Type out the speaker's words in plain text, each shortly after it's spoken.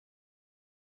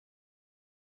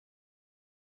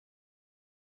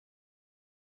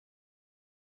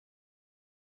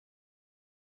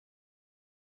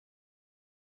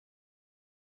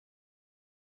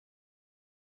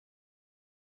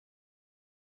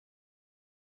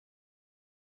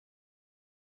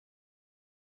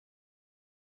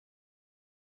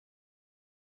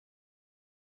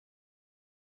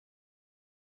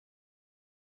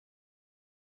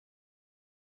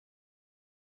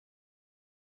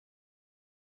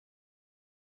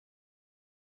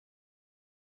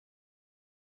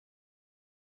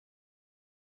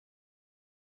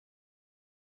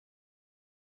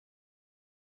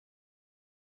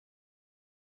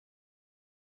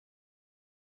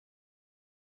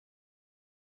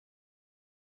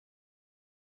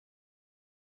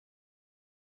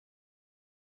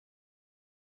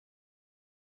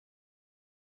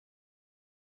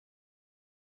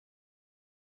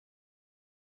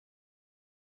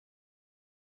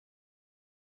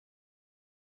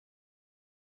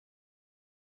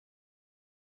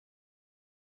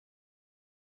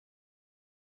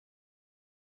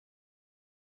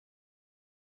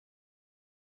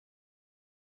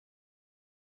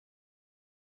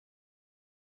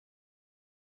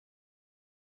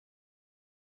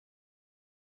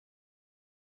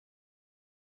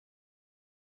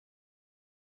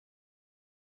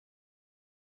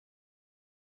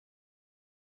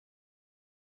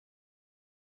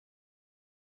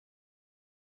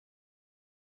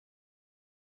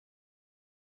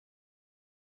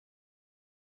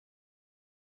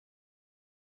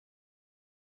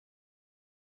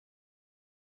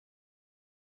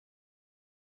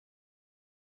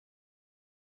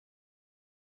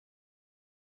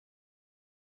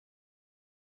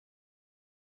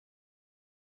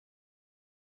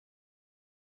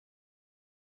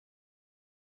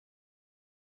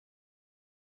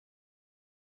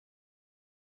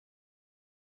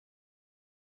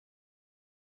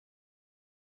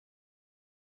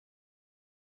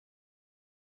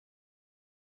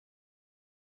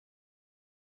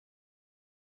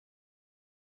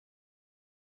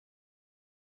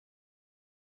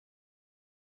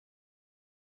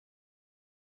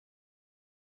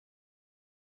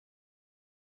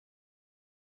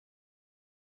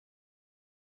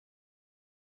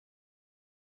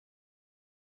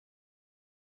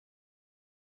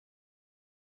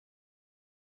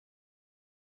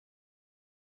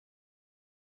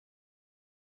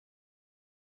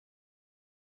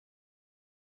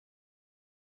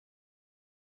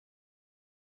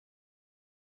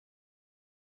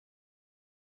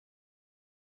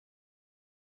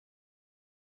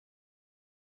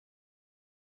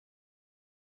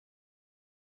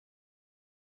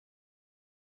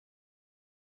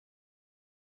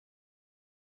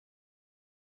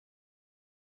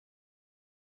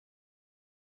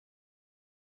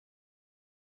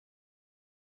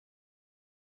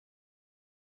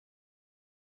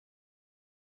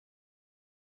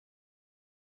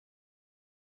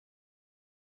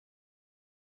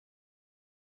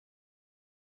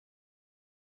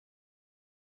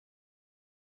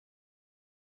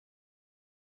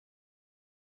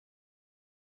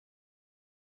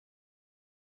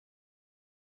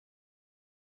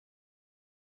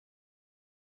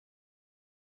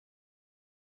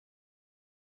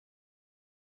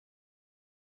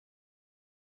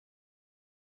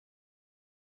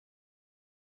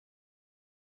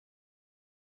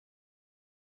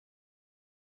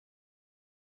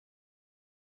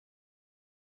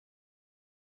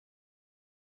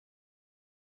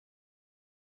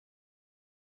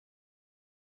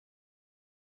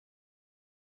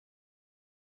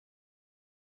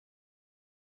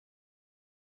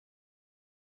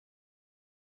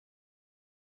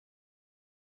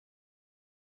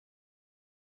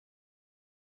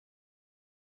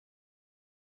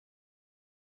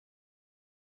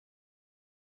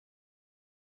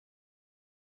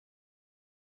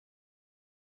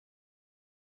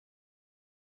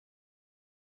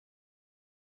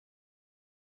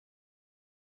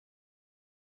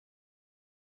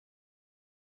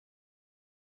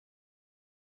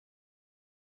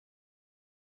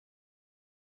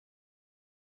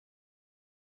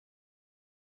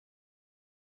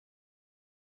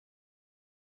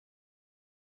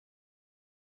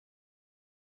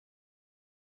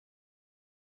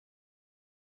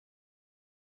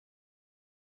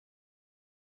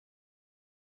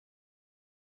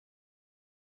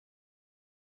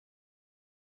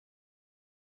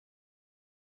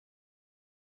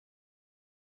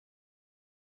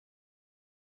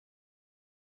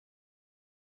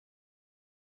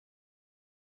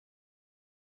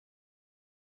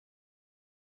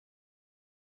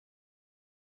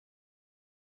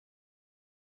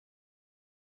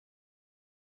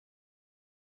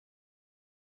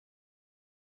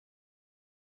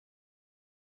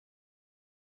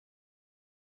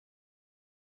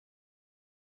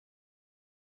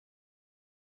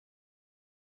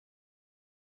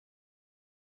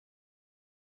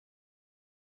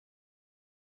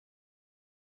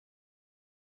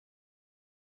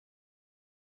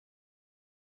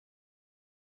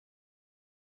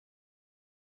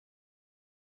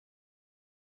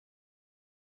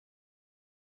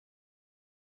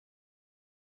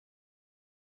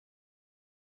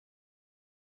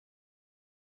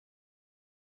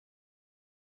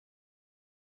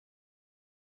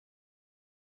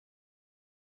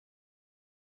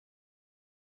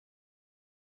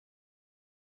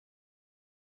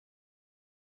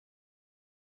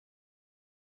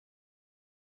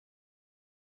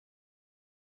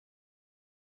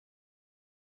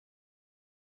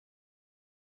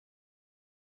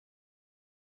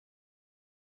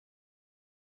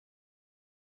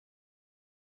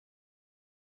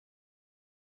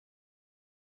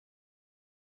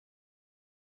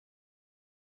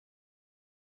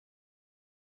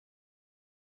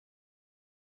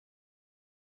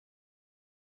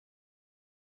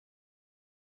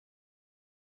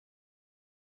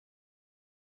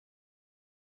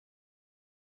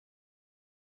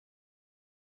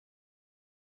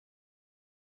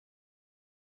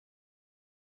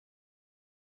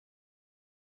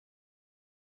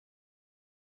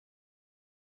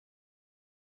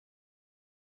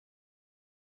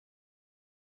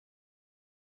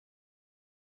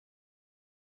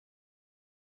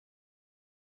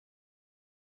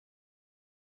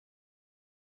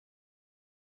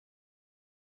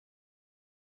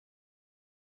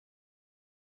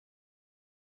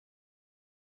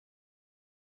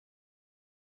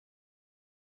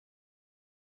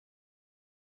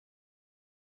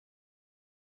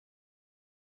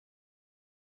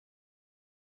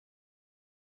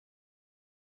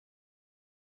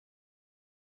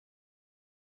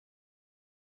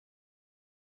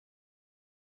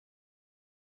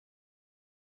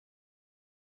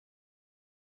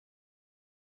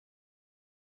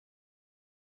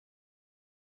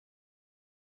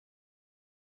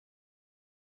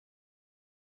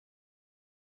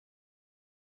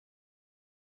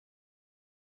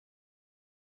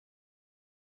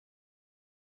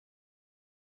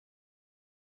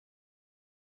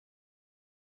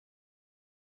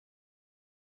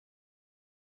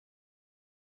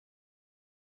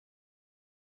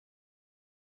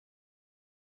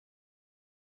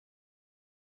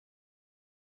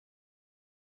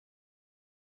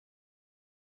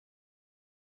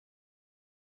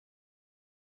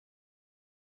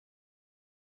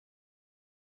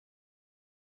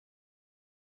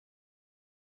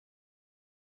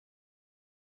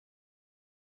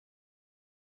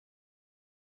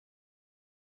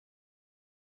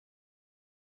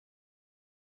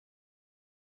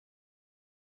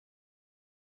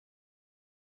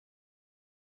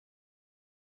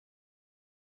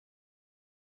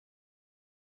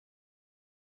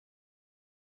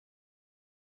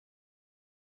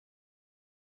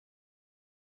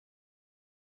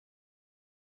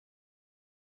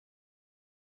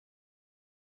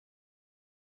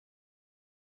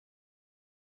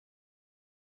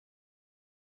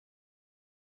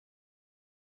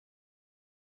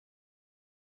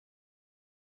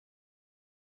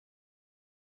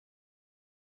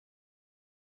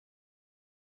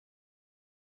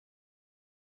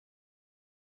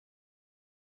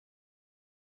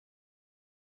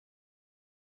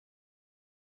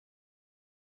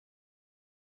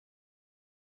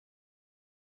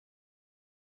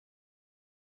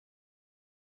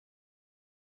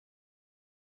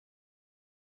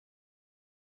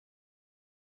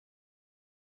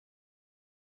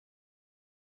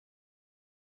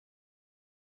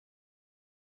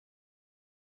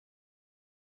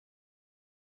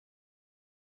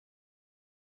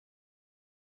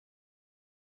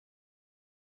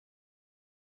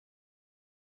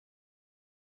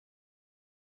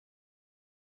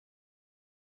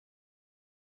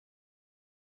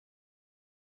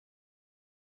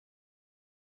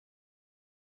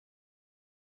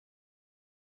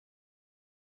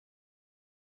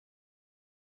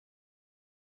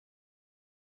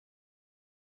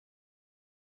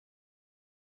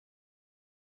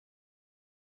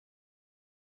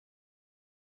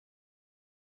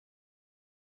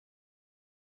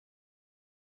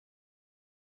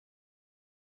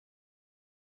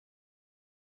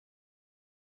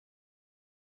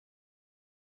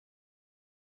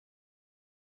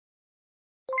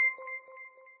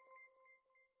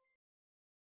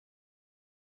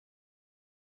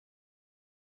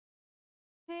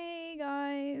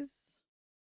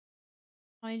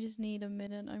I just need a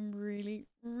minute. I'm really,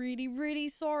 really, really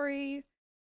sorry.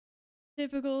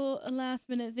 Typical last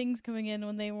minute things coming in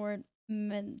when they weren't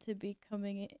meant to be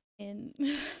coming in.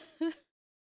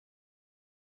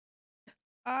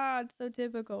 Ah, it's so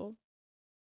typical.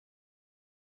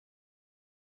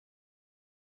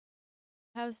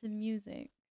 How's the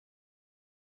music?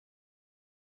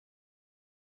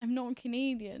 I'm not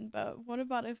Canadian, but what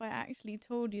about if I actually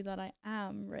told you that I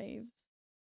am Raves?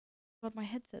 God, my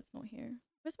headset's not here.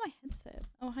 Where's my headset?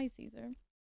 Oh, hi, Caesar.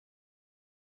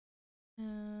 I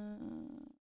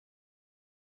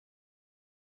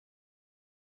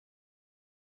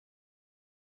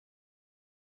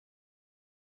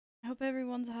hope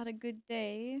everyone's had a good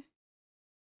day.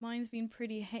 Mine's been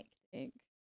pretty hectic.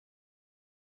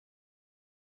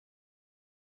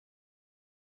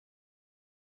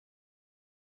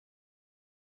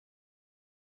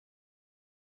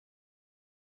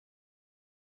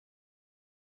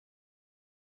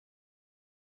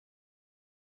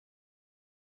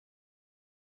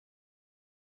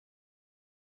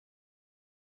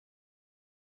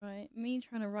 Right, me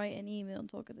trying to write an email and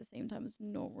talk at the same time is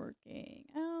not working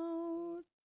out.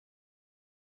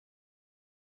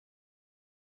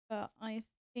 But I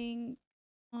think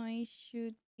I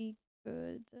should be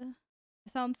good. I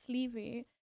sound sleepy.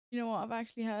 You know what? I've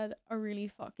actually had a really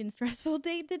fucking stressful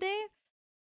day today.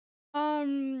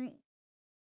 And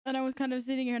I was kind of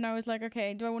sitting here and I was like,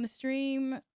 okay, do I want to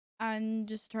stream and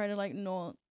just try to like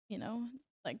not, you know,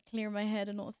 like clear my head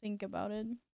and not think about it?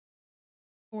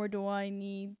 Or do I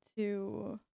need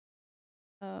to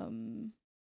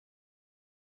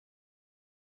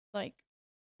like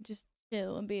just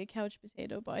chill and be a couch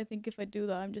potato? But I think if I do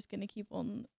that, I'm just gonna keep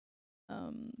on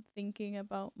thinking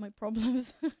about my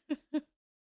problems.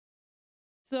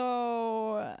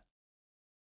 So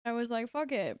I was like,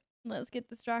 fuck it. Let's get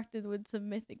distracted with some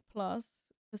Mythic Plus,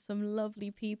 because some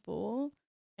lovely people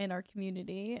in our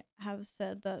community have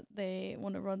said that they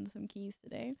want to run some keys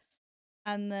today.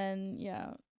 And then,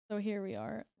 yeah, so here we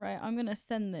are. Right, I'm going to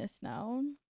send this now.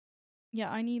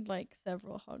 Yeah, I need like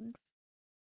several hugs.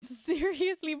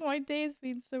 Seriously, my day's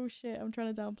been so shit. I'm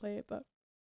trying to downplay it, but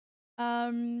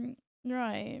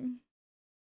right.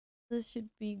 This should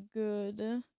be good.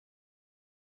 I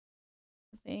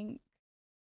think.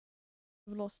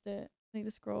 I've lost it. I need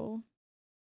to scroll.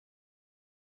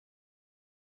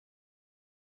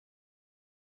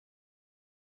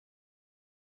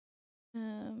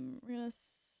 We're gonna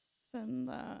send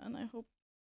that, and I hope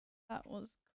that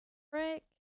was correct.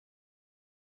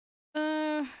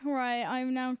 Right.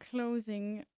 I'm now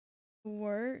closing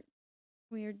work.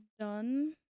 We're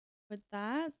done with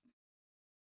that.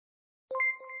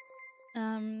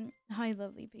 Hi,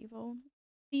 lovely people.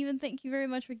 Steven, thank you very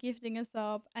much for gifting us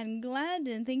up, and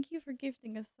Gladden, thank you for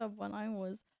gifting us up when I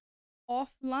was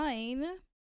offline.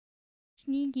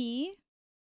 Sneaky,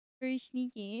 very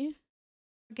sneaky.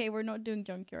 Okay, we're not doing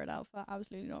Junkyard Alpha.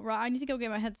 Absolutely not. Right, I need to go get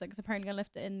my headset because apparently I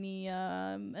left it in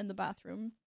the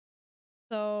bathroom.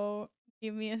 So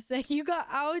give me a sec. You got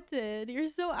outed. You're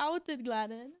so outed,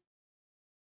 Gladden.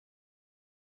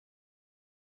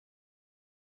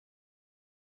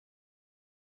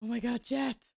 Oh my god,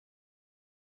 chat.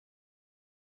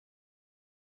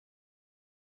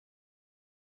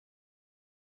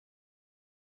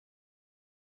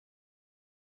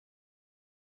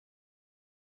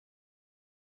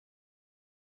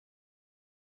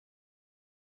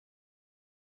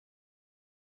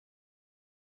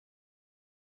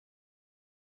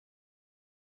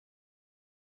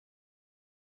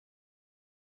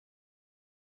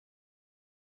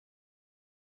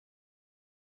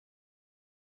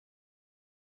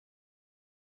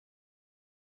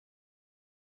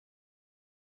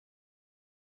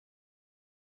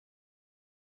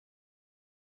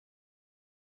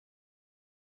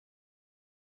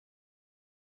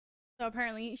 So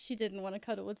apparently she didn't want to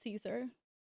cuddle with Caesar.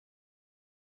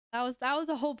 That was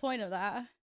the whole point of that.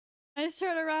 I just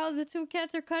turn around, the two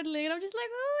cats are cuddling, and I'm just like,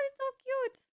 oh, it's so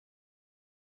cute.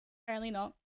 Apparently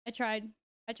not. I tried.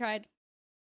 I tried.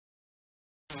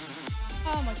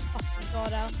 Oh my fucking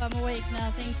god, Alf. I'm awake now.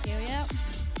 Thank you. Yep.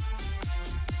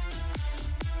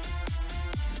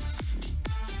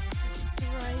 Jesus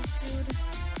Christ, dude.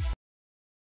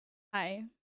 Hi.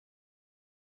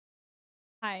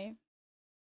 Hi.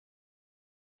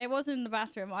 It wasn't in the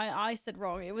bathroom. I said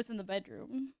wrong. It was in the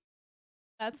bedroom.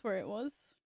 That's where it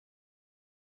was.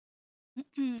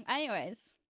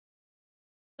 Anyways.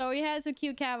 So we had some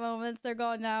cute cat moments. They're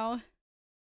gone now.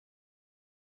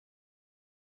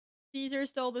 Caesar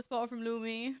stole the spot from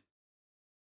Lumi.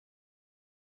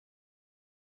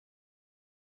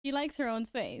 She likes her own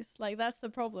space. Like, that's the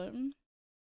problem.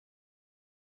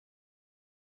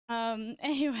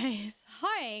 Anyways,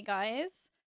 hi guys.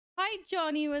 Hi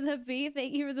Johnny with a B.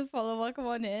 Thank you for the follow. Welcome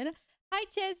on in. Hi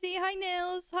Chessie. Hi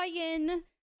Nils. Hi Yin.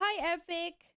 Hi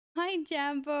Epic. Hi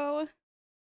Jambo.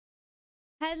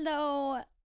 Hello.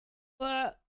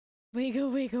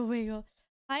 Wiggle, wiggle, wiggle.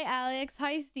 Hi Alex.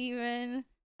 Hi Steven.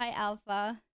 Hi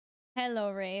Alpha.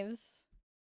 Hello Raves.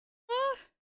 Ah.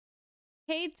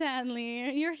 Hey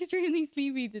Tanley. You're extremely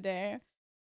sleepy today.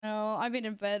 No, I've been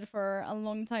in bed for a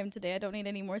long time today. I don't need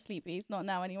any more sleepies. Not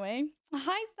now, anyway.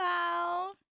 Hi,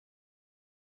 pal.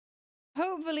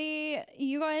 Hopefully,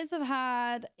 you guys have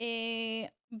had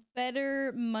a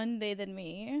better Monday than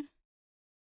me.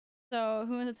 So,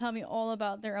 who wants to tell me all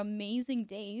about their amazing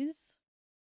days?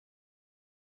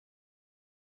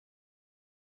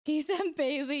 Keith and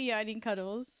Bailey, yeah, I need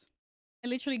cuddles. I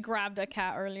literally grabbed a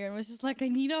cat earlier and was just like, I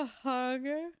need a hug.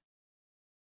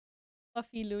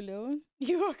 Fluffy Lulu.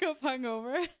 You woke up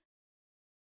hungover.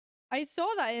 I saw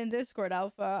that in Discord,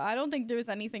 Alpha. I don't think there's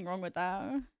anything wrong with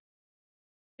that.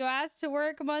 You asked to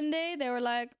work Monday, they were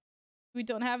like, we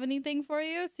don't have anything for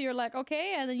you. So you're like,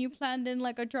 okay. And then you planned in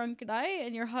like a drunk night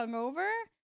and you're hungover.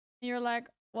 And you're like,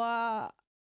 well,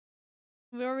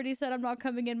 we already said I'm not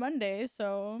coming in Monday.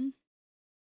 So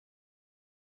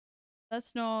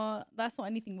that's not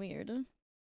anything weird.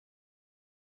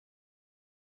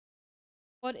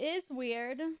 What is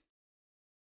weird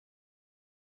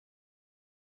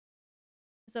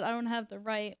is that I don't have the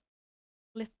right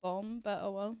lip balm, but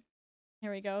oh well. Here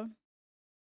we go.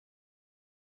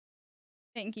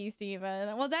 Thank you,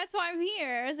 Steven. Well, that's why I'm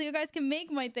here. So you guys can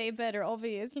make my day better,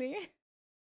 obviously.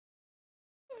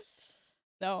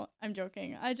 No, I'm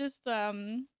joking. I just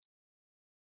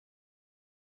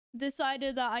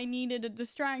decided that I needed a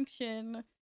distraction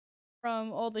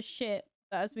from all the shit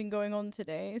that has been going on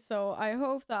today. So I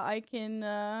hope that I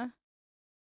can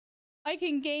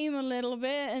game a little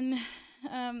bit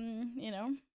and you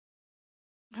know,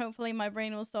 hopefully my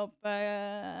brain will stop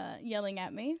yelling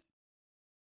at me.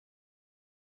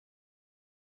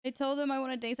 I told them I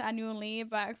want a day's annual leave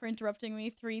back for interrupting me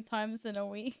 3 times in a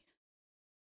week.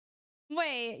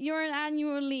 Wait, you're on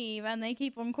annual leave and they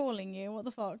keep on calling you? What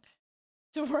the fuck?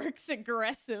 Twerks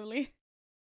aggressively.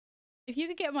 If you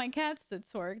could get my cats to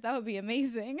twerk, that would be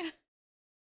amazing.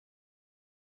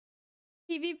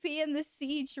 PvP in the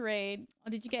siege raid. Oh,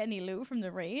 did you get any loot from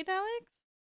the raid, Alex?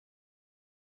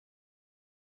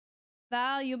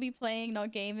 Val, you'll be playing,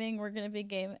 not gaming. We're gonna be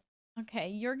gaming. Okay,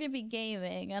 you're gonna be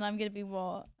gaming, and I'm gonna be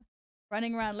what?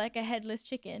 Running around like a headless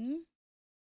chicken?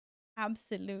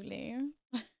 Absolutely.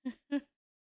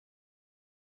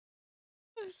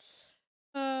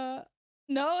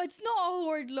 No, it's not a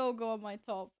horde logo on my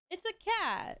top. It's a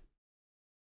cat.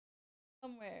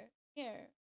 Somewhere. Here.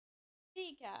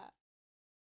 See cat.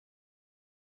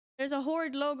 There's a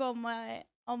horde logo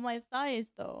on my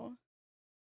thighs though.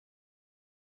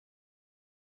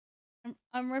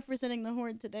 I'm representing the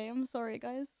horde today. I'm sorry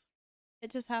guys.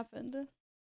 It just happened.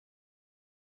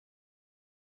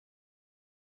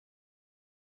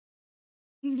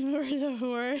 For the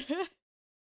horde.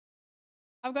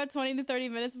 I've got 20 to 30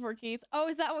 minutes before keys. Oh,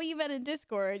 is that what you meant in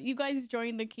Discord? You guys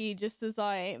joined the key just as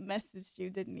I messaged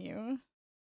you, didn't you?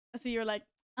 So you're like,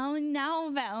 oh, now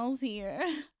Val's here.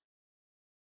 I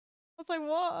was like,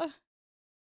 what?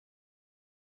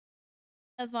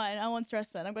 That's fine. I won't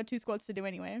stress then. I've got 2 squads to do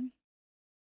anyway.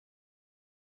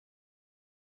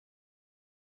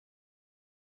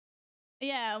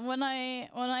 Yeah, when I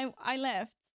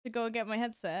left to go get my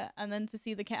headset and then to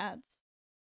see the cats.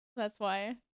 That's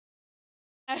why.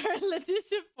 I heard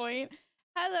Letitia's point.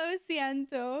 Hello,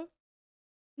 Ciento.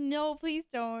 No, please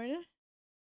don't.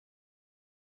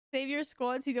 Save your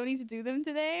squats. You don't need to do them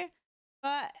today.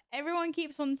 But everyone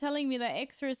keeps on telling me that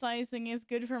exercising is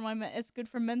good for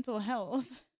mental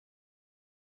health.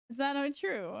 Is that not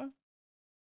true?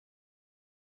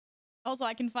 Also,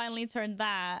 I can finally turn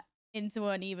that into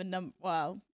an even number.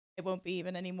 Well, it won't be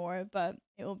even anymore, but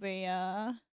it will be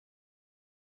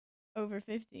over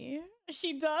 50.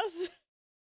 She does.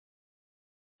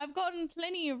 I've gotten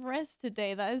plenty of rest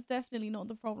today. That is definitely not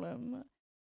the problem.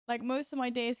 Like most of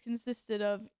my days consisted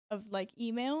of like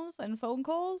emails and phone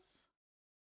calls.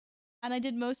 And I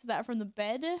did most of that from the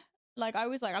bed. Like I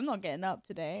was like, I'm not getting up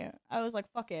today. I was like,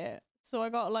 fuck it. So I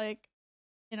got like,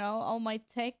 you know, all my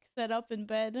tech set up in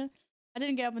bed. I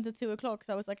didn't get up until 2 o'clock because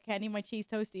I was like, okay, I need my cheese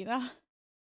toasty now.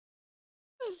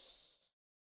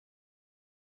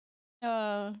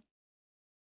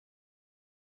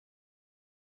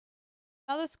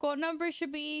 Now the squad number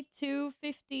should be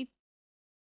 250.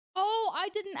 Oh, I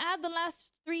didn't add the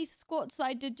last 3 squats that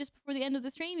I did just before the end of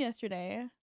the stream yesterday.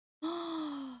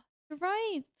 You're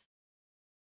right.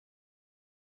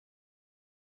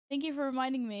 Thank you for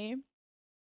reminding me.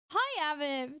 Hi,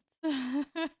 Abbott.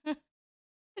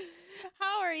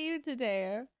 How are you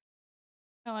today?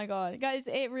 Oh my god. Guys,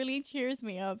 it really cheers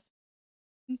me up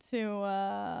to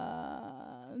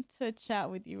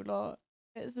chat with you lot.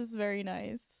 This is very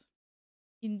nice.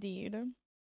 Indeed.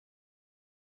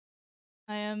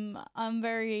 I'm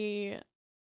very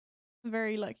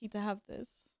lucky to have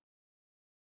this.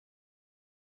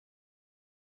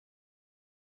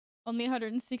 Only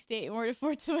 168 more to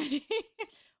 420.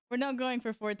 We're not going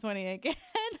for 420 again.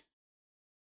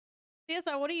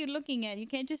 CSR, what are you looking at? You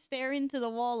can't just stare into the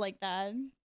wall like that.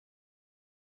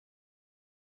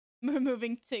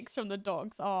 Removing ticks from the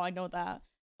dogs. Oh, I know that.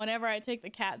 Whenever I take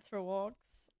the cats for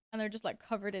walks and they're just like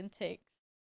covered in ticks.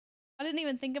 I didn't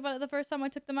even think about it the first time I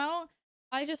took them out.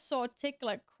 I just saw a tick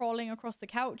like crawling across the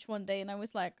couch one day and I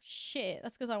was like, shit,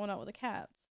 that's because I went out with the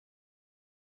cats.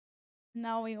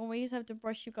 Now we always have to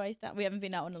brush you guys down. We haven't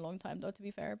been out in a long time though, to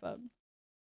be fair, but...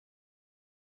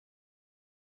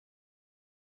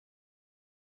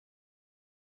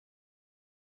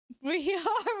 We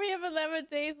are. We have 11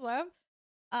 days left.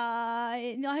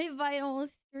 I invite all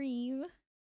stream.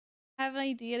 I have an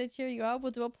idea to cheer you up.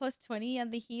 We'll do a +20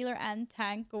 and the healer and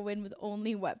tank go in with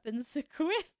only weapons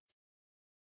equipped.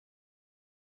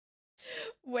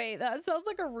 Wait, that sounds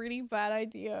like a really bad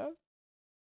idea.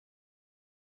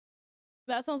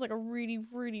 That sounds like a really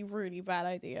bad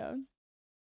idea.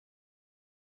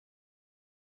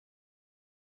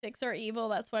 Ticks are evil,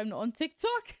 that's why I'm not on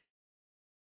TikTok.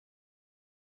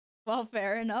 Well,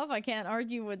 fair enough. I can't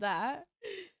argue with that.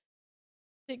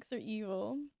 Ticks are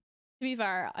evil. To be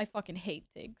fair, I fucking hate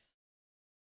ticks.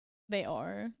 They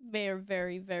are. They are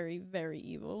very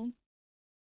evil.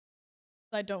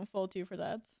 I don't fault you for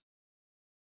that.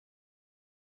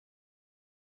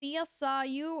 Yes,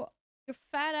 your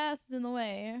fat ass is in the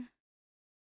way.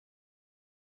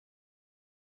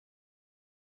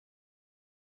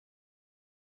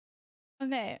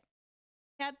 Okay.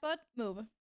 Cat butt, move.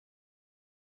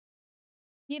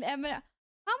 Need M&M.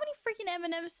 How many freaking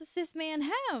M&Ms does this man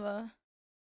have? Where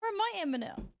are my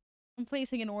M&M? I'm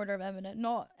placing an order of M&M.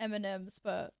 Not M&Ms,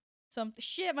 but something.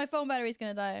 Shit, my phone battery's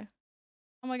gonna die.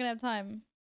 How am I gonna have time?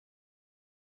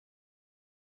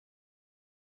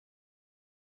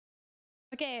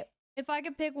 Okay, if I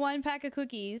could pick one pack of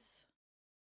cookies,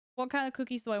 what kind of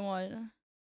cookies do I want?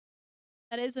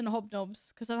 That isn't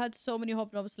hobnobs, because I've had so many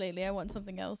hobnobs lately. I want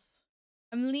something else.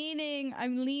 I'm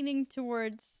leaning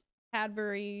towards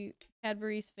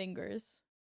Cadbury's fingers.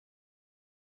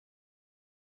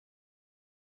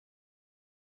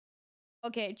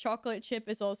 Okay, chocolate chip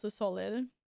is also solid.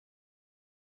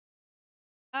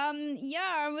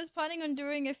 Yeah, I was planning on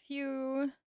doing a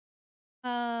few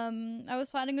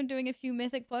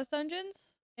Mythic Plus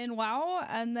dungeons in WoW,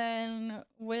 and then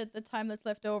with the time that's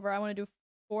left over, I want to do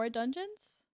 4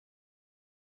 dungeons.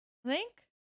 I think.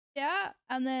 Yeah,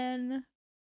 and then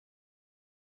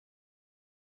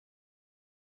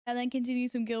continue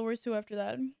some Guild Wars 2 after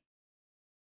that.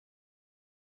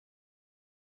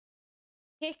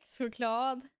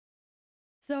 Häxchoklad.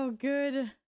 So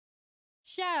good.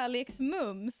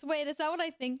 Kärleksmums. Wait, is that what I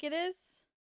think it is?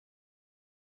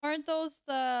 Aren't those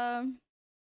the...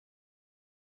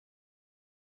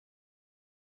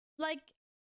 Like...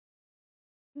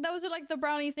 Those are like the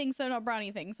brownie things that are not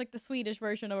brownie things. Like the Swedish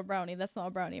version of a brownie. That's not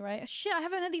a brownie, right? Shit, I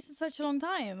haven't had these in such a long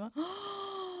time.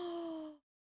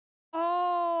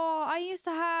 Oh, I used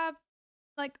to have...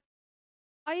 Like...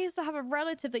 I used to have a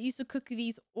relative that used to cook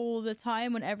these all the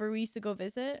time whenever we used to go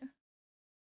visit.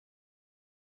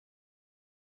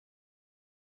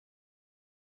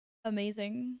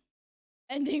 Amazing.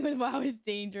 Ending with WoW is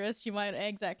dangerous. She might...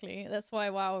 Exactly. That's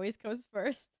why WoW always goes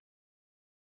first.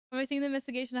 Have I seen the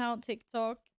investigation how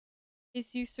TikTok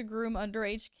is used to groom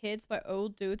underage kids by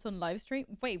old dudes on live stream?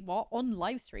 Wait, what? On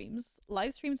live streams?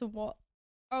 Live streams of what?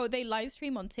 Oh, they live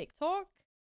stream on TikTok?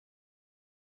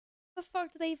 The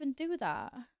fuck do they even do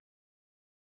that?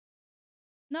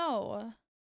 No.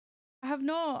 I have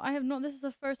not. This is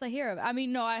the first I hear of it. I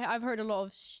mean, no, I've heard a lot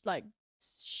of like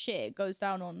shit goes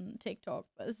down on TikTok,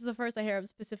 but this is the first I hear of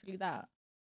specifically that.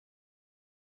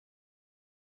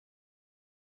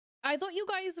 I thought you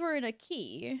guys were in a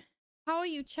key. How are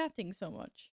you chatting so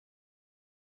much?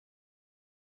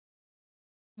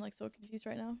 I'm like so confused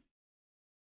right now.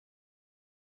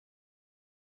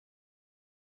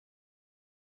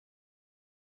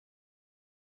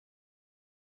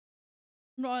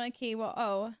 I'm not on a key. Well,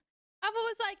 oh. I thought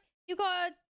it was like, you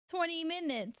got 20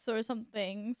 minutes or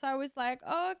something. So I was like,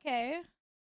 oh, okay.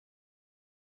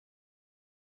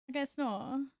 I guess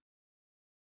not.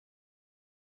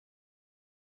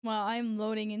 Well, I'm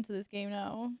loading into this game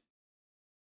now.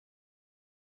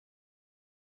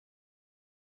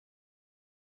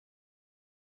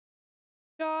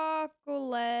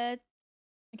 Chocolate.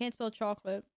 I can't spell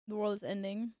chocolate. The world is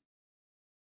ending.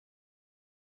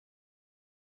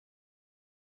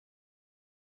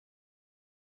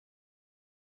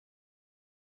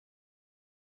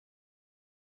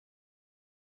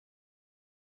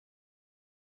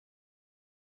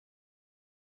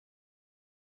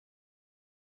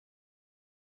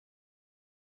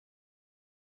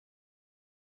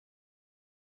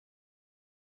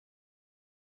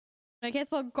 I can't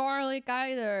spell garlic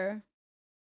either.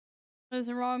 What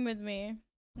is wrong with me?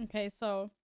 Okay, so.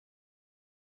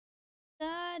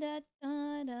 Da, da,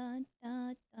 da, da,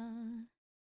 da, da.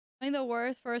 I think the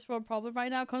worst first world problem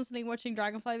right now, constantly watching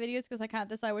Dragonfly videos because I can't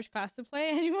decide which class to play.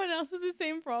 Anyone else with the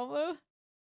same problem?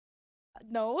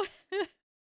 No.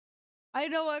 I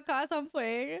know what class I'm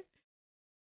playing.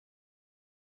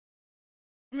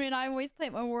 I mean, I always play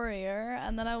my warrior,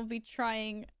 and then I will be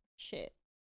trying shit.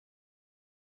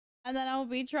 And then I'll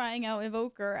be trying out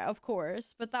Evoker, of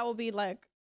course, but that will be like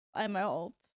at my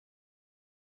ult.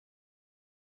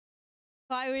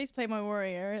 I always play my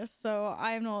warrior, so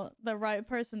I'm not the right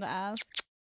person to ask.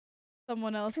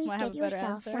 Someone else Please might have a better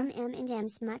answer. Please give yourself some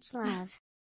M&Ms, much love.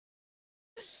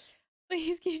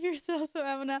 Please give yourself some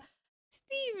M&Ms.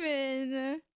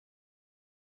 Steven!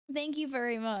 Thank you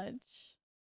very much.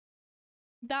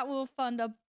 That will fund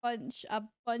a bunch of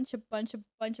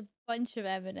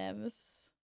M&Ms.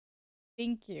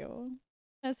 Thank you.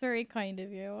 That's very kind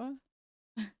of you.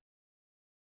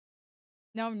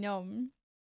 Nom nom.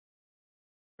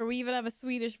 Or we even have a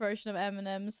Swedish version of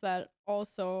M&Ms that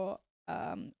also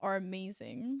are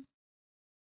amazing.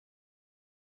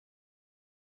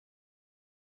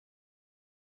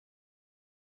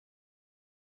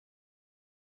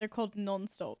 They're called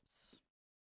non-stops.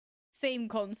 Same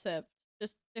concept,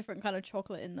 just different kind of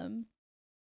chocolate in them.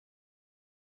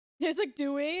 Just like,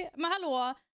 do we? Men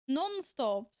hallå,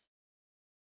 non-stops.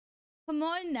 Come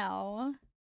on now.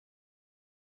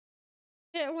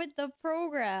 Get with the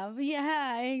program.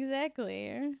 Yeah,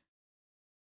 exactly.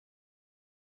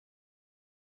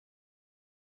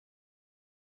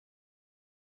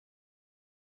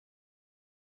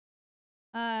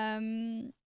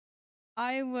 I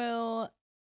will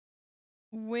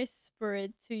whisper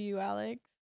it to you,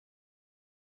 Alex.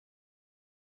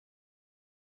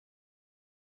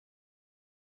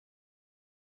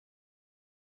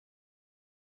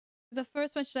 The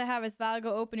first message I have is Val,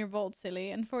 go open your vault,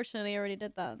 silly. Unfortunately, I already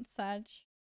did that. Sag.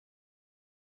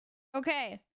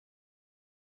 Okay.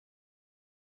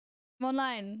 I'm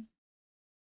online.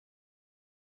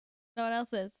 No one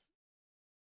else is.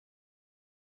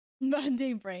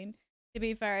 Monday brain. To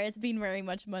be fair, it's been very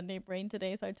much Monday brain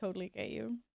today, so I totally get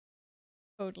you.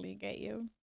 Totally get you.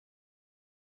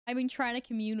 I've been trying to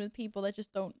commune with people that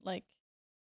just don't like.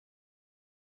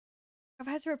 I've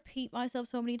had to repeat myself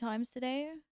so many times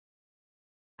today.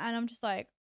 And I'm just like,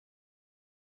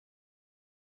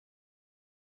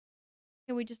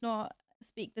 can we just not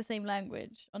speak the same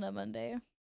language on a Monday?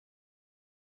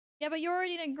 Yeah, but you're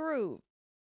already in a group.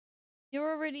 You're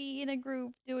already in a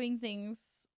group doing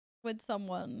things with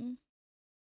someone.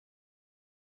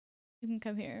 You can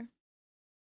come here.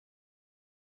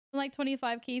 Like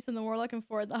 25 keys in the Warlock and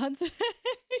 4 dots.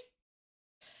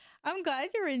 I'm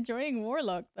glad you're enjoying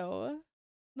Warlock though.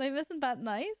 Like, isn't that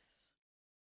nice?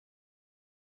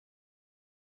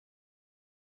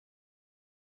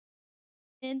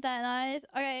 Isn't that nice?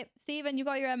 Okay, Steven, you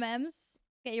got your MMs.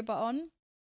 Get your butt on.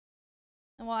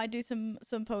 And while I do some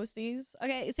posties.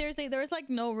 Okay, seriously, there's like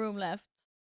no room left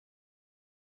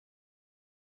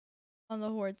on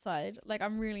the Horde side. Like,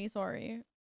 I'm really sorry. It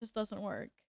just doesn't work.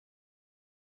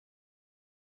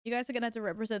 You guys are gonna have to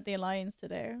represent the Alliance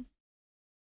today.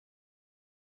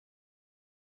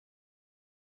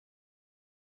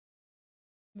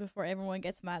 Before everyone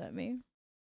gets mad at me.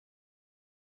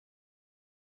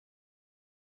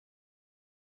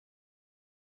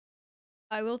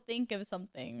 I will think of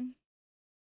something.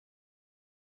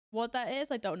 What that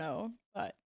is, I don't know.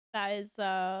 But that is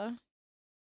a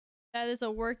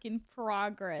work in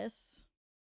progress.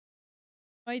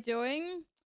 What am I doing?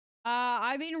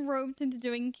 I've been roped into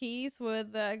doing keys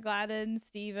with Gladden,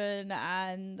 Steven,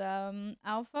 and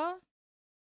Alpha.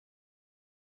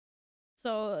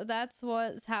 So that's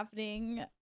what's happening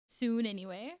soon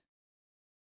anyway.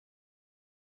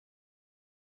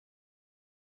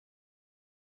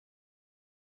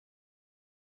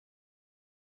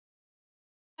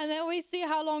 And then we see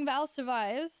how long Val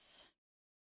survives.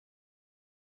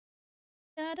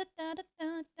 I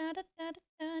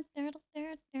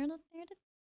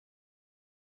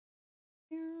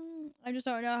just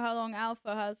don't know how long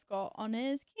Alpha has got on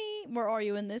his key. Where are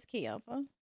you in this key, Alpha?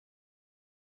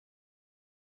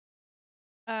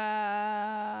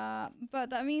 But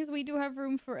that means we do have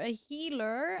room for a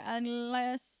healer,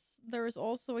 unless there's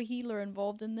also a healer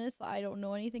involved in this that I don't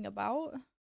know anything about.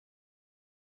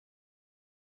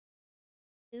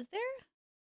 Is there?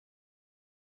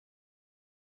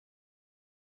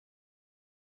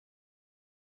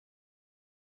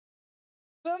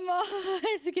 But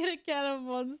let's get a cat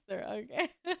monster. Okay.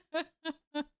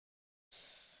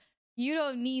 You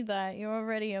don't need that. You're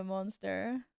already a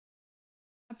monster.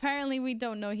 Apparently, we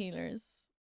don't know healers.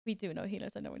 We do know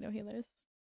healers. I know we know healers.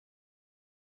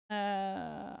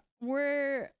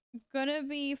 We're gonna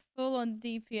be full on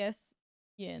DPS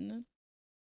yin.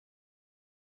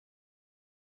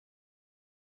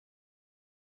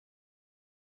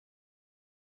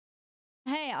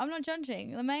 Hey, I'm not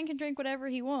judging. The man can drink whatever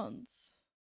he wants.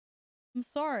 I'm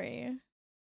sorry.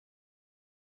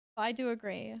 But I do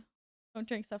agree. Don't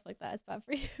drink stuff like that. It's bad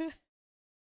for you.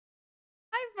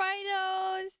 Hi,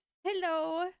 Rhinos.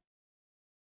 Hello.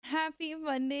 Happy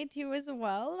Monday to you as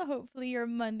well. Hopefully your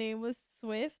Monday was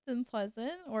swift and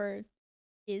pleasant, or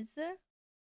is. It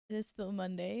is still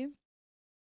Monday.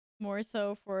 More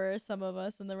so for some of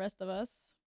us than the rest of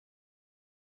us.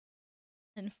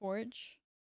 And Forge.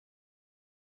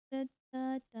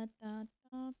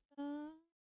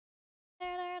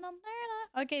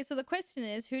 Okay, so the question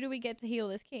is, who do we get to heal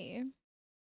this key?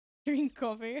 Drink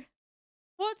coffee.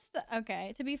 What's the...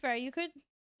 Okay, to be fair, you could...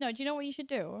 No, do you know what you should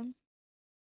do?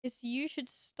 Is you should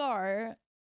start...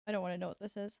 I don't want to know what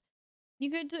this is. You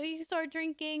could start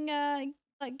drinking,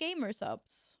 like, gamer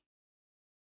subs.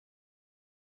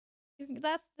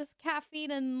 That's this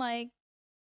caffeine and, like,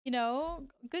 you know,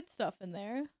 good stuff in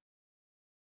there.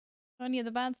 Not any of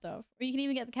the bad stuff. Or you can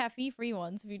even get the caffeine-free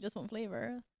ones if you just want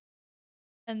flavor.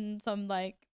 And some,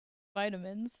 like,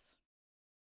 vitamins.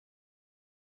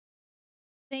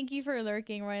 Thank you for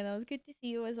lurking, Rhino. It's good to see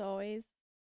you as always.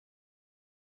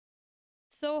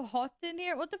 So hot in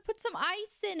here. What to put some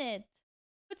ice in it?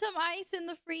 Put some ice in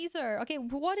the freezer. Okay,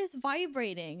 what is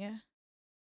vibrating?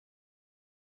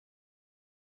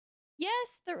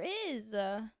 Yes, there is.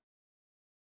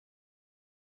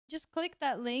 Just click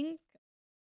that link.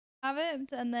 Have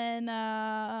it, and then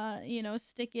you know,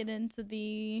 stick it into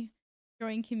the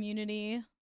join community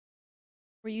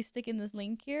where you stick in this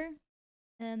link here,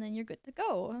 and then you're good to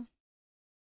go.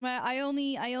 But I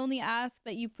only ask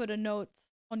that you put a note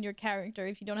on your character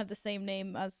if you don't have the same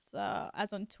name as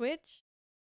on Twitch.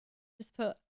 Just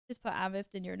put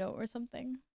Avift in your note or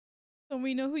something, so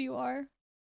we know who you are.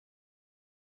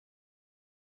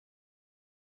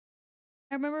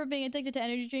 I remember being addicted to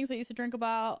energy drinks. I used to drink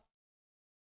about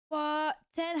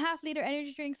 10 half-liter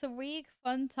energy drinks a week.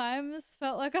 Fun times.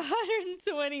 Felt like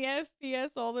 120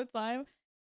 FPS all the time.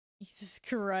 Jesus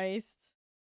Christ.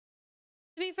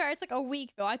 To be fair, it's like a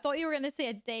week though. I thought you were gonna say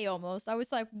a day almost. I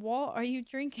was like, what are you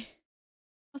drinking?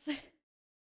 I was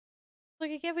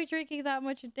like I can't be drinking that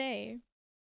much a day.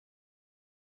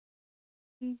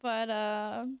 But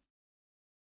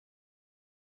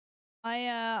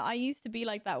I used to be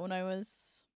like that when I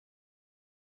was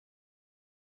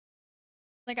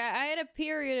like I had a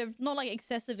period of not like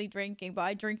excessively drinking, but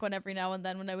I drink one every now and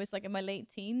then when I was like in my late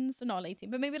teens. Not late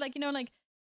teen, but maybe like, you know, like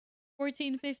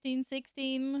 14, 15,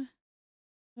 16.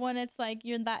 When it's like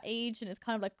you're in that age and it's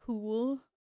kind of like cool.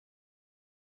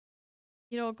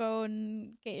 You don't go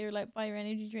and get your like buy your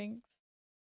energy drinks.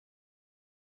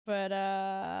 But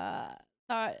that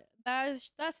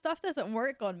stuff doesn't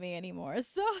work on me anymore.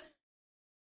 So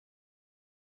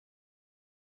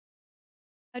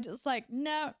I just like,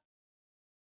 no.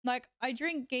 Like I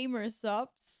drink gamer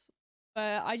subs,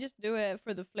 but I just do it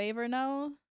for the flavor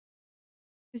now.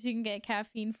 Because you can get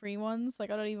caffeine free ones. Like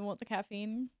I don't even want the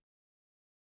caffeine.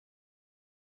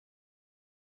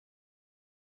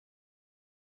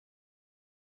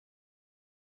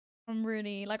 I'm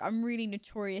really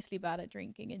notoriously bad at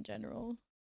drinking in general.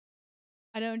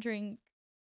 I don't drink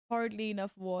hardly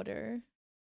enough water.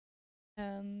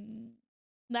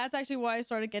 That's actually why I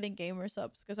started getting gamer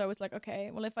subs, because I was like,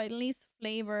 okay, well if I at least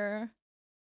flavor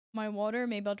my water,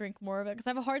 maybe I'll drink more of it. Because I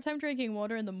have a hard time drinking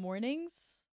water in the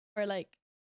mornings or like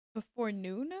before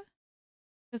noon,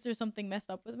 because there's something messed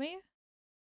up with me.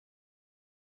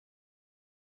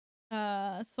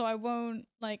 So I won't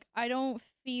like I don't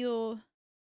feel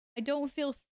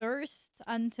thirst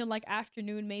until like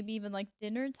afternoon, maybe even like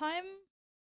dinner time.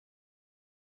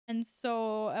 And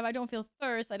so if I don't feel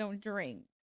thirst, I don't drink.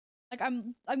 Like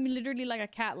I'm literally like a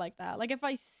cat like that. Like if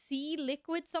I see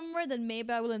liquid somewhere, then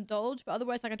maybe I will indulge, but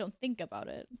otherwise like I don't think about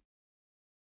it.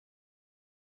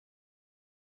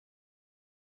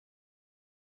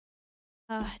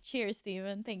 Cheers,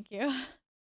 Steven. Thank you.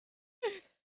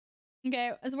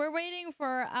 Okay, as we're waiting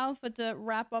for Alpha to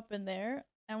wrap up in there,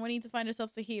 and we need to find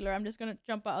ourselves a healer, I'm just gonna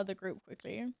jump out of the group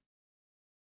quickly.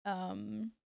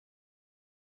 And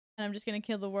I'm just gonna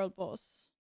kill the world boss.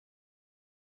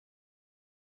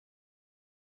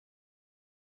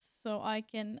 So I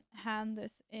can hand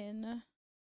this in.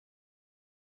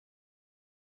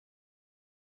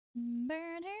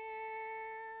 Burn hair.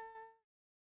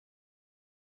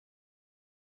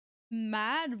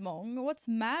 Madmong? What's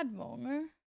Madmong?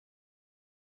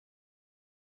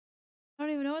 I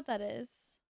don't even know what that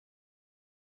is.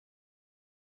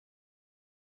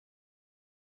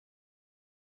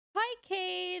 Hi,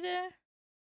 Cade.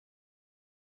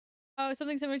 Oh,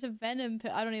 something similar to Venom.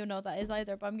 I don't even know what that is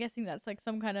either, but I'm guessing that's like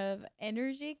some kind of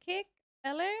energy kick.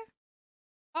 Hello?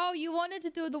 Oh, you wanted to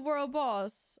do the world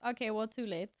boss. Okay, well, too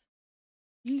late.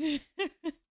 I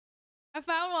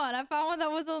found one. I found one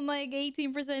that was on like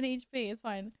 18% HP. It's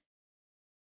fine.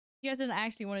 You guys didn't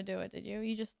actually want to do it, did you?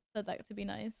 You just said that to be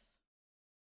nice.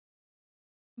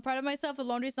 I'm proud of myself. The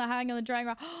laundry's not hanging on the drying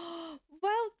rack.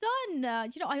 Well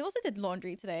done. You know, I also did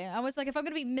laundry today. I was like, if I'm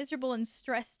going to be miserable and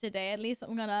stressed today, at least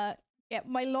I'm going to get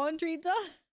my laundry done.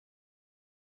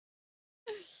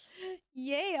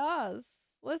 Yay us.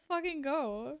 Let's fucking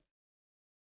go.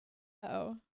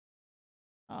 Uh-oh.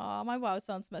 Aw, my WoW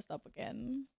sounds messed up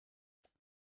again.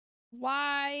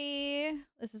 Why?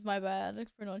 This is my bad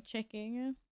for not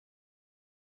checking.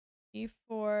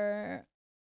 Before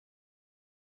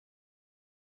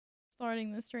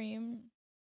starting the stream.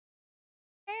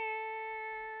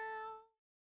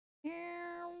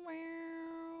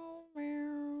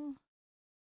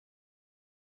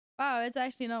 Wow, it's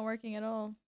actually not working at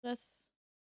all. That's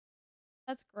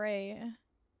great.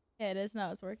 Yeah, it is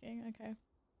now. It's working. Okay.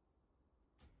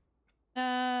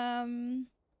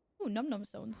 Ooh, num num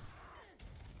stones.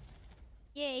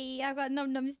 Yay! I got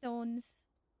num num stones.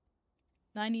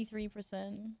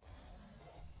 93%.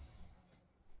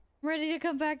 Ready to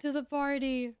come back to the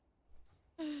party.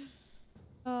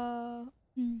 Hi,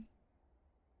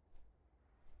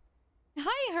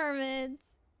 hermits.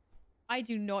 I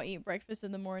do not eat breakfast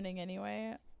in the morning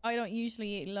anyway. I don't usually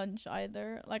eat lunch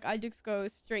either. Like, I just go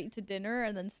straight to dinner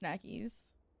and then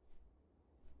snackies.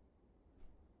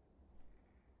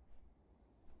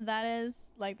 That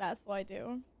is, like, that's what I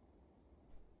do.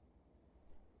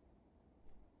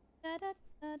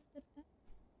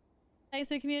 Thanks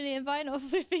to the community invite of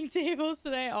flipping tables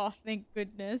today. Oh, thank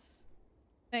goodness.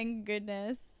 Thank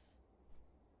goodness.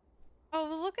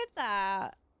 Oh, look at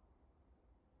that.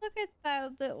 Look at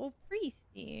that little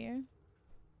priesty.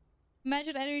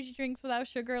 Imagine energy drinks without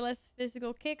sugar, less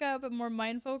physical kick up, but more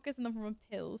mind focus in the form of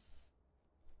pills.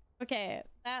 Okay,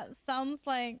 that sounds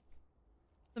like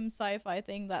some sci-fi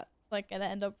thing that's like gonna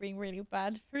end up being really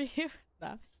bad for you.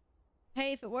 Nah.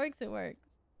 Hey, if it works, it works.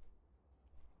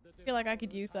 I feel like I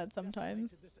could use that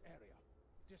sometimes.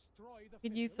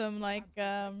 Could use some like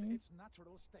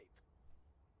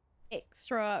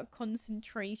extra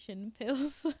concentration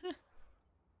pills.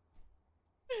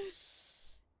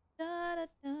 Da, da,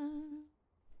 da.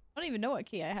 I don't even know what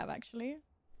key I have actually.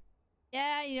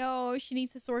 Yeah, you know, she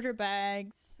needs to sort her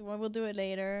bags. Well, we'll do it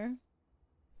later.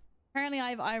 Apparently I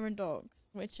have iron dogs,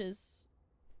 which is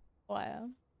wow.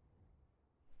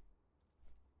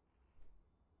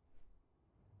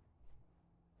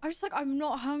 I'm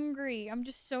not hungry. I'm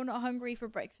just so not hungry for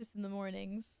breakfast in the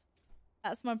mornings.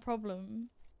 That's my problem.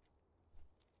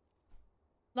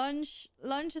 Lunch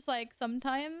is like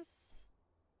sometimes.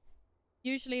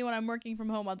 Usually when I'm working from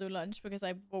home, I'll do lunch because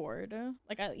I'm bored.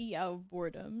 Like, I'll eat out of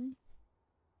boredom.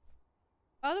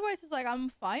 Otherwise, it's like I'm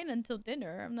fine until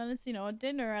dinner. And then it's, you know, a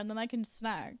dinner and then I can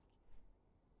snack.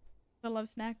 I love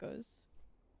snackos.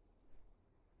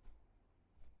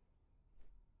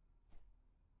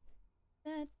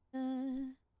 Da, da.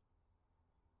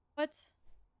 What?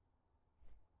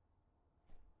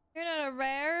 You're not a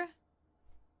rare? I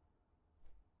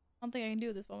don't think I can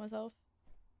do this by myself.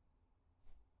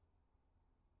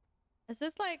 Is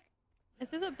this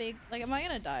a big, like, am I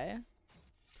gonna die?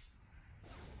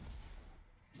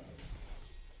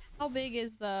 How big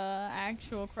is the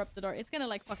actual corrupted art? It's gonna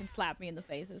like fucking slap me in the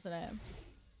face, isn't it?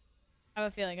 I have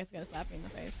a feeling it's gonna slap me in the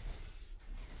face.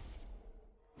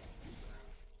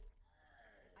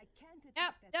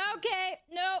 Yep. Okay.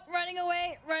 No, running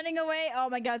away. Running away. Oh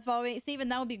my god, it's following me. Steven,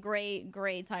 that would be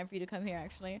great time for you to come here,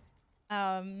 actually.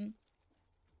 Why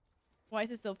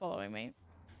is it still following me?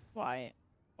 Why?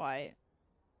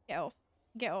 Get off.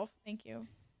 Get off. Thank you.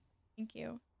 Thank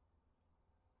you.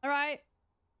 Alright.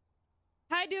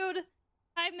 Hi, dude.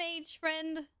 Hi, mage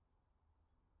friend.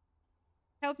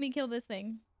 Help me kill this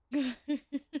thing.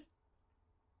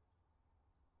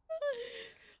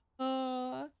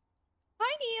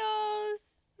 Adios!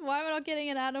 Why am I not getting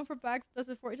an add-on for packs? Does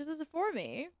it for? It just does it for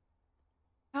me.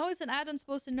 How is an add-on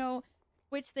supposed to know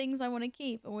which things I want to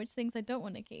keep and which things I don't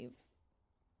want to keep?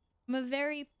 I'm a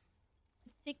very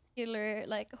particular,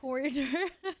 like, hoarder.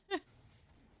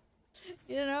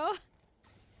 You know?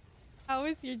 How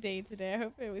was your day today? I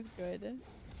hope it was good.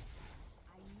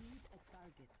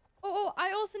 Oh,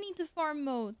 I also need to farm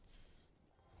motes.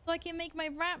 So I can make my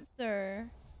raptor.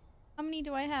 How many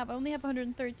do I have? I only have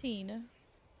 113.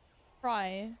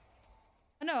 Try.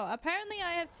 Oh, no, apparently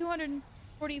I have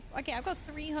 240. Okay, I've got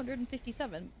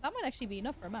 357. That might actually be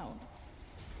enough for a mount.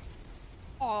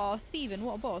 Aw, Steven,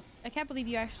 what a boss. I can't believe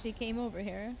you actually came over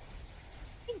here.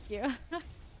 Thank you.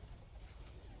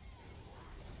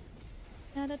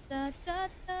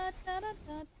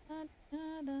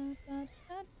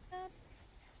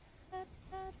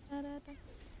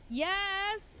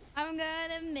 Yes! I'm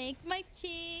gonna make my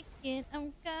chicken.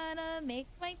 I'm gonna make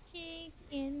my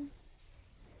chicken.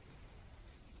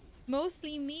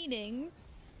 Mostly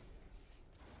meetings.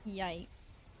 Yikes.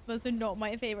 Those are not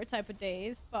my favorite type of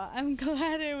days, but I'm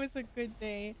glad it was a good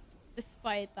day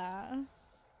despite that.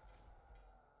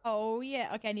 Oh,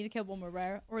 yeah. Okay, I need to kill one more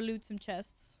rare or loot some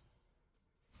chests.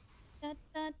 The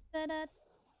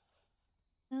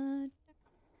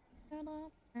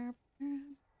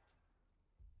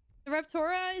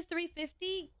Raptora is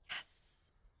 350. Yes.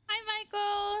 Hi,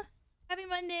 Michael. Happy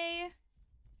Monday.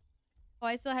 Oh,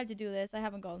 I still have to do this. I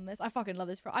haven't gotten this. I fucking love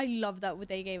this. I love that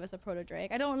they gave us a Proto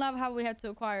Drake. I don't love how we had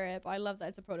to acquire it, but I love that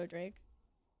it's a Proto Drake.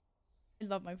 I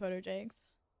love my Proto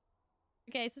Drakes.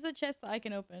 Okay, so this is a chest that I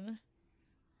can open.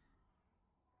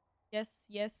 Yes,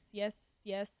 yes, yes,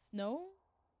 yes, no.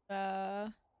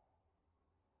 Oh,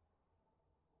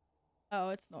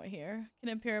 it's not here. Can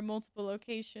appear in multiple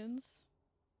locations.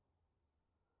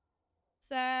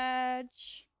 Sag.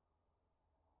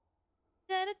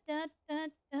 Da da da da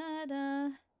da da.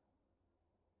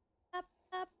 Up,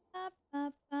 up, up,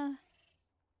 up, up.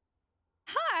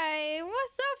 Hi,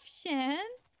 what's up, Shan?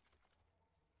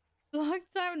 Long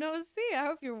time no see. I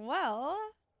hope you're well.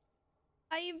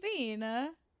 How you been?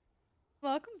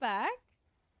 Welcome back.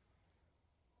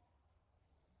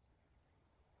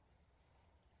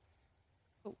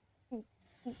 Oh, ooh,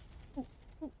 ooh, ooh,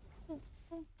 ooh, ooh,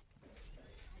 ooh.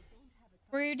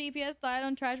 Were your DPS died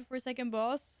on trash before second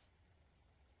boss?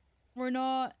 We're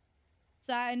not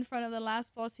sat in front of the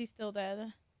last boss. He's still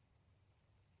dead.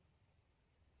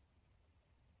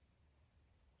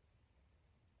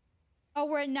 Oh,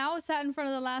 we're now sat in front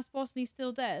of the last boss and he's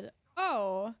still dead.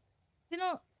 Oh, you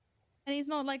know, and he's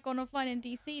not like gone offline and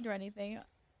DC'd or anything.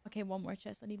 Okay, one more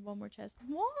chest. I need one more chest.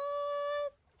 What?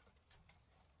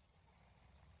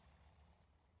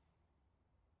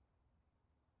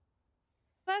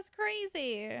 That's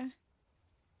crazy.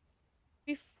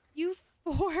 You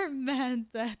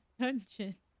format that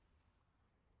dungeon.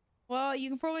 Well, you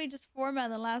can probably just format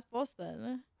the last boss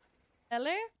then.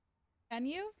 Eller? Can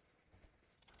you?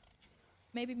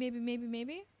 Maybe, maybe, maybe,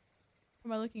 maybe?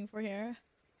 What am I looking for here?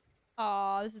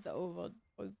 Oh, this is the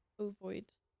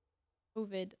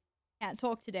Ovid. Can't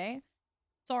talk today.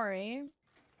 Sorry.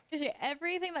 Actually,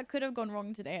 everything that could have gone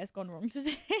wrong today has gone wrong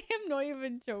today. I'm not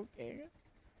even joking.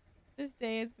 This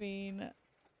day has been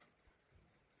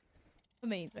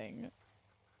amazing.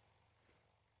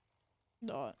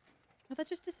 No. Oh, that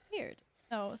just disappeared.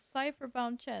 No,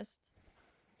 cipher-bound chest.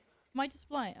 Might just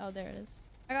blind. Oh, there it is.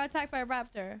 I got attacked by a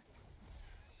raptor.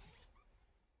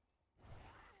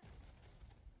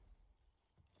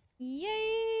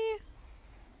 Yay!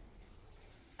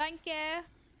 Thank you.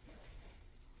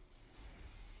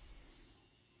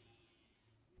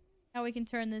 Now we can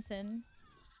turn this in.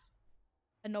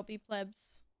 And not be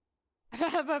plebs.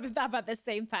 I've had the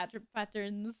same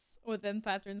patterns within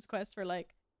patterns quest for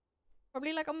like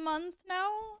probably like a month now.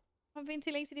 I've been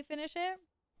too lazy to finish it.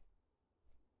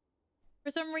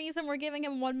 For some reason, we're giving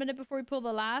him 1 minute before we pull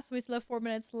the last. We still have 4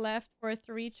 minutes left for a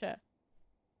 3 chest.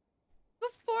 We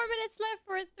have 4 minutes left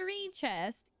for a 3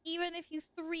 chest, even if you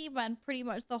 3-man pretty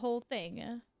much the whole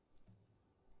thing.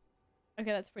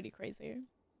 Okay, that's pretty crazy.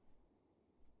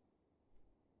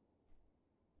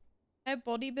 I have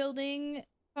bodybuilding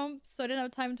pumps, so I didn't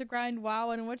have time to grind WoW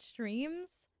and watch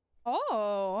streams.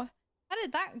 Oh, how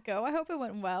did that go? I hope it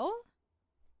went well.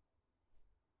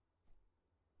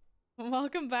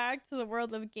 Welcome back to the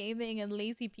world of gaming and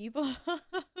lazy people.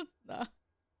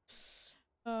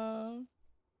 No.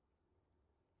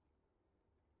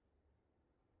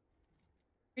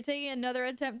 You're taking another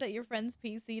attempt at your friend's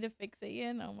PC to fix it,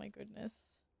 Ian? Oh my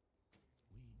goodness.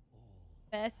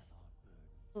 Best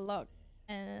luck.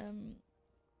 To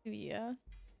you.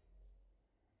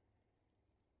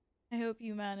 I hope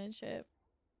you manage it.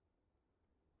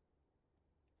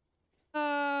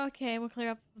 Okay, we'll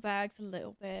clear up the bags a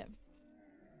little bit.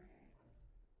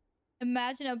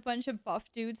 Imagine a bunch of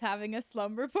buff dudes having a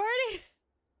slumber party.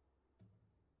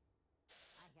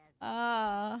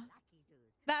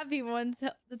 That'd be one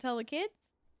to tell the kids.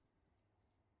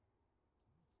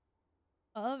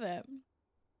 I love it.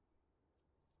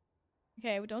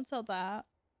 Okay, we don't sell that.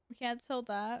 We can't sell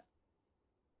that.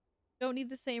 Don't need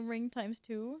the same ring times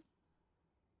 2.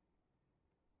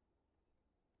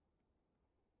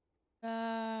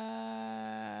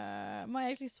 Might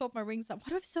actually swap my rings up. Why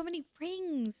do I have so many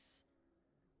rings?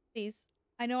 Please.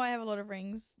 I know I have a lot of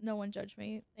rings. No one judge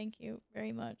me. Thank you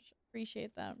very much.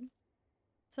 Appreciate that.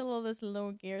 Sell all this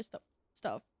low gear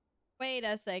stuff. Wait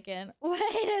a second. Wait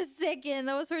a second.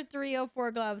 Those were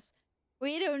 304 gloves.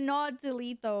 We do not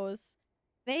delete those.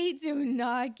 They do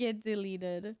not get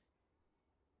deleted.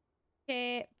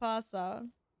 Que pasa?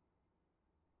 I'm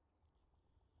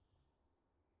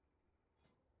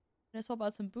gonna swap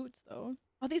out some boots though.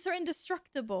 Oh, these are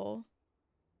indestructible.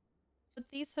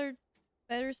 But these are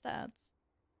better stats.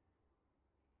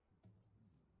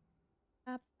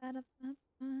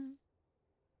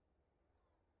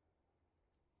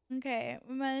 Okay,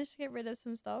 we managed to get rid of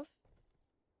some stuff.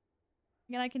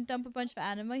 Again, I can dump a bunch of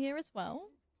anima here as well.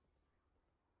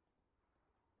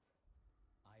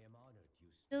 I am honored you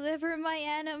Deliver my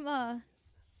anima.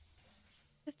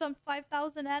 Just dumped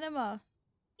 5,000 anima.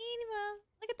 Anima.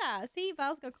 Look at that. See,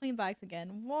 Val's got clean bags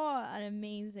again. What an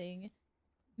amazing,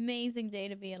 amazing day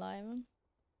to be alive.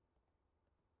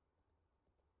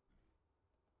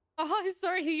 Oh, I'm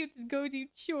sorry you have to go do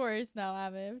chores now,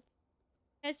 Amit.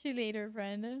 Catch you later,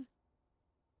 friend.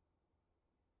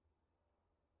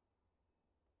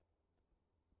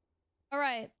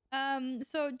 Alright.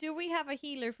 So do we have a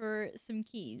healer for some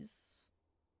keys?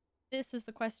 This is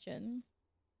the question.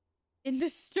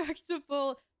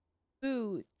 Indestructible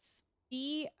boots.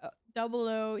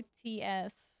 BOOTS.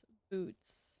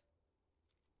 Boots.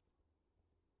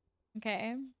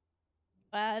 Okay.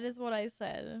 That is what I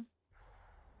said.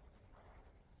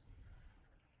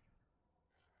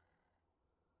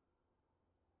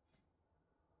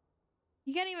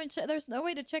 You can't even check. There's no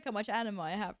way to check how much anima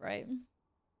I have, right?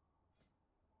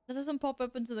 That doesn't pop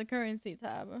up into the currency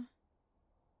tab.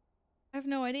 I have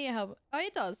no idea how. Oh,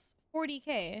 it does.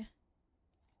 40k.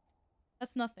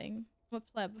 That's nothing. What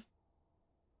pleb?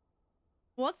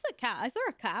 What's the cap? Is there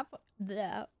a cap?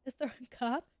 Yeah. Is there a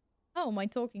cap? How am I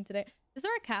talking today? Is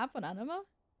there a cap on anima?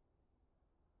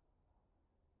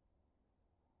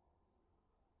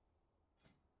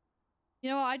 You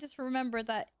know, I just remembered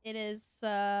that it is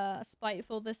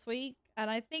spiteful this week, and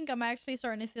I think I'm actually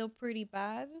starting to feel pretty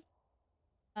bad.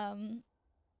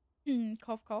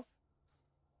 Cough cough.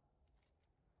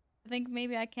 I think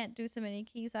maybe I can't do so many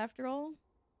keys after all.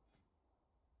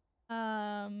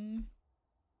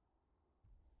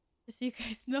 Just so you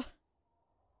guys know.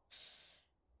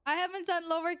 I haven't done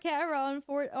lower Kara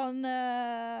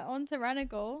on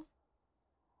Tyrannical.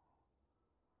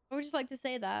 I would just like to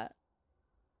say that.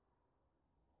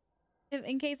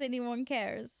 In case anyone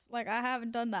cares. Like, I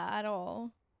haven't done that at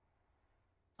all.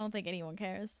 I don't think anyone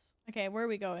cares. Okay, where are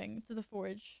we going? To the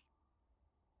forge.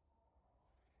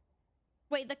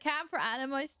 Wait, the cap for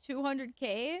anima is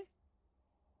 200k?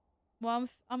 Well,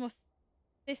 I'm a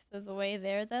fifth of the way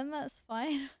there then. That's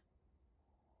fine.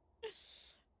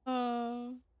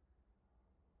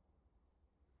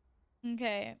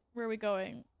 Okay, where are we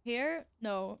going? Here?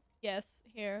 No. Yes,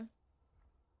 here.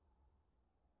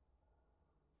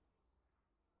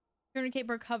 200k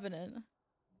per covenant.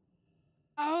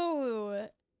 Oh!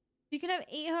 You can have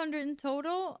 800 in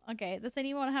total? Okay, does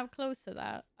anyone have close to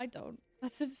that? I don't.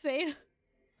 That's insane.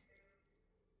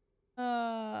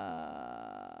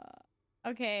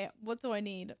 Okay, what do I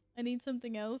need? I need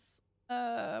something else.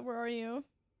 Where are you?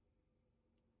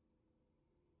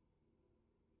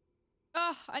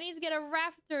 Oh, I need to get a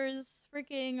Raptors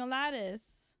freaking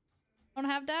lattice. Don't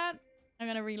have that? I'm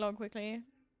gonna reload quickly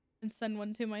and send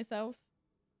one to myself.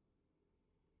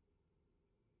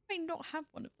 I don't have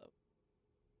one of those.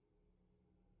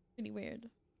 Pretty weird.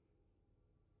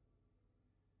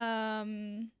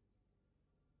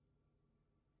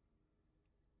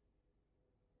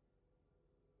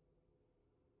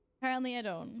 Apparently I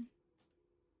don't.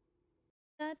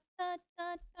 Da, da,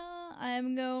 da, da.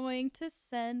 I'm going to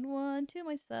send one to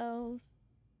myself.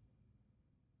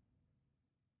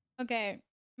 Okay,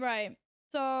 right.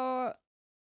 So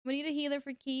we need a healer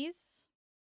for keys.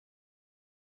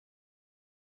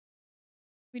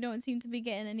 We don't seem to be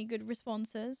getting any good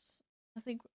responses. I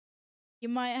think you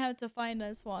might have to find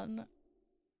us one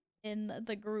in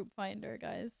the group finder,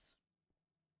 guys.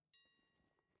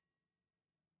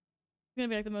 gonna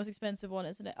be like the most expensive one,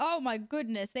 isn't it? Oh my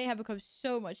goodness, they have become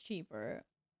so much cheaper.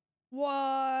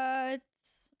 What?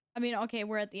 I mean, okay,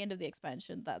 we're at the end of the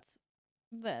expansion. That's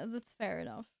fair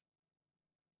enough.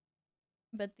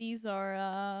 But these are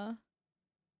a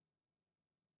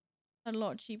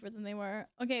lot cheaper than they were.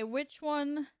 Okay, which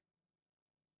one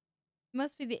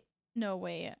must be the no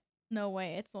way. No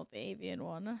way, it's not the avian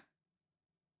one.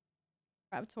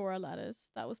 Raptora lattice.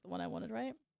 That was the one I wanted,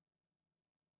 right?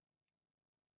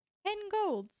 10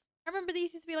 golds. I remember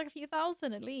these used to be like a few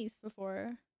thousand at least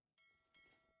before.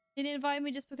 They didn't invite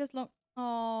me just because long.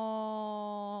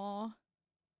 Oh,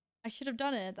 I should have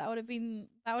done it. That would have been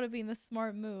the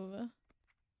smart move.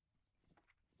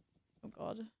 Oh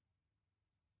god.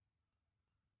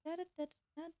 I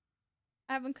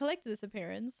haven't collected this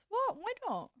appearance. What? Why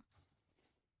not?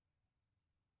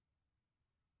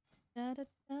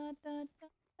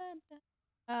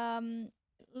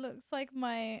 Looks like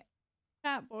my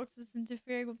chat box is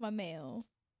interfering with my mail.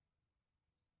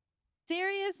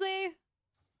 Seriously?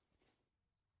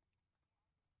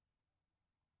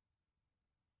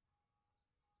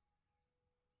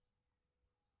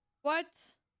 What?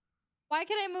 Why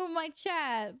can I move my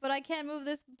chat, but I can't move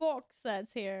this box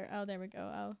that's here? Oh, there we go.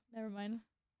 Oh, never mind.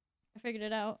 I figured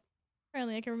it out.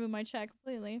 Apparently, I can remove my chat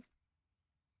completely.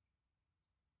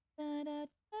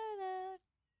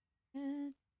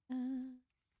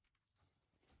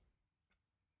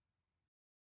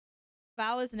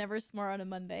 Val is never smart on a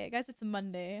Monday. I guess it's a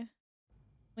Monday.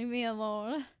 Leave me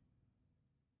alone. I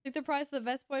think the price of the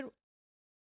vest point.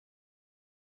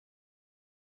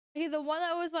 Okay, the one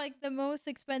that was like the most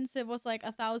expensive was like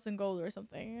 1,000 gold or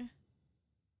something.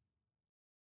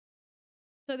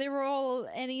 So they were all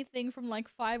anything from like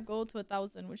 5 gold to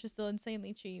 1,000, which is still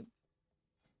insanely cheap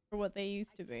for what they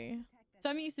used to be.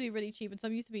 Some used to be really cheap and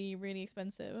some used to be really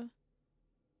expensive.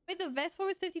 Wait, the Vespa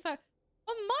was 55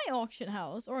 on my auction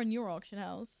house or in your auction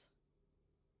house?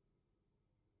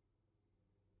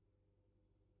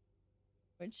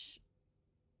 Which,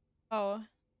 oh,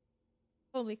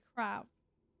 holy crap.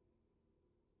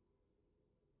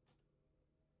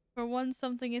 For once,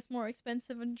 something is more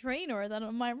expensive in Draenor than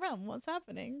on my realm. What's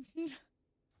happening?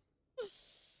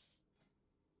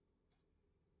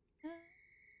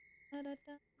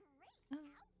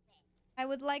 I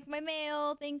would like my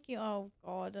mail. Thank you. Oh,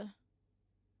 God.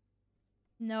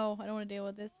 No, I don't want to deal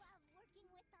with this.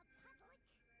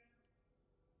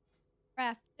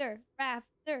 Raptor,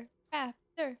 raptor,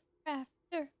 raptor,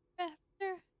 raptor,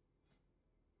 raptor.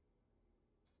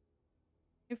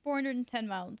 You're 410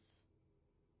 mounts.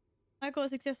 Michael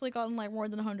has successfully gotten like more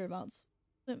than 100 mounts.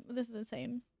 This is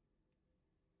insane.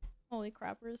 Holy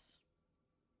crappers.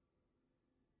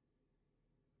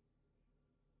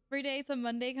 3 days a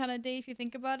Monday kind of day if you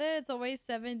think about it. It's always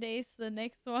 7 days to the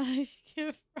next one.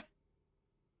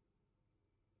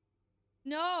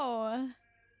 No.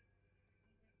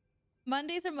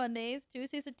 Mondays are Mondays,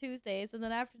 Tuesdays are Tuesdays, and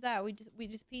then after that we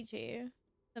just peachy.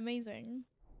 It's amazing.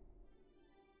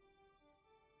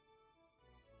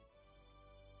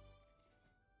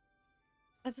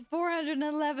 That's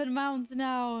 411 mounts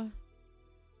now.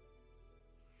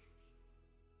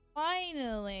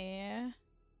 Finally.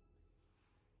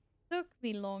 Took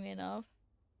me long enough.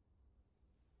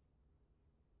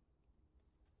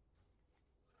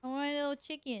 I want a little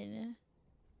chicken.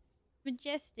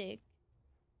 Majestic.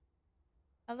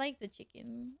 I like the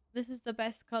chicken. This is the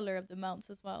best color of the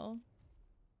mounts as well.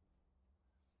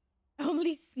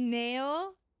 Only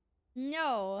snail?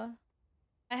 No.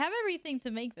 I have everything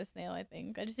to make the snail, I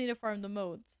think. I just need to farm the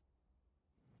modes.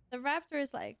 The raptor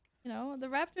is like, you know, the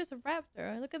raptor is a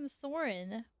raptor. Look at him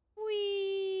soaring.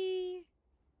 Whee!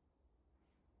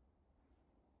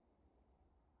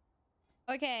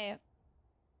 Okay.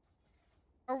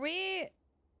 Are we...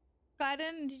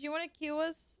 Gladden, did you want to queue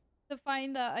us to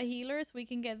find a healer so we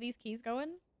can get these keys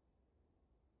going?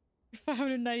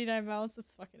 599 mounts,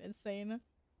 that's fucking insane.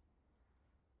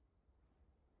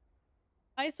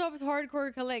 I stopped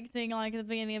hardcore collecting like at the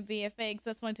beginning of VFX.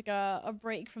 That's when I took a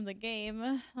break from the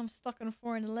game. I'm stuck on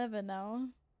 4 and 11 now.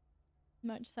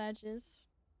 Much sadges.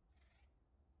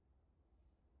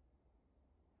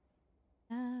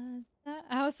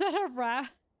 How's that a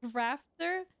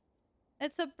raptor?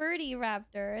 It's a birdie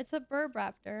raptor. It's a bird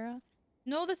raptor.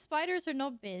 No, the spiders are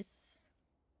not bis.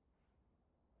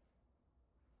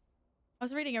 I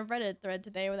was reading a Reddit thread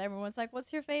today where everyone's like,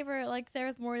 what's your favorite, like,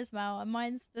 Seraph Mortis mount? And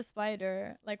mine's the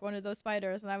spider, like one of those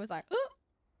spiders. And I was like, oh!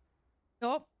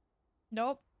 Nope.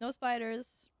 Nope. No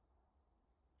spiders.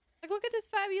 Like, look at this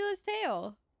fabulous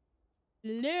tail.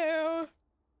 Hello.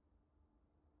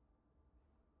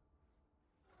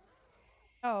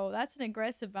 Oh, that's an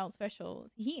aggressive mount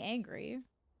special. Is he angry?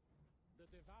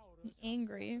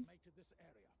 Angry.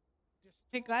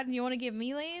 Okay, Gladden, you want to give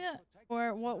me lead?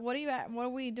 Or what are you at? What are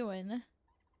we doing?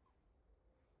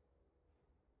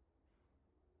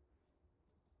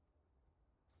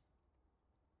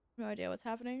 No idea what's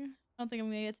happening. I don't think I'm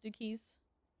gonna get to do keys.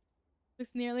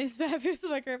 Looks nearly as fabulous as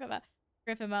my Griffin mount.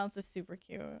 Griffin mounts is super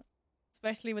cute.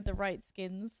 Especially with the right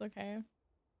skins, okay.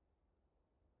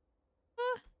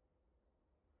 Ah.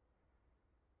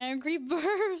 Angry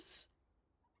Birds!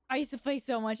 I used to play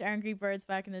so much Angry Birds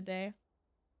back in the day.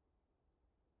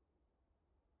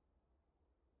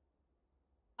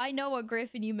 I know what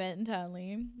Griffin you meant,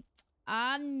 Townley.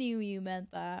 I knew you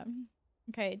meant that.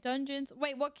 Okay, dungeons.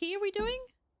 Wait, what key are we doing?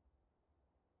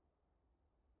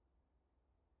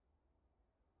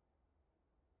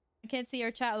 I can't see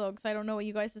your chat logs. I don't know what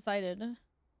you guys decided.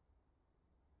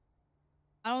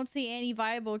 I don't see any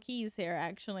viable keys here,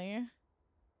 actually.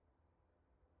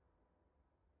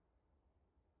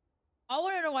 I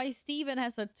want to know why Steven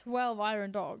has the 12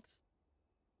 iron dogs.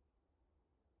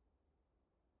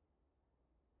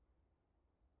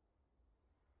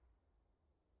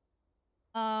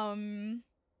 Um...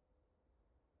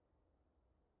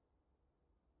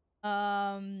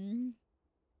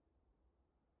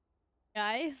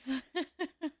 Guys?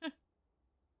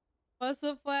 What's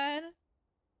the plan?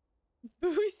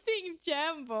 Boosting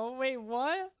Jambo. Wait,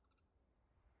 what?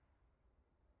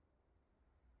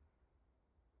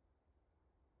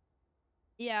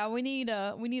 Yeah, we need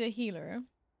a healer.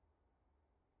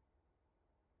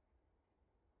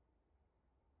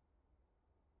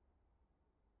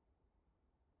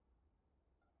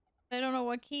 I don't know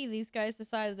what key these guys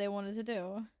decided they wanted to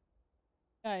do.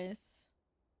 Guys.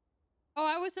 Oh,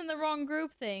 I was in the wrong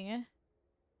group thing.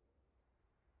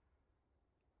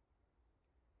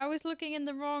 I was looking in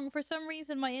the wrong... For some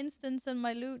reason, my instance and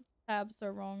my loot tabs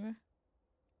are wrong.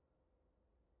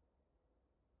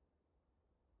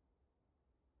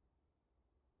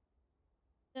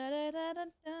 Yeah,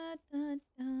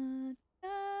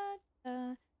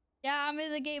 I'm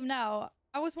in the game now.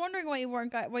 I was wondering why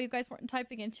you guys weren't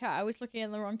typing in chat. I was looking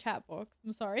in the wrong chat box.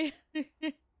 I'm sorry.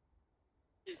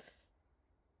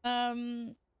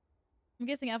 I'm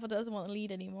guessing Alpha doesn't want to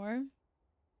lead anymore.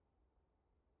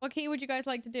 What key would you guys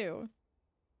like to do?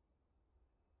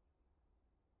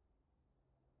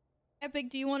 Epic,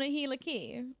 do you want to heal a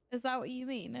key? Is that what you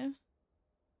mean?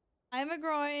 I'm a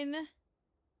groin.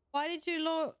 Why did you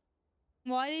loan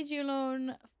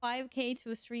 5k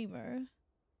to a streamer?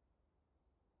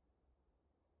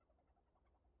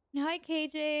 Hi,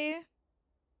 KJ.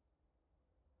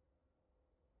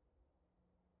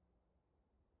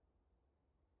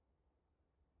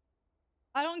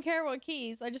 I don't care what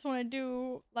keys. I just want to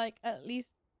do, like, at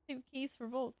least 2 keys for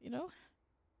Volt, you know?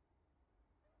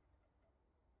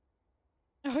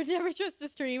 I would never trust a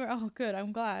streamer. Oh, good.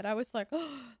 I'm glad. I was like,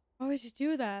 oh, why would you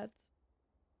do that?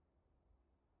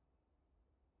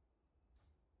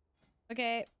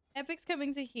 Okay. Epic's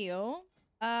coming to heal.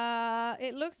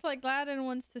 It looks like Gladden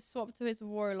wants to swap to his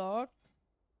Warlock.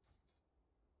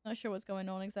 Not sure what's going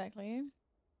on exactly.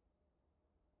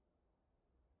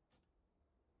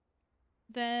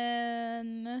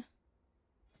 Then...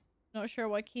 Not sure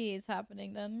what key is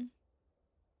happening then.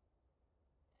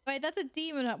 Wait, that's a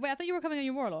demon. Wait, I thought you were coming on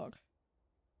your Warlock.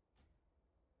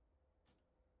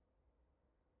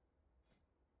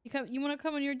 You want to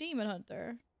come on your Demon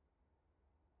Hunter?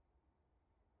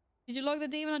 Did you log the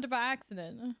Demon Hunter by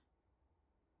accident?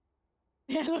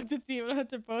 Yeah, I logged the Demon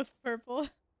Hunter both purple.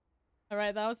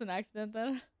 Alright, that was an accident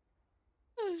then.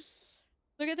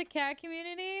 Look at the cat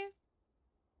community.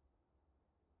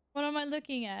 What am I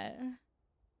looking at?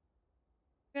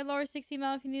 Get lower 60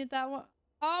 mil if you needed that one.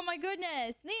 Oh my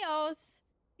goodness! Neos!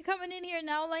 You coming in here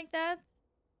now like that?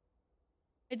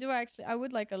 I do actually. I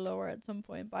would like a lower at some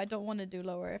point, but I don't want to do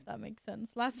lower if that makes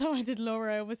sense. Last time I did lower,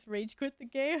 I almost rage quit the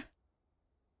game.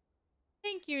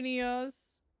 Thank you,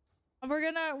 Neos. We're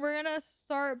gonna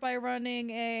start by running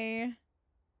a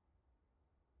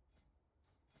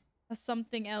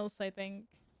something else, I think.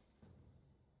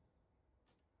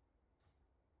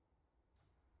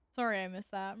 Sorry I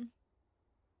missed that.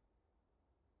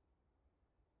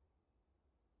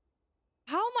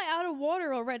 How am I out of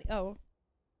water already? Oh.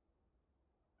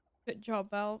 Good job,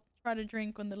 Val. Try to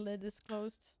drink when the lid is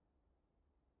closed.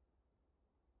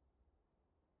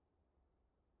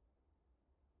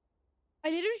 I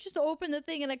literally just opened the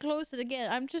thing and I closed it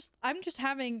again. I'm just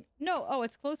having... No, oh,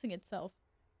 it's closing itself.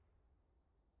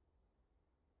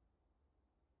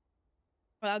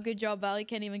 Wow, good job, Val. You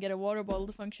can't even get a water bottle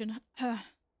to function.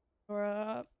 Or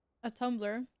a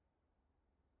tumbler.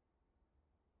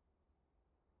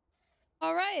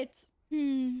 Alright.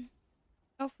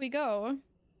 Off we go.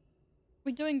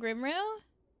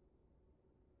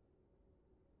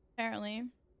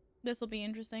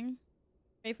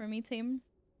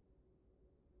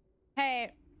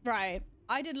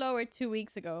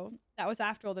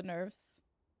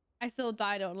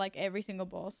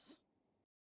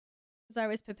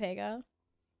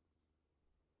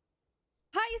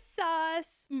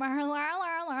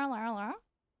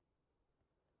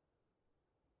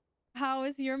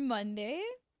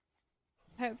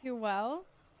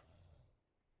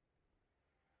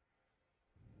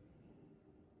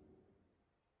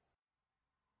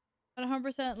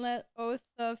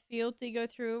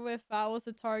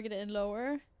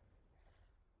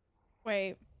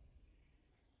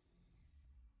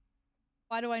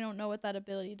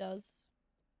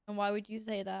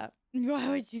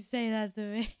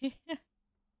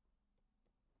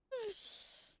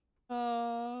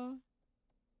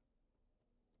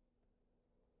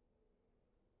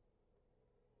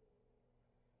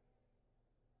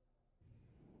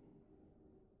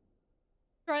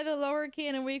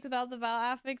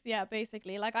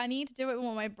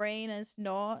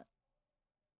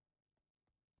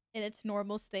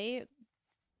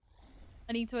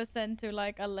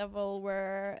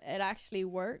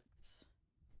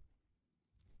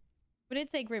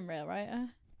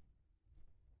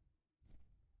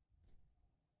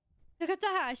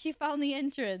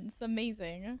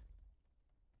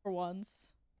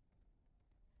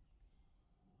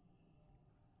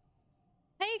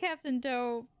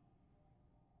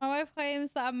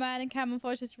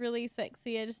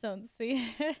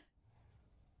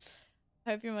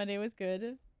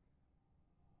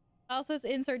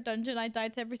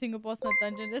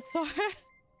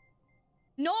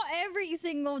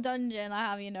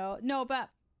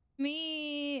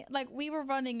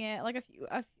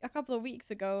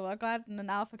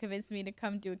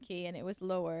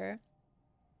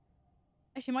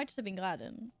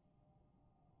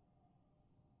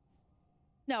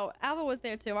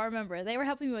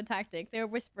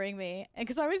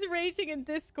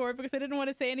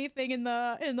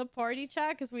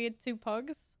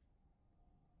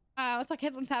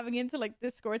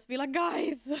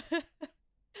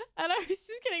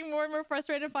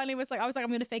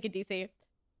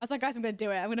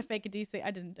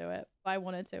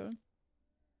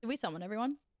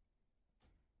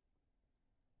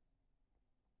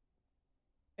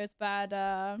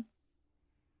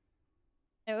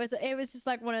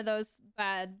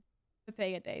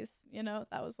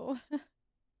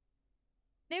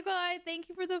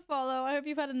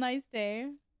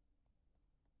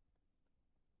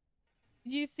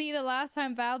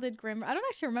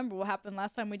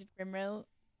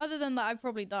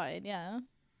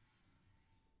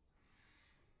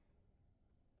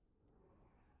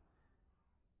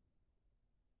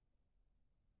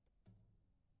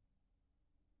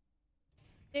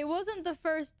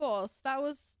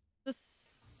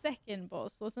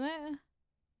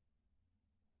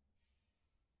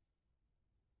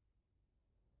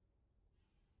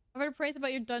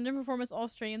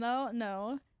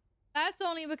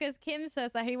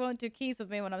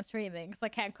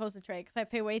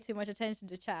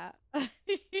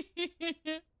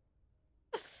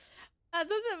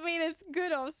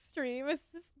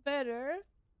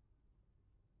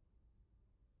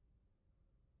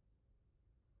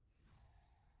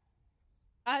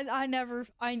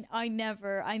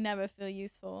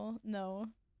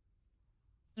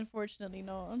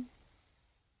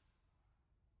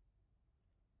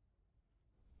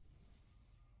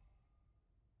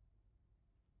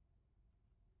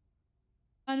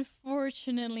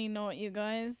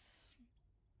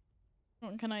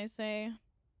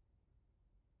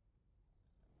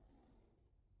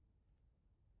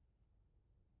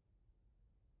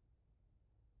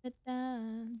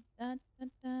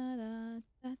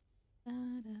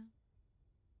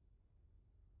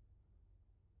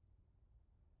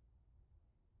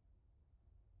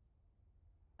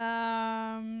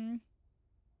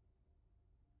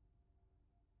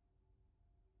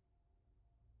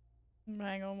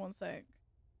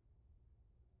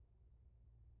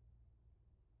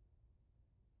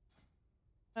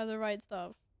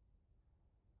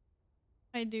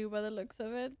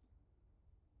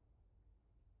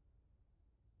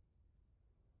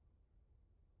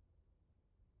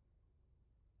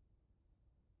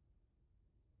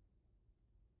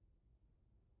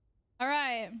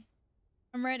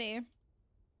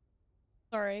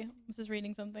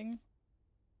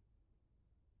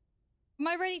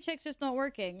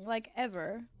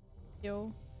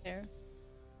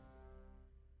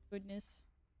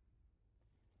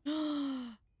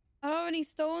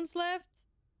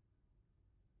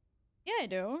 Yeah, I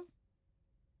do.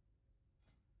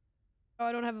 Oh,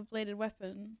 I don't have a bladed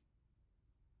weapon.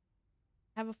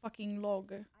 I have a fucking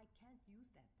log. I can't use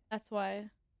that. That's why.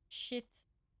 Shit.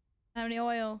 How many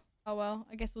oil? Oh well,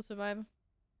 I guess we'll survive.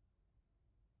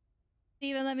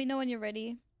 Steven, let me know when you're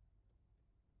ready.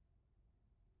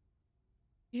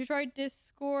 You should try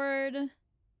Discord.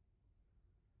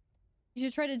 You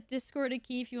should try to Discord a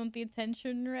key if you want the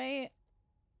attention rate.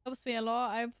 Helps me a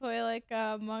lot. I play like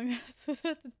Among Us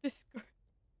without the Discord.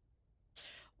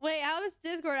 Wait, how does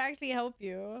Discord actually help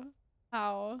you?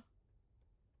 How?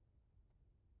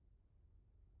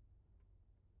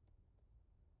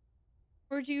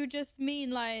 Or do you just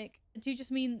mean like, do you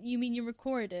just mean, you mean you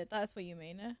record it? That's what you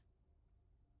mean.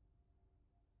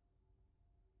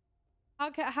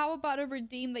 How about a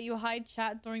redeem that you hide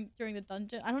chat during the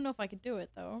dungeon? I don't know if I could do it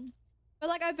though. But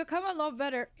like I've become a lot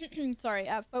better, sorry,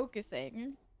 at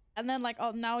focusing. And then like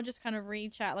I'll now just kind of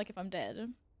re-chat like if I'm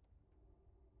dead.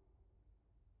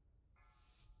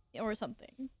 Or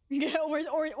something.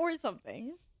 or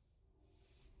something.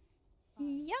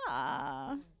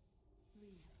 Yeah.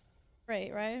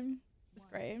 Great, right? It's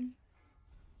great.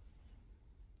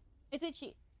 Is it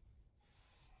cheap?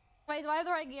 Wait, do I have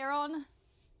the right gear on?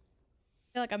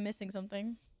 I feel like I'm missing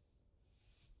something.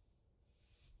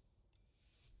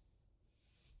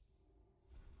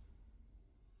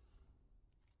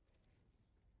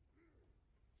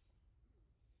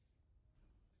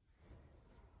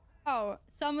 Oh,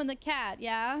 summon the cat,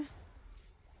 yeah?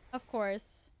 Of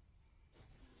course.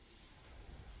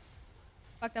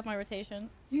 Fucked up my rotation.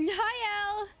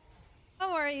 Hi, Elle!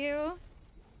 How are you?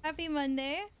 Happy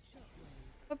Monday.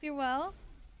 Hope you're well.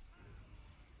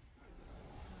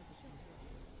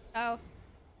 Oh.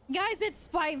 Guys, it's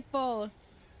spiteful!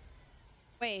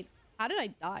 Wait, how did I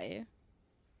die?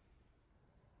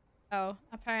 Oh,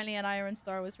 apparently an Iron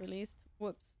Star was released.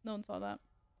 Whoops, no one saw that.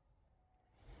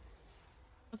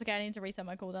 It's okay, I need to reset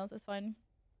my cooldowns, it's fine.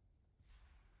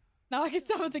 Now I can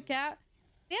summon the cat.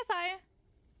 Yes, I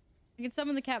can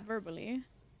summon the cat verbally.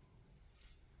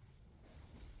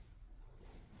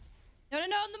 No, the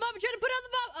mob! I'm trying to put on the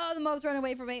mob! Oh, the mob's running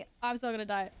away from me. I'm still gonna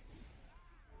die.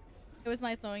 It was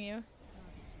nice knowing you.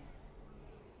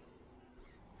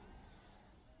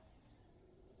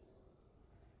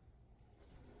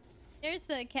 There's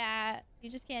the cat. You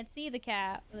just can't see the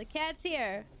cat. But the cat's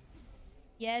here.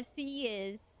 Yes, he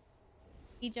is.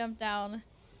 He jumped down.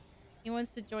 He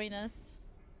wants to join us.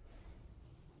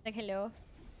 Like, hello.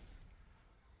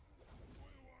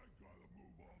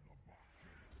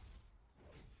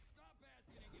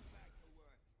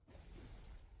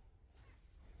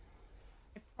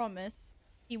 I promise.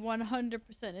 He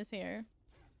 100% is here.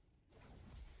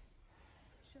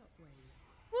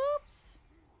 Whoops.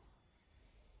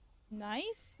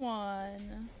 Nice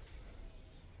one.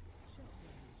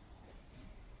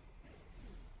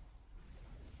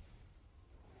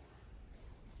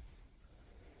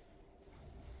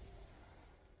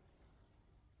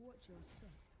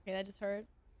 Okay, that just hurt.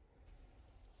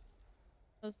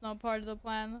 That's not part of the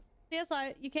plan. Yes,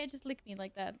 you can't just lick me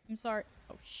like that. I'm sorry.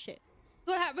 Oh, shit.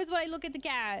 What happens when I look at the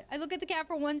cat? I look at the cat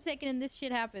for 1 second and this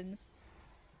shit happens.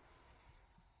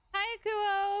 Hi,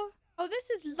 Akuo. Oh,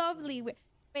 this is lovely.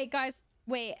 Wait, guys.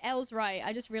 Wait, Elle's right.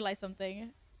 I just realized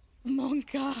something.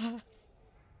 Monka.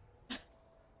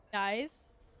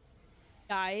 Guys.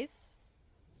 Guys.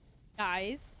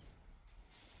 Guys.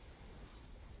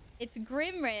 It's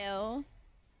Grimrail.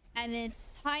 And it's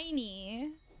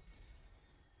tiny.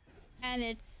 And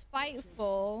it's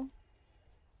spiteful.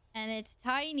 And it's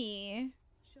tiny.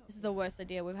 This is the worst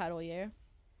idea we've had all year.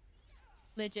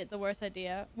 Legit the worst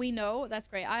idea. We know. That's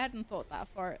great. I hadn't thought that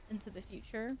far into the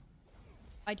future.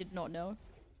 I did not know.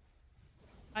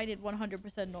 I did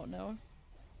 100% not know.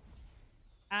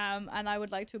 And I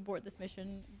would like to abort this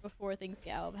mission before things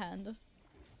get out of hand.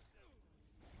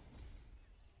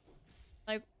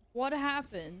 Like, what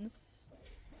happens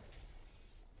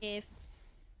if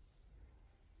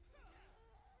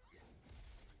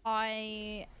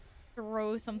I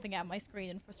throw something at my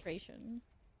screen in frustration?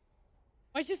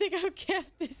 Why do you think I've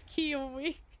kept this key all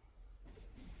week?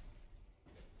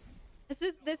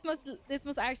 This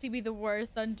must actually be the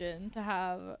worst dungeon to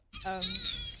have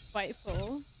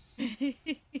spiteful.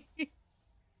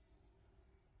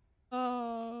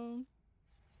 Oh.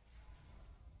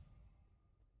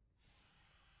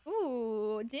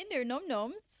 Ooh, dinner nom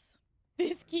noms.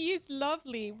 This key is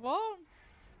lovely. What?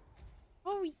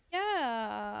 Oh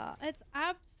yeah, it's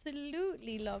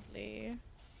absolutely lovely.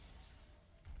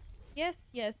 Yes,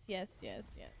 yes, yes,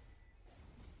 yes, yes.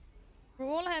 We're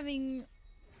all having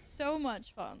so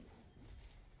much fun.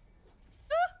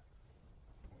 Ah!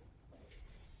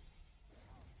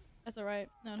 That's alright.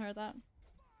 No one heard that.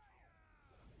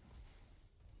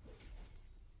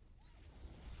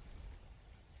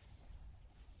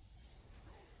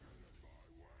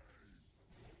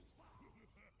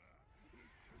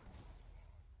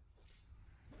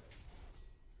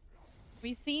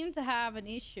 We seem to have an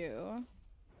issue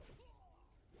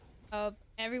of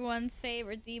everyone's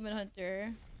favorite demon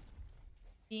hunter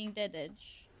being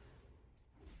deadage.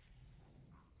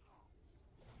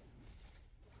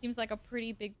 Seems like a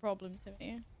pretty big problem to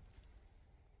me.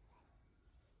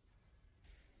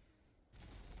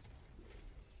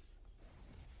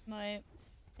 And I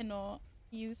cannot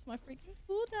use my freaking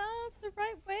cooldowns the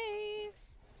right way.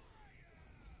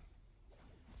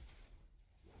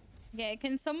 Okay,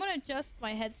 can someone adjust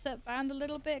my headset band a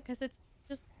little bit? Because it's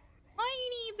just a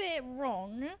tiny bit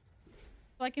wrong.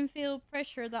 So I can feel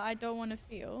pressure that I don't want to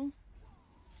feel.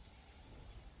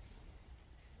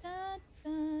 Da,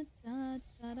 da, da,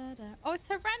 da, da, da. Oh, it's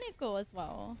tyrannical as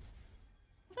well.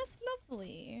 Oh, that's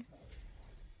lovely.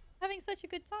 Having such a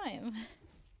good time.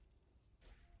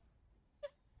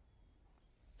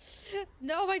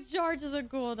 No, my charges are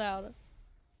cooldown.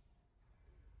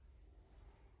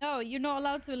 No, you're not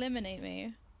allowed to eliminate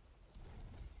me.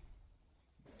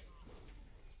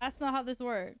 That's not how this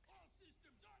works.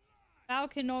 Val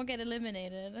cannot get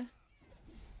eliminated.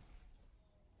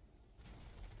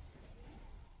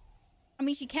 I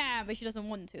mean, she can, but she doesn't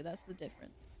want to. That's the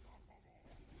difference.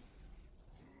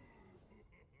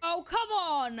 Oh, come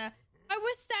on! I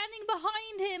was standing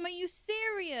behind him. Are you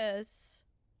serious?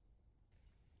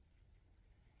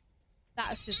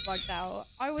 That's just bugged out.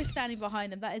 I was standing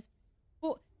behind him. That is...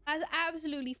 That's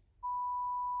absolutely...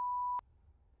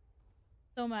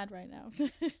 So mad right now.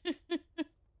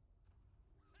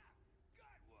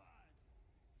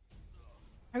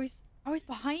 I was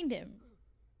behind him.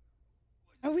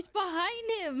 I was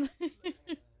behind him.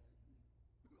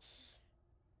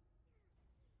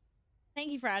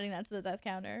 Thank you for adding that to the death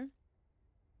counter.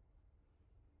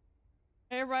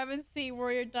 I arrive and see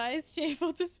warrior dice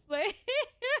shameful display.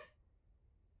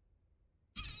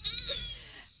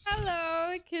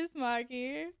 Hello,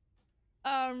 Kismaki.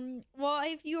 Well,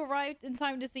 if you arrived in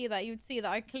time to see that, you'd see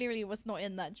that I clearly was not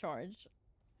in that charge.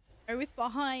 I was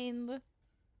behind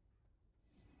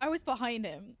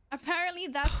him. Apparently,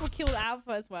 that's what killed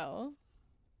Alpha as well.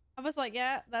 I was like,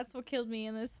 yeah, that's what killed me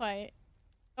in this fight.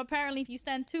 Apparently, if you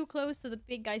stand too close to the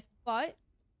big guy's butt,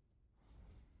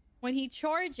 when he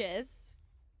charges,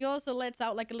 he also lets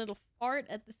out like a little fart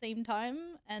at the same time,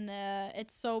 and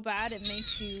it's so bad it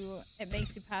makes you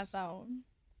pass out.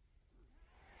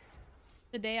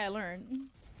 The day I learned.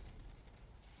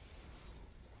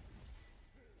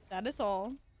 That is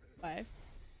all. Bye.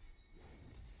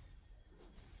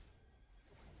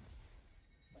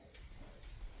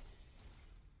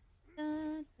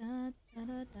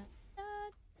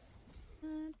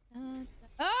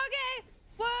 Okay!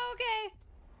 Whoa, okay!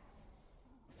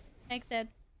 Tank's dead.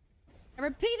 I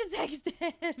repeat, the tank's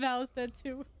dead. Val's dead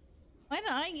too. Why did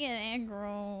I get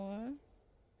aggro?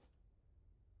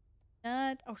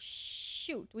 Oh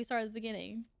shoot, we started at the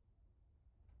beginning.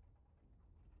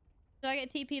 Did I get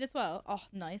TP'd as well? Oh,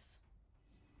 nice.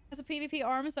 As a PvP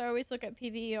arms, I always look at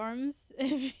PvE arms.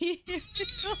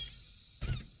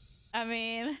 I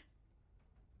mean...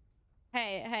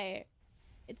 Hey.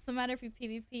 It's no matter if you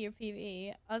PvP or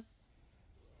PvE.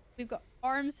 We've got...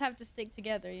 Arms have to stick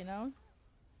together, you know?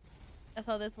 That's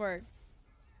how this works.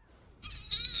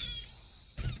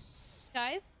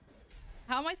 Guys,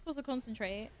 how am I supposed to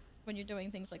concentrate when you're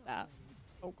doing things like that?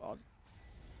 Oh god.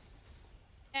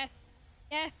 Yes!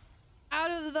 Yes! Out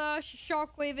of the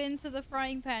shockwave into the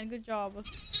frying pan. Good job.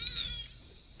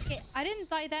 Okay, I didn't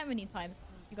die that many times,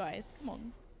 you guys. Come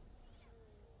on.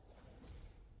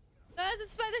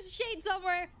 There's a shade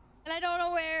somewhere, and I don't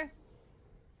know where.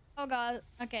 Oh god.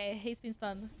 Okay, he's been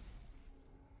stunned.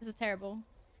 This is terrible.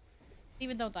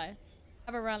 Even don't die.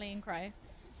 Have a rallying cry.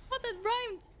 What? That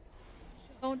rhymed!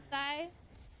 Don't die.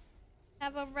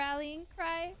 Have a rallying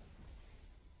cry.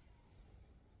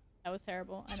 That was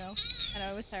terrible. I know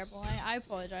it was terrible. I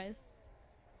apologize.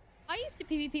 I used to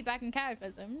PvP back in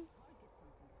Cataclysm.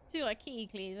 To like Key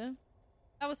Cleave.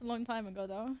 That was a long time ago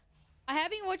though. I have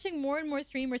been watching more and more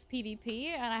streamers PvP,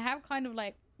 and I have kind of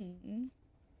like...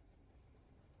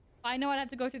 I know I'd have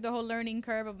to go through the whole learning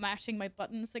curve of mashing my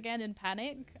buttons again in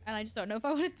panic, and I just don't know if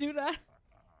I want to do that.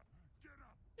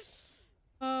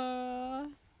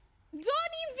 Donnie,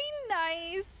 be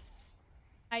nice!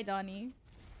 Hi, Donnie.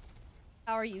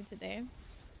 How are you today?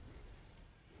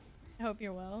 I hope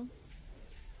you're well.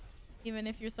 Even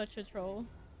if you're such a troll.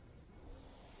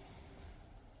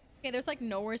 Okay, there's like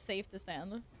nowhere safe to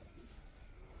stand.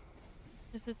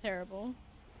 This is terrible.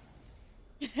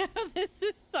 This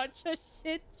is such a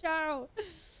shit show.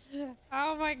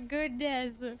 Oh my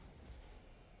goodness.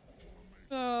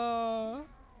 Oh.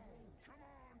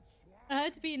 I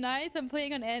had to be nice. I'm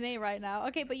playing on NA right now.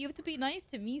 Okay, but you have to be nice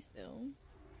to me still.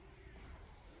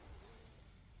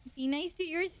 Be nice to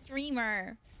your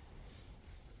streamer.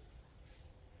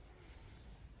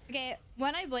 Okay,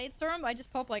 when I Blade Storm, I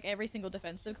just pop like every single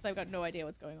defensive because I've got no idea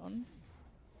what's going on.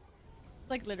 It's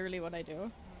like literally what I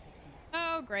do.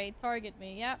 Oh, great. Target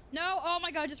me. Yeah. No. Oh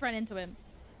my god, I just ran into him.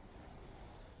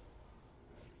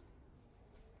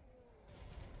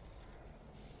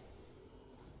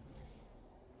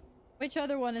 Which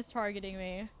other one is targeting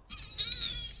me?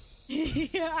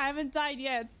 I haven't died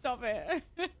yet. Stop it.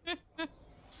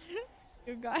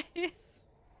 You guys.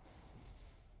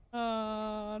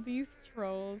 Oh, these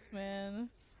trolls, man.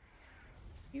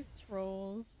 These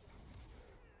trolls.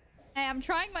 Hey, I'm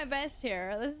trying my best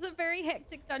here. This is a very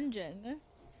hectic dungeon.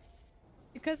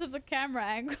 Because of the camera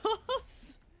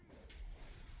angles.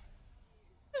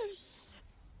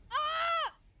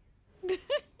 Ah!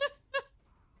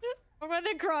 Oh, my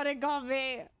necrotic got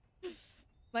me.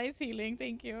 Nice healing,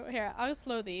 thank you. Here, I'll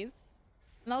slow these.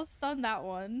 And I'll stun that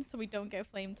one so we don't get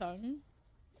flame tongue.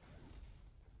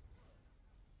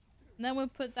 And then we'll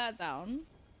put that down.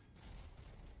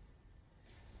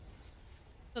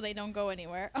 So they don't go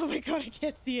anywhere. Oh my god, I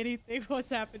can't see anything. What's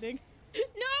happening? No,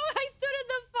 I stood in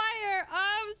the fire.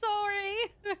 I'm sorry.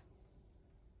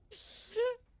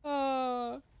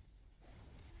 Oh.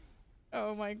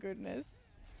 Oh my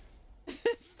goodness. This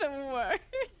is the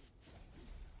worst.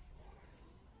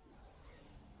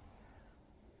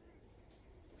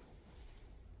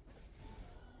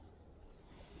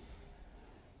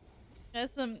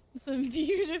 There's some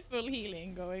beautiful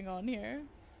healing going on here.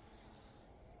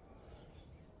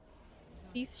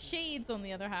 These shades, on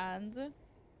the other hand,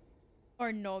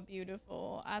 are not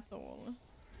beautiful at all.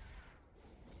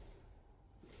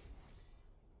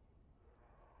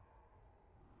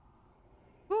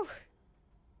 Whew.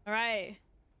 Alright.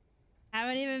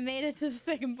 Haven't even made it to the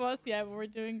second boss yet, but we're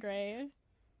doing great.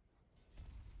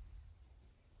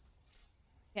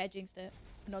 Okay, I jinxed it.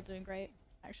 We're not doing great,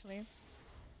 actually.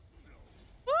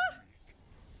 Woo!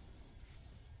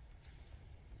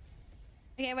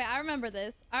 Okay, wait, I remember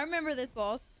this. I remember this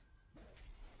boss.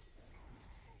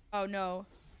 Oh no.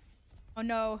 Oh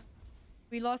no.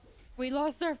 We lost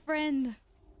our friend.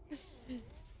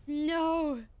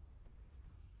 No.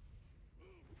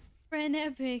 Friend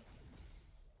epic.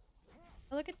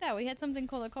 Oh, look at that. We had something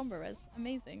called a combo res.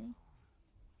 Amazing.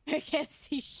 I can't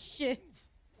see shit.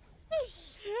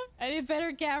 I need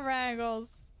better camera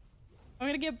angles. I'm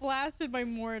gonna get blasted by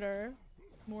mortar.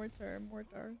 Mortar.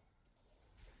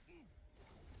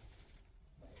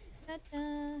 Da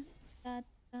da da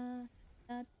da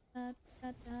da da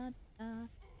da da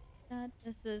da.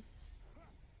 This is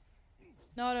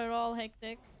not at all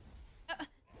hectic.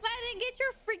 Landon, get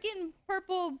your freaking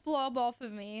purple blob off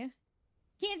of me.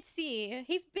 Can't see.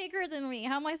 He's bigger than me.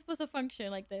 How am I supposed to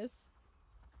function like this?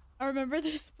 I remember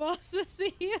this boss to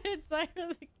see the entire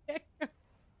of the kick.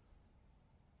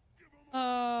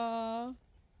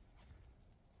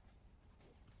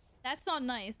 That's not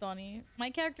nice, Donnie. My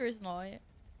character is not. You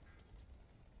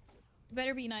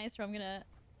better be nice or I'm gonna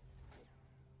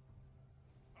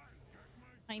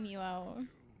time you out.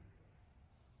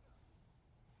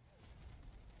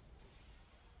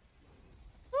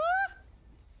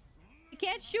 You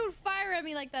can't shoot fire at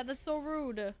me like that. That's so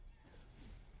rude.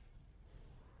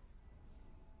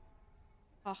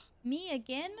 Oh, me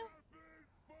again?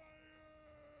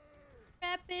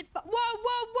 Rapid fire. Whoa!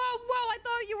 I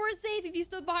thought you were safe if you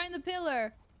stood behind the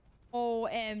pillar.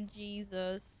 OM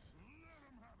Jesus.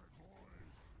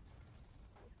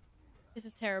 This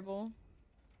is terrible.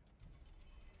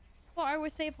 Well, I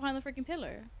was safe behind the freaking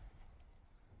pillar.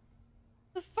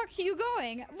 The fuck are you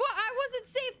going? What? I wasn't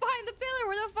safe behind the pillar.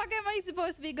 Where the fuck am I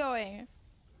supposed to be going?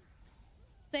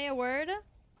 Say a word?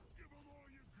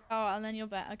 Oh, and then you'll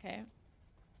ban. Okay.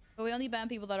 But we only ban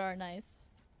people that are nice.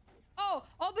 Oh,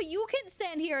 but you can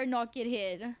stand here and not get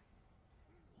hit.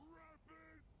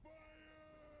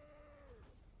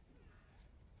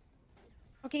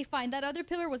 Okay, fine. That other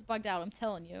pillar was bugged out. I'm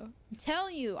telling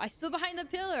you. I stood behind the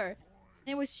pillar and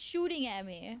it was shooting at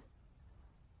me.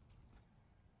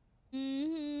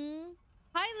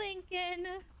 Hi, Lincoln.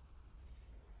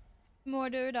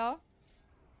 Mortar dog.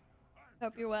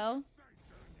 Hope you're well.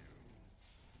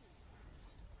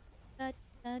 Da,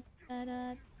 da, da,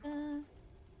 da, da.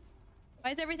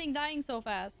 Why is everything dying so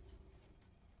fast?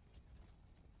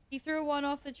 He threw one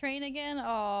off the train again?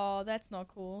 Oh, that's not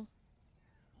cool.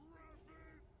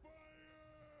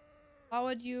 Why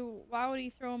would he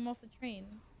throw him off the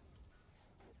train?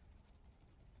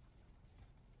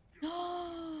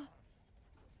 You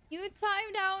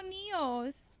timed out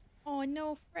Neos. Oh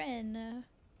no, friend.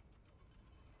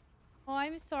 Oh,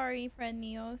 I'm sorry, friend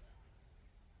Neos.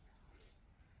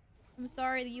 I'm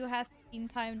sorry that you have been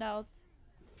timed out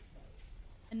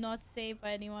and not saved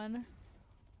by anyone.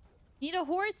 Need a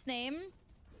horse name?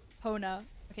 Pona.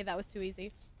 Okay, that was too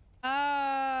easy.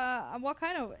 What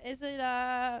kind of is it?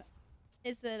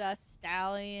 Is it a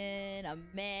stallion, a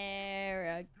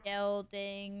mare, a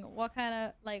gelding? What kind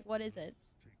of like? What is it?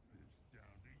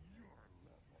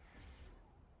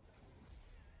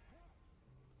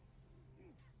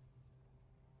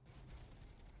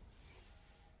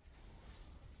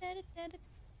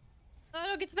 Oh,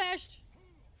 don't get smashed.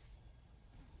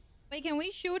 Wait, can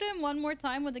we shoot him one more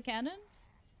time with the cannon?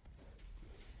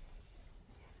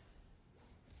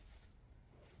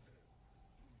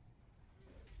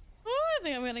 Oh, I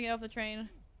think I'm gonna get off the train.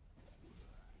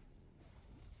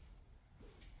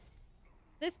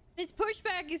 This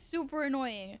pushback is super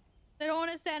annoying. I don't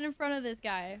want to stand in front of this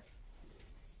guy.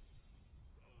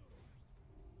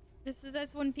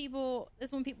 That's when people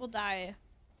die.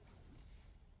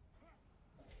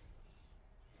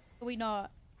 We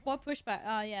not. What pushback?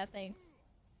 Oh yeah, thanks.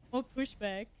 What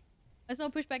pushback? There's no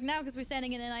pushback now because we're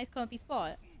standing in a nice comfy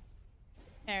spot.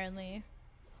 Apparently.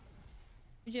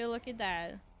 Would you look at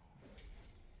that?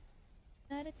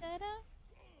 Da da da da.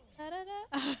 Da da da.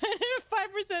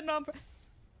 5% non.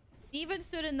 Even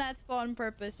stood in that spot on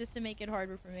purpose just to make it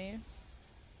harder for me. Can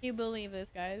you believe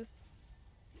this, guys?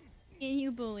 Can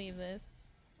you believe this?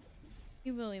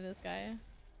 Can you believe this guy?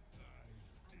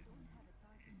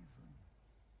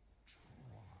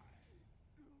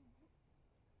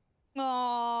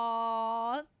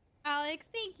 Aww. Alex,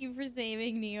 thank you for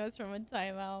saving Neos from a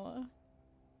timeout.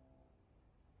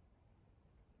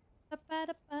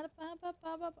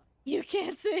 You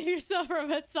can't save yourself from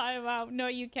a timeout. No,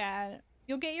 you can't.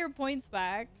 You'll get your points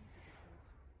back.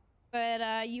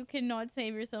 But you cannot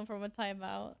save yourself from a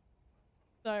timeout.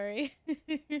 Sorry.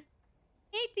 Hey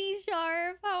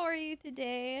T-Sharp, how are you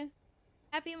today?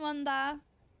 Happy Monday.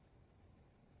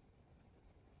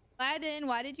 Aladdin,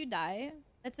 why did you die?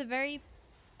 That's a very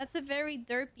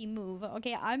derpy move.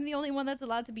 Okay, I'm the only one that's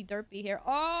allowed to be derpy here.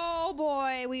 Oh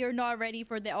boy, we are not ready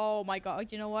for the... Oh my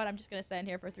god, you know what? I'm just gonna stand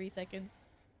here for 3 seconds.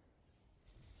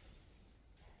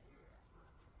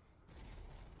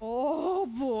 Oh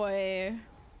boy.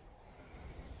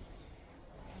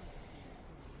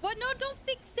 What? No, don't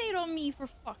fixate on me for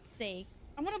fuck's sake.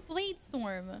 I want a Blade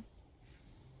Storm.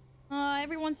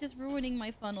 Everyone's just ruining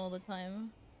my fun all the time.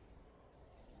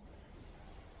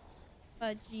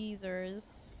 But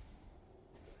Jeezers.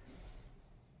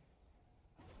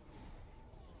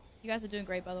 You guys are doing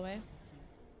great, by the way.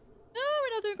 No,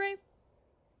 we're not doing great.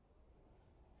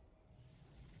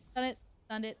 Done it.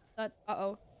 Stunned it. Stun.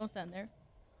 Uh-oh. Don't stand there.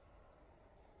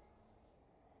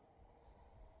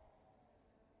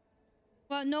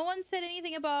 Well, no one said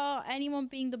anything about anyone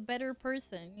being the better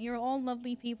person. You're all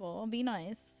lovely people. Be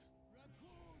nice.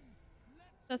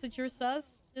 Does it your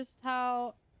sus? Just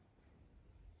how...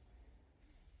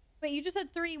 Wait, you just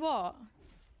had 3 what?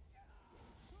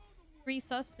 3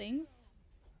 sus things?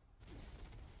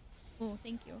 Oh,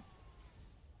 thank you.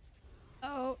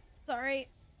 Oh, sorry.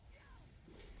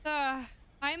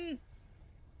 I'm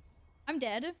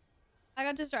dead. I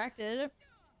got distracted.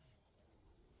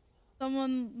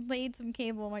 Someone laid some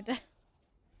cable on my desk.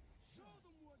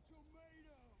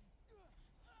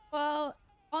 Well,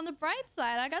 on the bright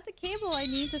side, I got the cable I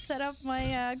need to set up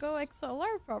my Go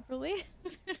XLR properly.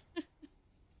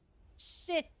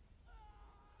 Shit.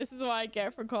 This is what I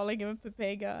get for calling him a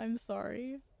Pepega. I'm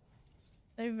sorry.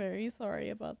 I'm very sorry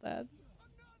about that.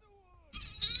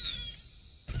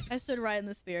 I stood right in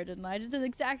the spear, didn't I? I just did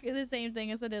exactly the same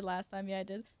thing as I did last time. Yeah, I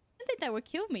did. I didn't think that would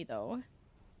kill me, though.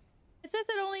 It says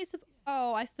it only...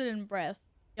 Oh, I stood in breath.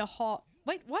 Yeah, hot.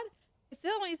 Wait, what? It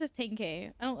still only says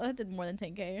 10k. I did more than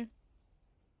 10k.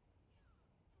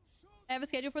 I have a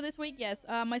schedule for this week? Yes.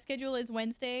 My schedule is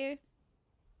Wednesday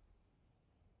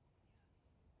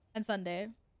and Sunday. I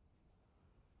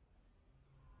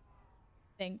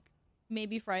think.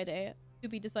 Maybe Friday. To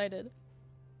be decided.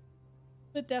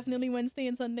 But definitely Wednesday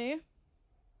and Sunday.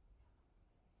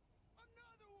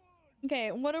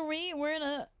 Okay, what are we?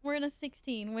 We're in a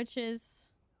 16, which is...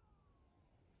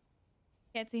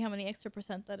 Can't see how many extra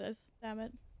percent that is. Damn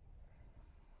it.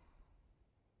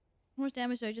 How much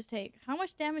damage did I just take? How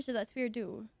much damage did that spear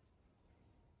do?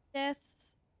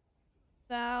 Deaths.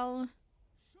 Val.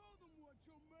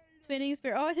 Spinning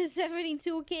spear. Oh, it's a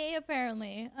 72k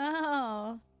apparently.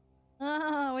 Oh.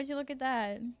 Oh, would you look at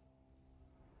that?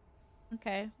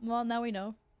 Okay, well now we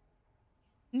know.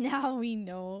 Now we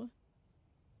know.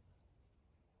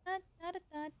 Da,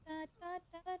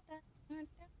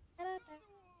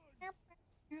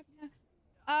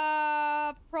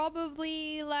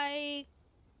 Probably like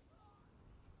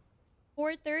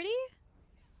 4:30.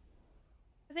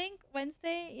 I think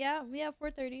Wednesday. Yeah,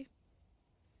 4:30.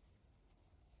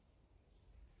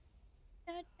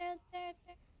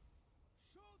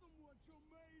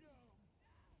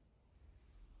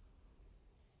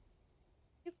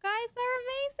 You guys are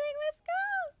amazing. Let's go.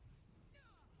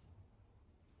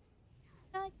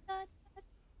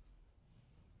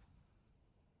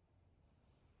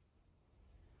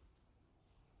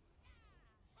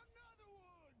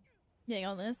 Getting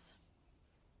on this.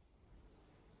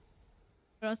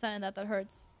 I don't stand in that. That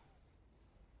hurts.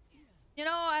 You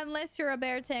know, unless you're a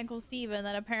bear to Uncle Steven,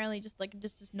 that apparently just like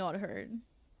just does not hurt.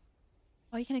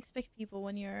 Oh, you can expect people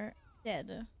when you're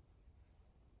dead.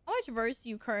 How much verse do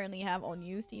you currently have on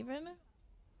you, Steven?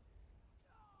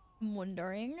 I'm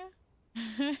wondering.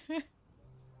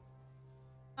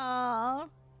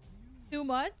 Too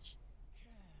much?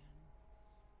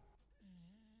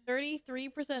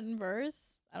 33% in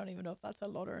verse? I don't even know if that's a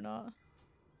lot or not.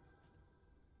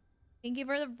 Thank you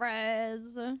for the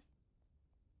res.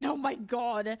 Oh my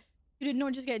god. You did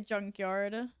not just get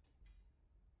Junkyard.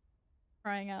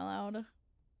 Crying out loud.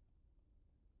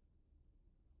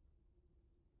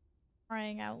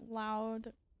 Crying out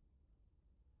loud.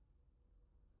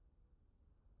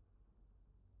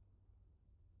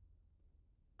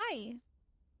 Hi.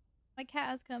 My cat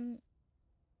has come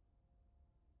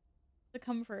to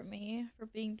comfort me for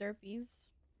being derpies.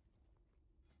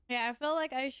 Yeah, I feel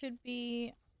like I should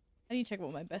be... I need to check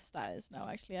what my best stat is now,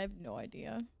 actually. I have no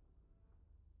idea.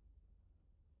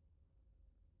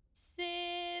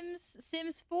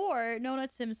 Sims 4. No,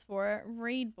 not Sims 4.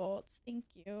 Raid bots. Thank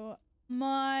you.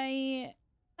 My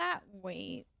stat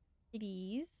weight,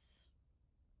 please.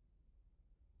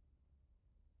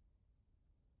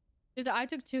 Because I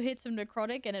took 2 hits of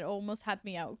necrotic and it almost had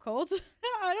me out cold.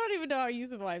 I don't even know how you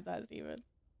survived that, Steven.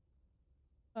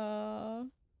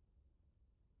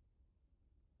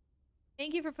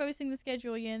 Thank you for posting the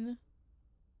schedule, Yin.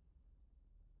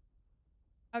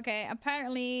 Okay,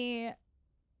 apparently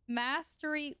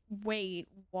mastery. Wait,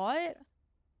 what?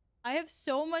 I have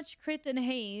so much crit and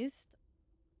haste.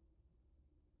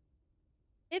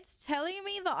 It's telling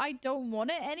me that I don't want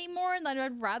it anymore and that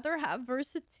I'd rather have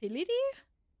versatility?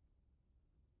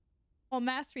 Well,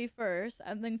 mastery first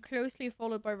and then closely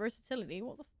followed by versatility.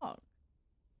 What the fuck?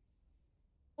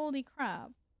 Holy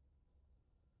crap.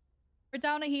 We're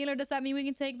down a healer. Does that mean we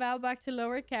can take Val back to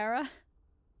lower Kara?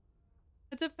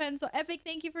 It depends. Epic,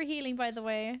 thank you for healing, by the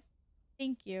way.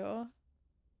 Thank you.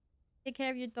 Take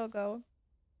care of your doggo.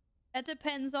 That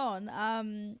depends on,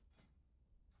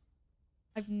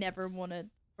 I've never wanted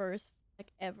burst,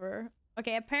 like, ever.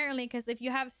 Okay, apparently, because if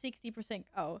you have 60%...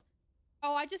 Oh,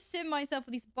 I just sim myself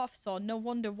with these buffs on. No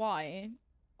wonder why.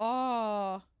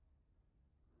 Oh.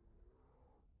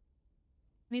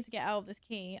 I need to get out of this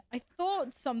key. I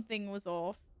thought something was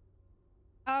off.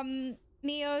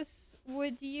 Neos,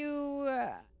 would you...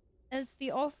 is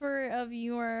the offer of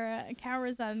your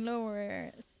Karazhan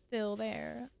lower still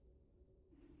there?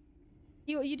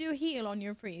 You do heal on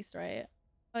your priest, right?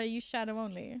 Or you shadow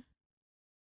only?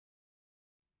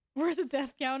 Where's the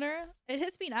death counter? It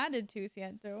has been added to,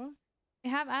 Siento. They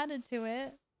have added to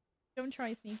it. Don't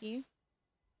try sneaky.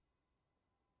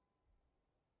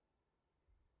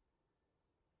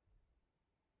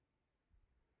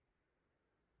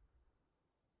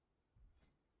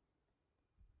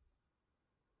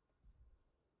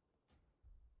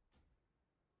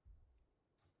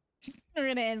 We're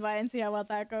gonna invite and see how well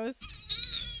that goes.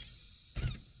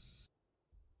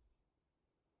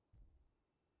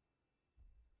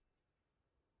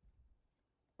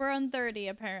 We're on 30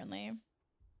 apparently.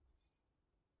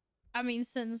 I mean,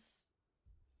 since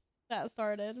that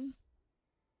started.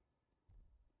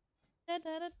 Da,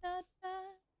 da, da, da,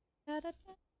 da, da,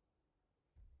 da.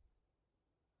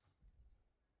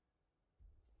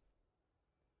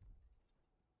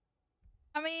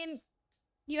 I mean,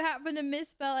 you happen to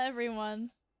misspell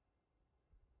everyone.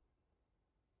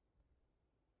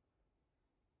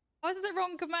 How is it the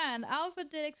wrong command? Alpha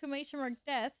did exclamation mark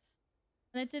deaths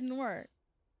and it didn't work.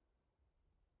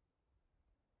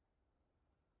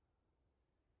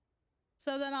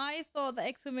 So then I thought the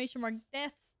exclamation mark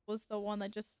deaths was the one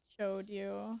that just showed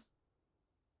you.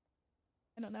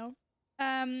 I don't know.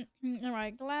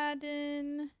 Alright,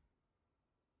 Gladden.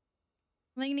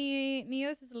 I think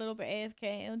Neos is a little bit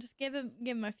AFK. I'll just give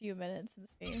him a few minutes and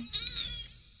see.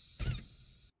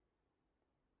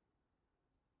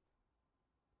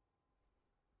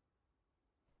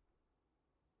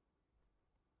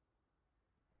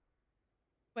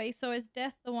 Wait, so is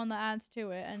death the one that adds to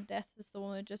it, and death is the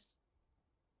one that just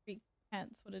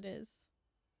recants what it is?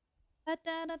 Da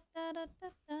da da da da da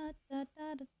da da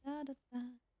da da da da.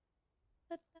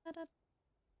 Da da da da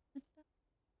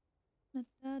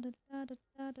da da da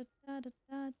da da da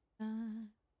da da.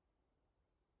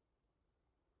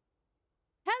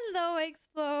 Hello,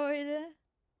 Explode.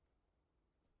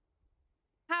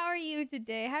 How are you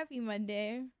today? Happy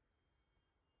Monday.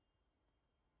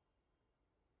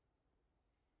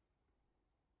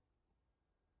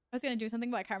 I was gonna do something,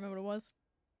 but I can't remember what it was.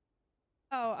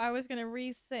 Oh, I was gonna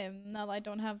re-sim now that I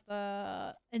don't have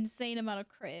the insane amount of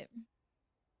crit.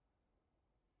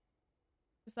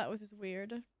 Because that was just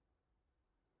weird.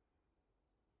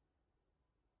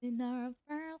 In our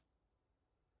world.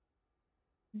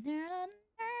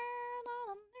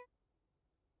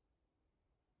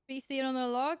 Beastie on the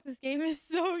log. This game is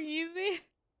so easy.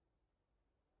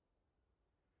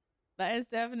 That is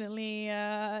definitely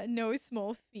no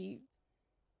small feat.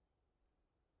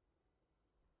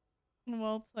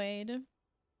 Well played.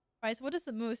 Right, so what is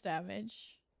the most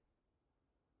damage?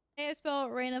 Air spell,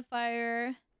 rain of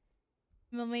fire,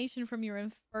 emanation from your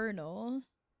infernal.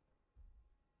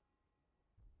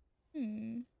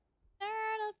 No,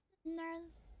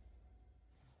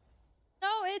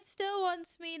 it still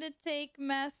wants me to take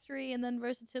mastery and then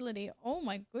versatility. Oh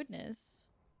my goodness.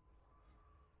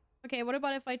 Okay, what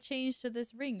about if I change to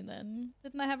this ring then?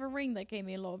 Didn't I have a ring that gave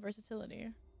me a lot of versatility?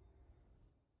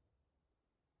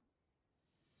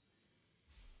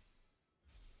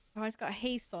 Oh, it's got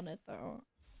haste on it though.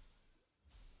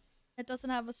 It doesn't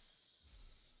have a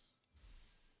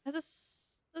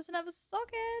doesn't have a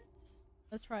socket.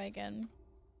 Let's try again.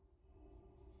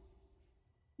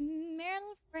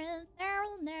 Merle friend,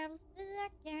 Daryl nerves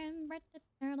again,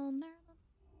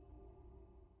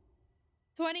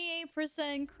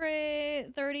 28%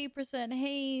 crit, 30%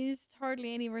 haste,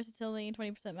 hardly any versatility,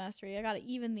 20% mastery. I gotta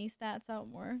even these stats out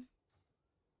more.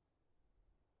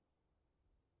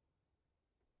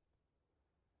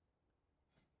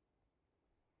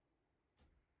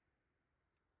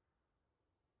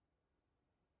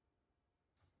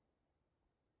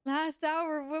 Last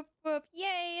hour, whoop whoop,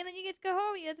 yay! And then you get to go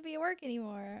home. You don't have to be at work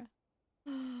anymore.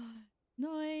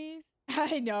 Nice.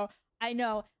 I know.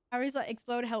 I was like,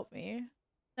 explode, help me.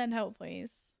 Send help,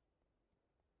 please.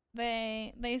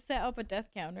 They set up a death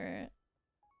counter.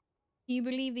 Can you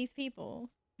believe these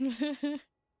people? My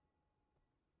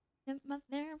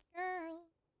there girl.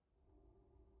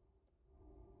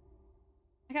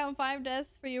 I count 5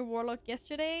 deaths for your warlock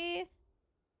yesterday.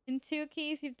 In 2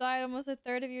 keys, you've died almost a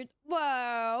third of your.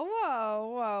 Whoa!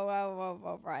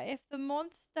 Right. If the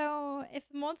mods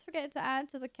forget to add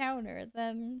to the counter,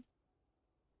 then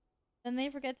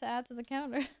they forget to add to the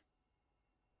counter.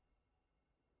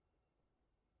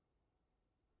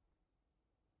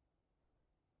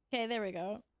 Okay, there we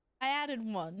go. I added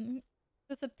 1.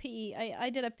 That's a P. I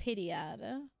did a pity ad.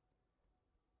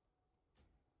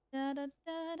 Da da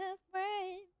da da.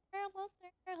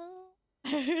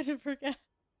 I forget.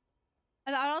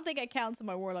 I don't think it counts on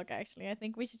my warlock, actually. I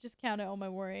think we should just count it on my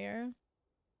warrior.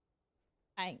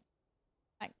 Thanks,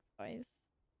 guys.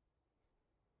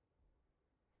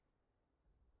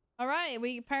 Alright,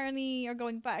 we apparently are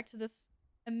going back to this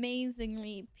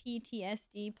amazingly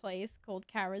PTSD place called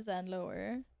Karazhan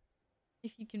Lower.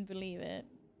 If you can believe it.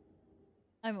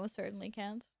 I most certainly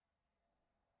can't.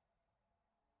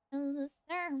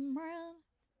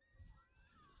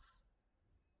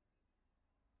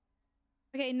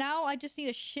 Okay, now I just need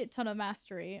a shit ton of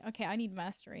mastery. Okay, I need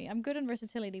mastery. I'm good in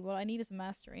versatility. What I need is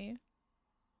mastery.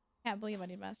 Can't believe I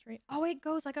need mastery. Oh, it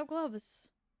goes like gloves.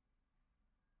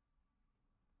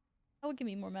 That would give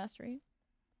me more mastery.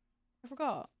 I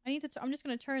forgot. I need to. I'm just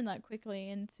gonna turn that quickly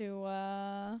into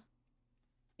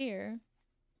here.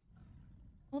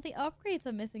 All the upgrades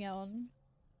I'm missing out on.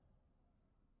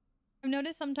 I've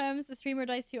noticed sometimes the streamer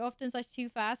dies too often / too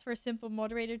fast for a simple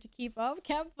moderator to keep up.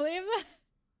 Can't blame that.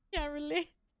 Can't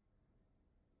relate.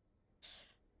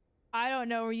 I don't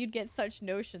know where you'd get such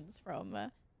notions from.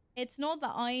 It's not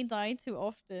that I die too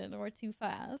often or too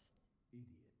fast. Idiot.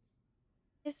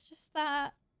 It's just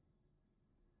that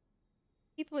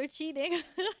people are cheating.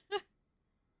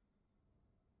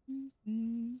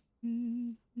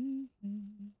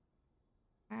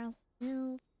 I'll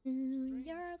still do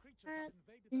your part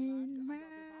in my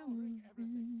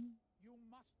room. You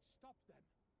must stop them.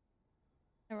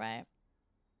 Alright.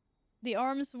 The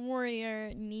arms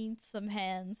warrior needs some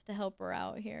hands to help her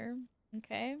out here.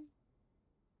 Okay.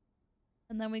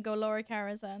 And then we go lower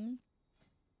Karazhan.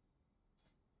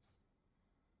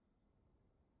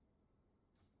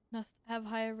 Must have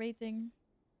higher rating.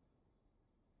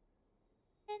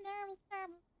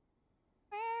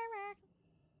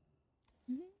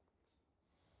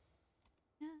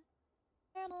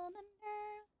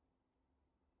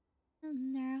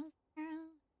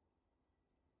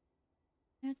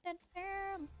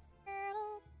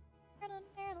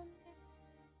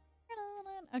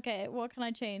 Okay, what can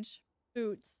I change?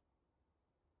 Boots.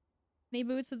 Any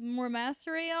boots with more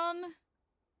mastery on?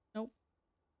 Nope.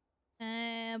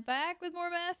 And back with more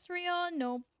mastery on?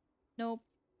 Nope. Nope.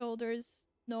 Shoulders?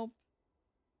 Nope.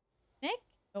 Neck?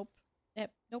 Nope.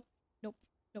 Yep. Nope. Nope.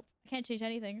 Nope. I can't change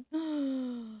anything.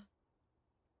 Ooh,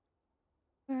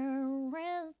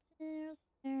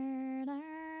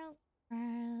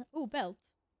 belt.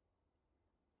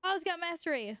 Oh, it's got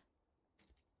mastery.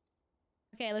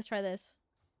 Okay, let's try this.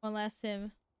 One last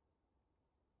sim.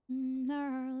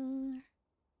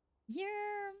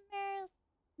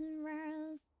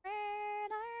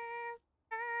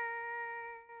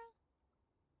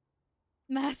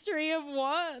 Mastery of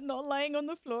what? Not lying on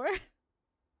the floor?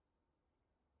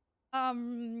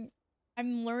 I'm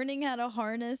learning how to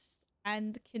harness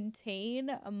and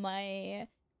contain my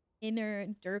inner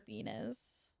derpiness.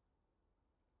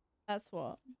 That's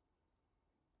what.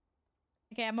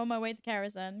 Okay, I'm on my way to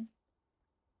Karazhan.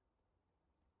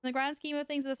 In the grand scheme of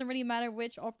things, it doesn't really matter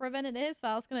which opera event it is.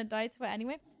 Val's gonna die to it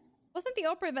anyway. Wasn't the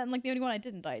opera event like the only one I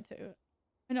didn't die to?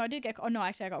 Oh, no, I did get. Oh no,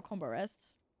 actually, I got combo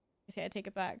rest. Okay, I take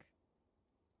it back.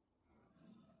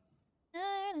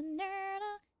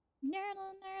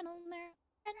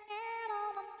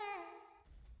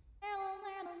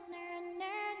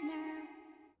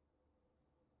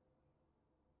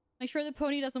 Make sure the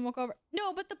pony doesn't walk over.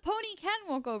 No, but the pony can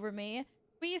walk over me.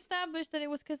 We established that it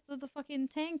was because of the fucking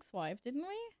tank swipe, didn't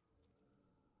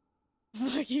we?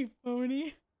 Fucking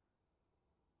pony.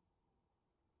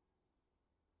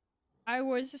 I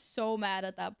was so mad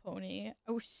at that pony.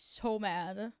 I was so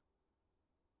mad.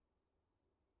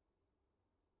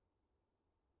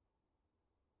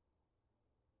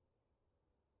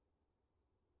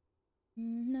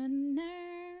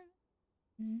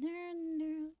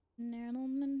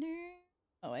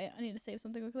 Oh wait, I need to save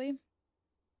something quickly.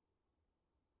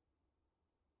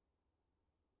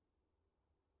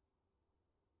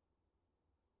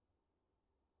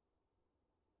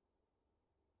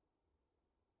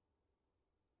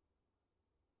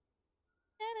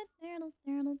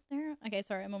 Okay,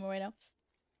 sorry, I'm on my way now.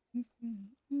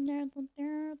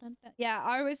 Yeah,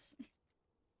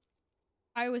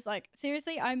 I was like,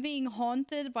 seriously, I'm being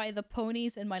haunted by the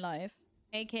ponies in my life,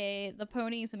 aka the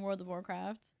ponies in World of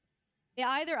Warcraft. They're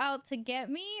either out to get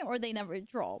me or they never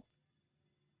drop.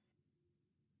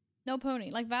 No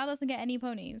pony. Like, Val doesn't get any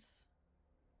ponies.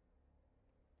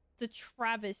 It's a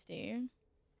travesty.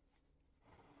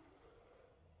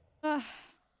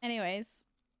 Anyways,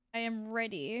 I am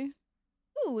ready.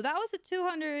 Ooh, that was a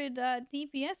 200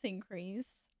 DPS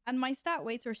increase. And my stat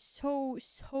weights are so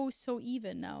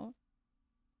even now.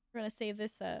 We're gonna save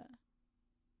this set.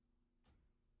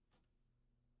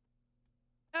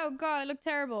 Oh god, I look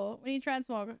terrible. We need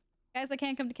transmog. Guys, I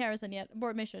can't come to Karazhan yet.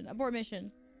 Abort mission. Abort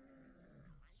mission.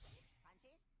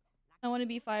 I want to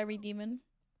be fiery demon.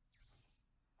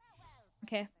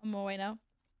 Okay, I'm on my way now.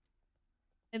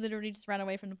 I literally just ran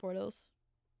away from the portals.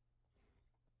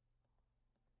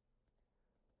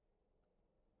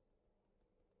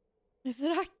 Is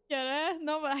it Akira?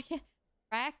 No, but I can't.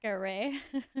 Rakare.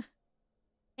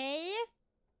 Hey,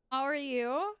 how are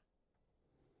you?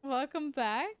 Welcome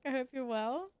back. I hope you're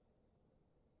well.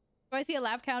 Do I see a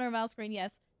lap counter on Val's screen?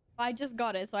 Yes. I just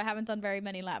got it, so I haven't done very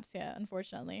many laps yet,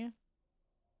 unfortunately.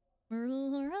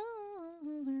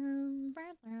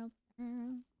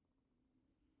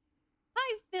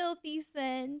 Hi, Filthy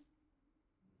Scent.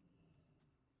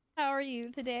 How are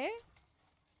you today?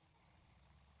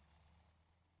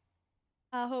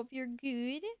 I hope you're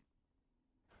good.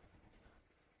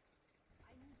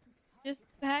 Just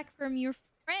back from your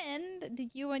friend.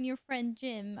 Did you and your friend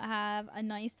Jim have a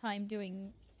nice time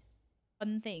doing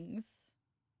fun things?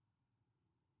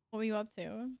 What were you up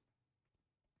to?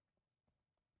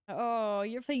 Oh,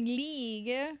 you're playing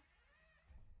League.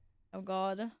 Oh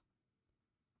god.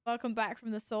 Welcome back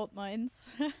from the salt mines.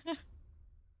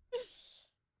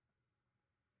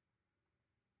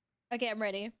 Okay, I'm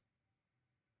ready.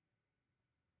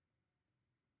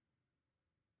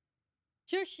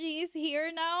 Sure, she's here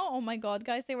now. Oh my god,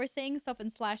 guys, they were saying stuff in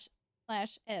 /s.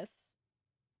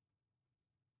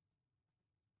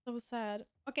 So sad.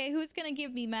 Okay, who's gonna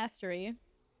give me mastery?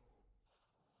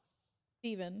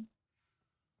 Steven.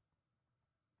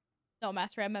 No,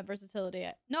 mastery. I meant versatility.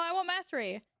 No, I want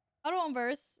mastery. I don't want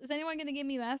verse. Is anyone gonna give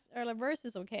me mastery? Or like, verse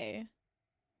is okay.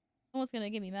 No one's gonna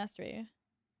give me mastery.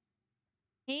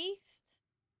 Haste?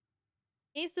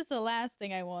 Haste is the last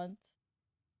thing I want.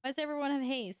 Why does everyone have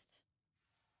haste?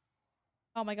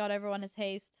 Oh my god, everyone has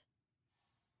haste.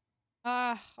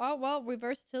 Oh well,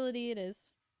 versatility it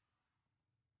is.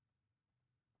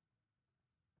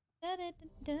 I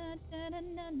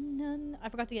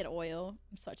forgot to get oil.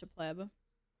 I'm such a pleb.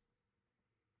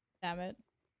 Damn it.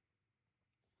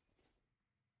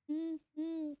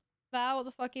 Val, what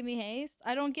the fuck give me haste?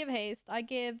 I don't give haste. I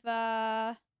give,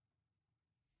 Actually,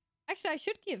 I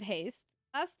should give haste.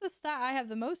 That's the stat I have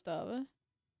the most of.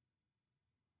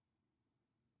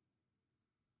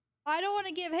 I don't want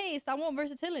to give haste. I want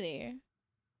versatility.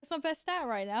 That's my best stat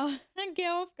right now. Get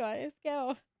off, guys. Get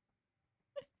off.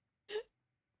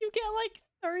 You get like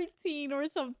 13 or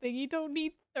something. You don't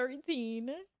need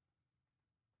 13.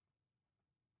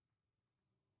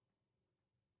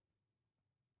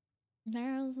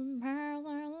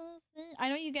 I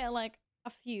know you get like a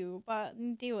few, but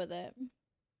deal with it.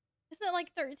 Isn't it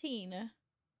like 13?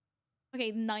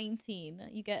 Okay, 19.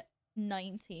 You get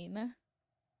 19.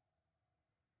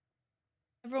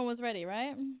 Everyone was ready,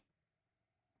 right?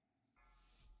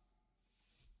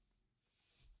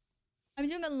 I'm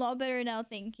doing a lot better now,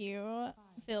 thank you.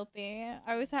 Filthy.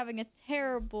 I was having a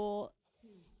terribly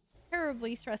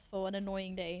stressful and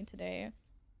annoying day today.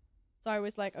 So I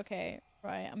was like, okay,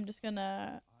 right, I'm just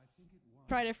gonna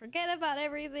try to forget about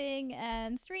everything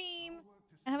and stream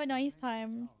and have a nice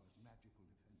time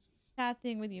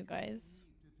chatting with you guys.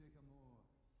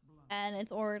 And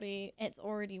it's already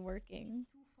working.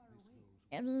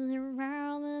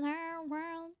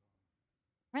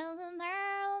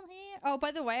 Oh,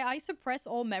 by the way, I suppress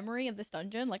all memory of this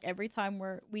dungeon like every time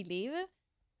we leave.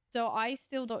 So I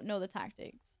still don't know the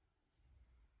tactics.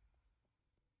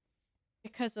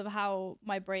 Because of how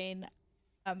my brain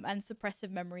and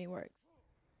suppressive memory works.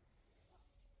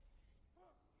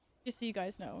 Just so you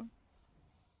guys know.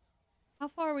 How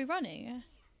far are we running?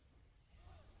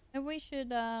 Maybe we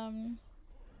should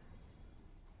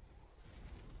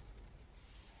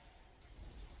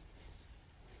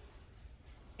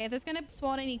Okay, if there's gonna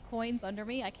spawn any coins under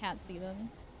me, I can't see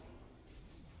them.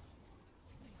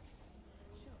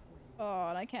 Oh,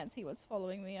 and I can't see what's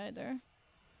following me either.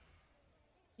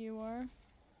 You are.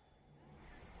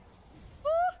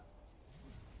 Woo!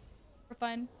 We're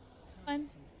fine. Fine.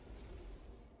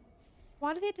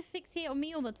 Why do they have to fixate on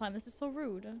me all the time? This is so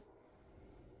rude.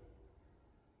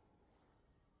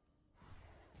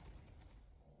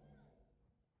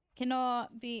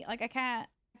 Cannot be like I can't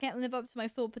live up to my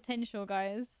full potential,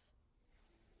 guys.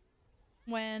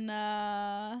 When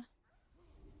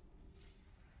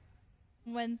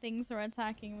things are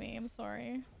attacking me, I'm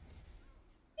sorry.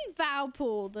 I Val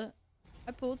pulled.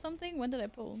 I pulled something? When did I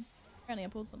pull? Apparently I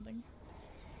pulled something.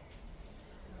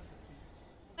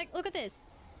 Like, look at this.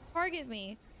 Target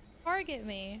me. Target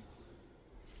me.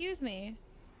 Excuse me.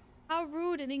 How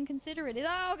rude and inconsiderate.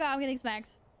 Oh god, I'm getting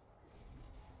smacked.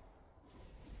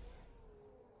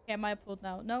 Okay, I might have pulled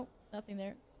now. Nope, nothing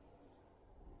there.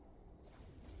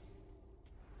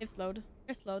 They've slowed.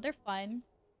 They're slow. They're fine.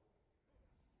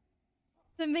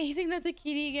 It's amazing that the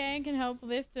kitty gang can help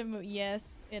lift him.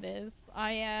 Yes, it is.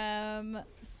 I am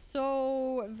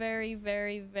so very,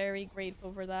 very, very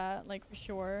grateful for that. Like, for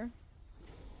sure.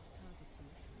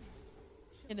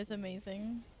 It is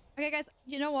amazing. Okay, guys,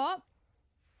 you know what?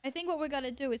 I think what we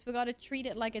gotta do is we gotta treat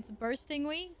it like it's bursting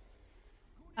week.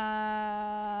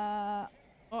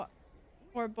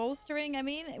 Or bolstering, I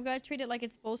mean. We gotta treat it like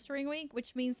it's bolstering week,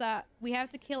 which means that we have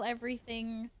to kill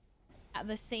everything at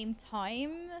the same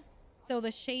time. So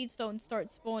the shades don't start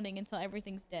spawning until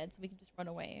everything's dead, so we can just run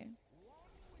away.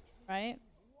 Right?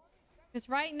 Because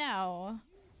right now,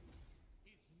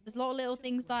 there's a lot of little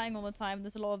things dying all the time.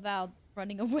 There's a lot of Val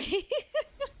running away.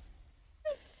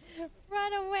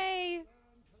 Run away!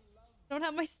 Don't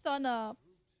have my stun up.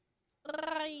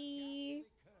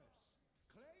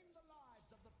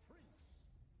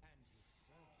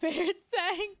 Bear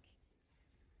tank.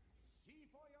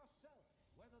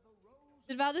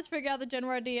 Did Val just figure out the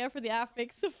general idea for the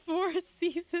affix of 4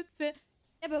 seasons? Yeah,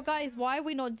 but guys, why are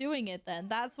we not doing it then?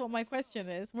 That's what my question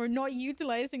is. We're not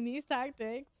utilizing these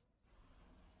tactics.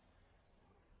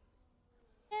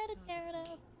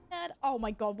 Oh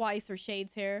my god, why is there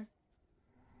shades here?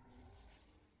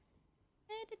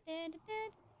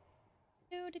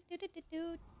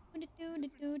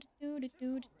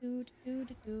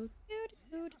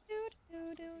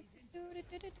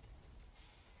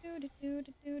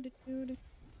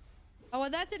 Oh, well,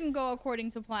 that didn't go according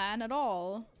to plan at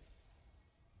all.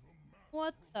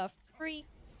 What the freak?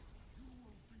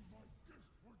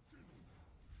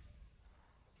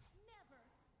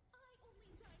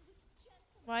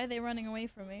 Why are they running away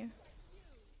from me?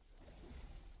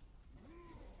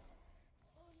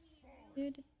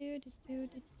 This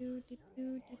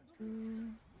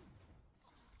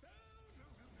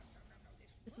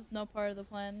is not part of the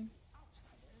plan.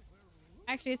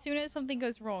 Actually, as soon as something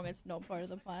goes wrong, it's not part of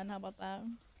the plan. How about that?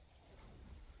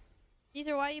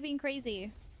 Caesar, why are you being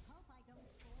crazy?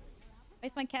 Why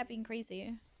is my cat being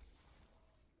crazy?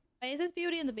 Wait, is this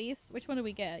Beauty and the Beast? Which one did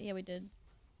we get? Yeah, we did.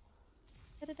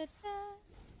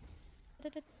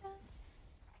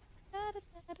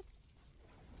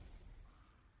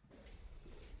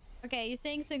 Okay, you're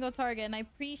saying single target, and I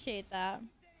appreciate that.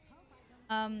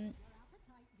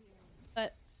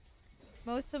 But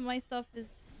most of my stuff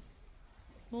is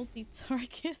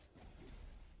multi-target.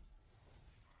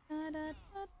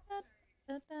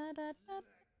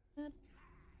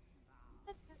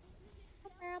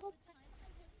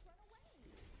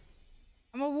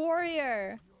 I'm a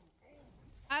warrior.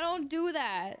 I don't do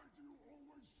that.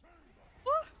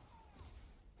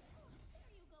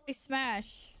 I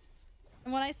smash.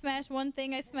 And when I smash one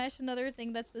thing, I smash another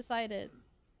thing that's beside it.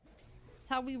 That's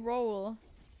how we roll.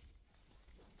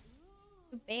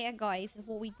 The bad guys is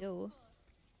what we do.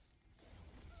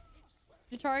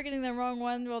 You're targeting the wrong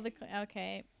one. Well,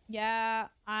 okay. Yeah,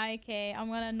 okay. I'm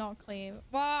gonna not cleave.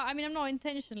 Well, I mean, I'm not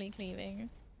intentionally cleaving.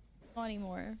 Not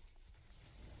anymore.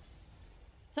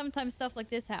 Sometimes stuff like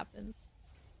this happens.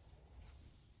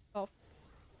 Oh.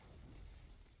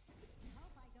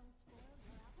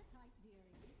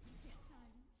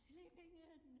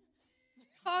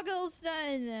 Toggle's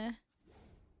done.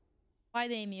 Why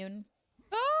they immune?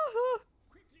 Oh!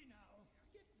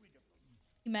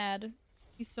 He's mad.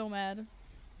 He's so mad.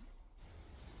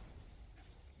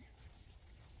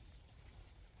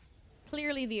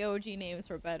 Clearly the OG names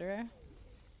were better.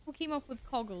 Who came up with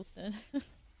Coggleston?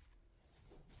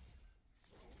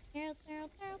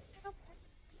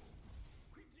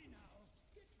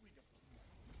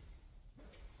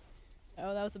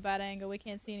 Oh, that was a bad angle. We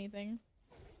can't see anything.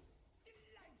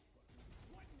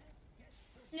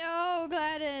 No,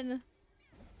 Gladden!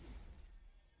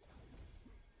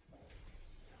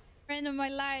 Friend of my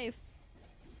life.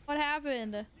 What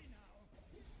happened?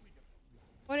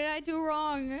 What did I do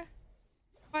wrong?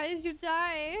 Why did you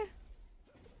die?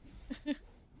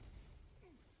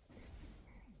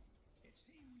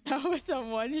 That was a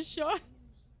one shot.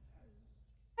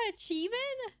 An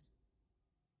achievement?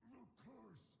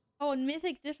 Oh,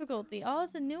 Mythic difficulty. Oh,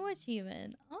 it's a new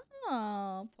achievement.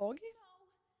 Oh, Poggy.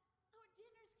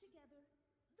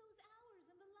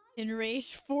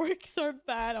 Enraged forks are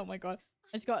bad. Oh my god.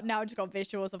 I just got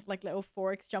visuals of like little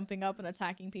forks jumping up and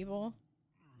attacking people.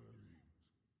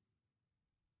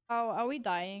 Oh, are we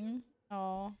dying?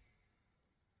 Oh.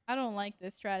 I don't like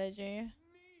this strategy.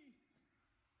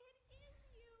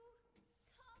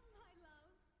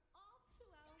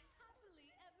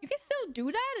 You can still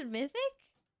do that in Mythic?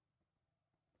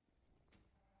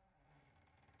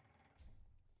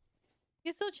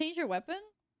 You can still change your weapon?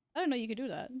 I don't know you could do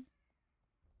that.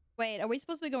 Wait, are we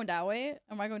supposed to be going that way? Or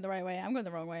am I going the right way? I'm going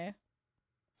the wrong way.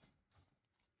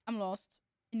 I'm lost.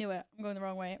 I knew it. I'm going the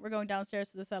wrong way. We're going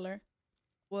downstairs to the cellar.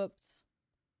 Whoops.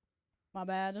 My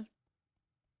bad.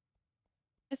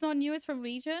 It's not new, it's from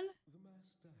Legion?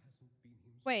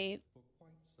 Wait.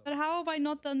 But how have I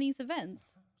not done these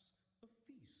events?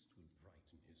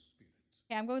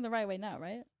 Okay, I'm going the right way now,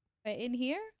 right? Wait, in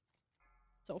here?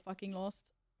 So fucking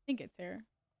lost. I think it's here.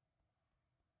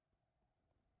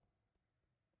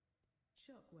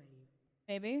 Shockwave.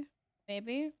 Maybe.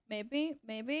 Maybe. Maybe.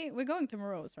 Maybe. We're going to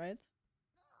Morose, right?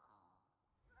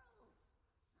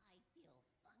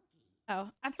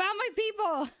 Oh, I found my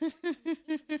people!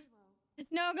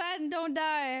 No, Gladden, don't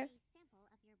die.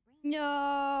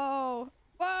 No.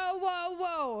 Whoa, whoa,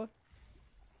 whoa.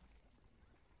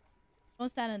 Don't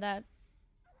stand in that.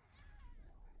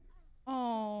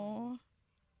 Oh.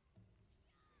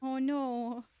 Oh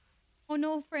no. Oh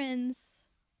no, friends.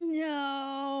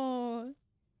 No.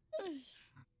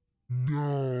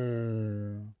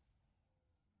 No.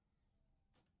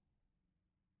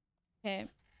 Okay.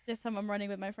 This time I'm running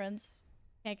with my friends.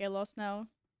 Can't get lost now.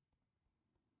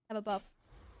 Have a buff.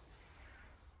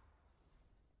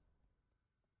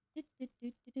 Look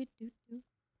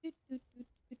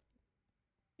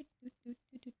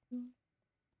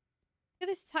at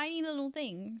this tiny little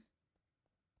thing.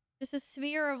 Just a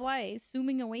sphere of light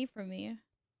zooming away from me.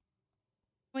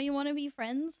 Well, you want to be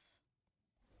friends?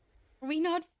 Are we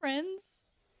not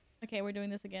friends? Okay, we're doing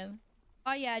this again.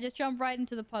 Oh yeah, just jump right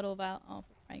into the puddle val. Oh,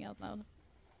 for crying out loud.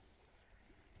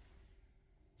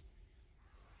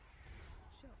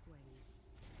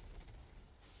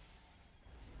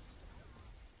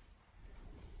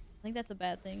 I think that's a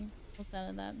bad thing. We'll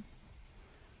stand in that.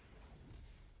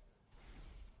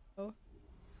 Oh.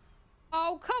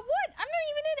 Oh, what? I'm not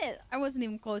even in it. I wasn't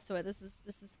even close to it. This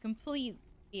is complete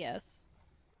BS.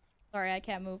 Sorry, I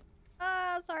can't move.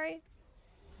 Sorry.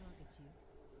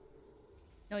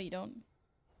 No, you don't.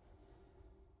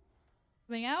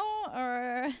 Coming out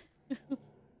or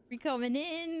we coming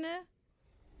in?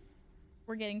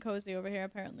 We're getting cozy over here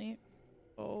apparently.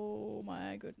 Oh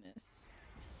my goodness.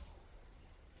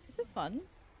 This is fun.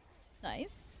 This is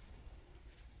nice.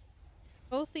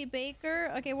 Ghostly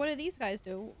Baker. Okay, what do these guys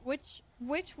do? Which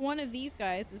one of these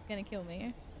guys is gonna kill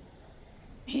me?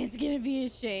 It's gonna be a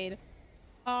shade.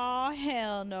 Oh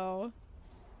hell no.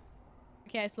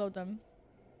 Okay, I slowed them.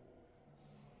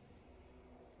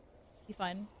 Be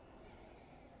fine.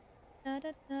 Da,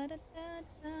 da, da, da, da,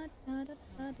 da, da, da,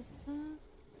 da, da.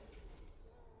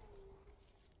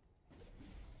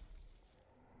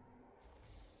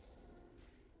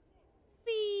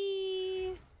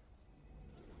 Whee!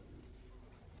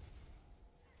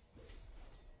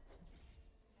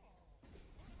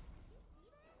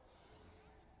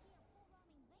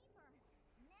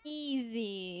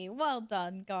 Easy. Well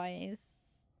done, guys.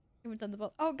 You haven't done the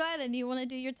boss. Oh, glad, and you want to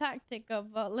do your tactic of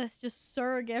let's just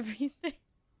surg everything.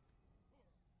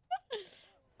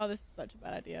 Oh, this is such a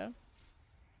bad idea.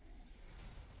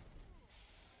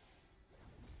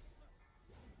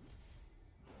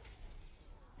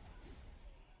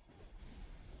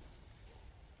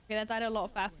 Okay, that died a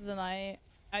lot faster than I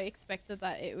expected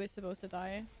that it was supposed to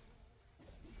die.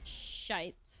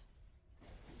 Shite.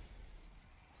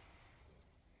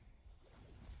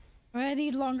 I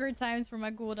need longer times for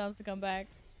my cooldowns to come back.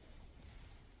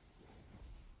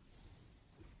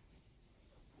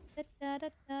 I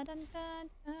got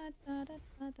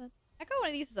one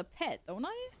of these as a pet, don't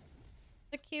I?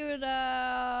 The cute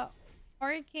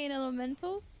arcane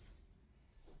elementals.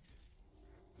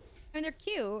 I mean, they're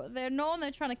cute. They're known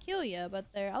they're trying to kill you, but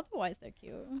otherwise they're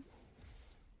cute.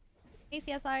 Hey,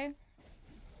 CSI.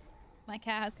 My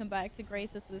cat has come back to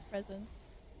grace us with his presence.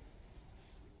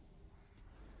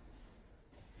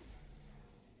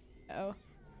 Uh-oh.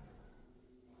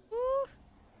 Woo.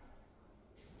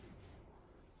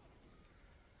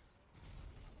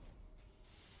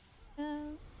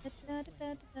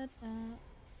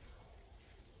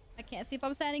 I can't see if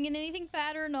I'm standing in anything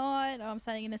bad or not. Oh, I'm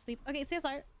standing in a sleep. Okay,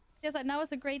 CSR. CSR, now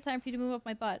is a great time for you to move off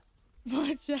my butt.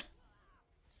 It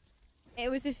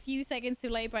was a few seconds too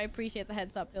late, but I appreciate the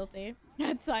heads up, Filthy.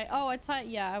 Yeah,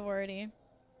 I've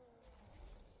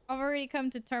already come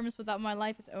to terms with that my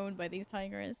life is owned by these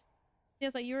tigers.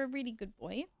 CSR, you're a really good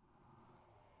boy.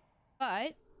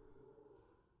 But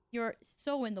you're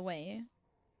so in the way.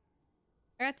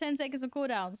 I got 10 seconds of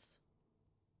cooldowns.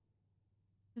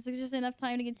 This is just enough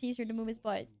time to get Teaser to move his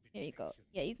butt. There you go.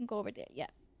 Yeah, you can go over there. Yeah,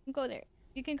 you can go there.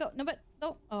 You can go. No, but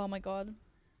no. Oh my god.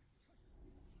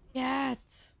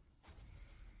 Get.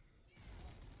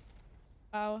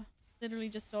 Wow. Literally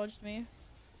just dodged me.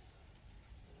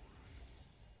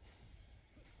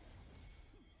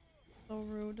 So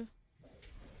rude.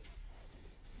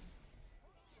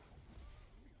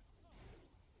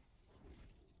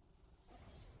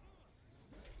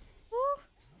 Woo.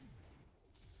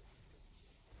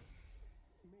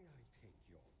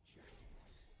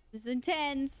 This is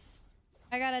intense.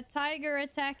 I got a tiger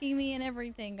attacking me and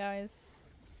everything, guys.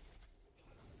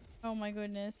 Oh my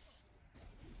goodness.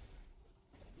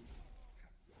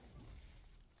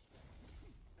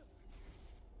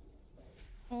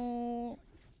 Oh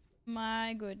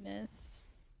my goodness.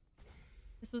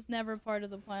 This was never part of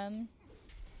the plan.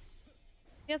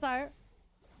 Yes,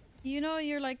 you know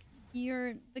you're the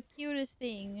cutest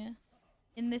thing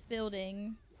in this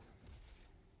building.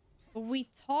 We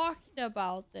talked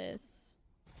about this.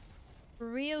 For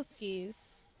real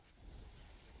skis.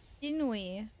 Didn't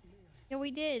we? Yeah, we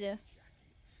did. You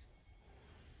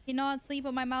cannot sleep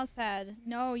on my mouse pad.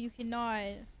 No, you cannot.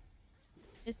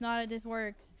 It's not how this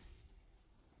works.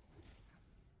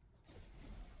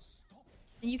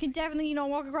 And you can definitely not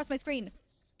walk across my screen.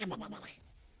 It's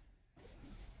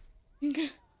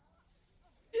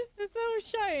so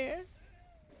shy.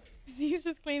 He's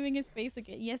just claiming his space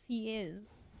again. Yes, he is.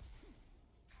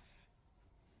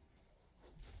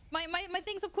 My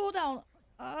things have cooldown.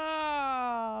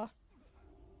 Ah.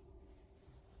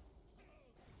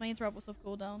 My interrupt was off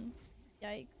cooldown.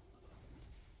 Yikes.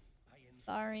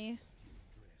 Sorry.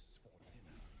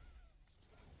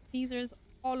 Caesar's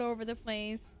all over the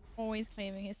place, always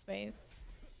claiming his space.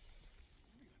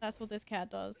 That's what this cat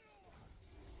does.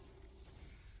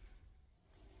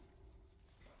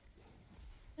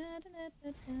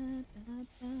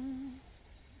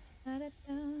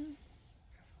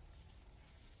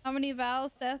 How many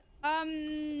vows? Death?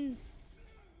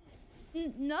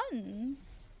 None.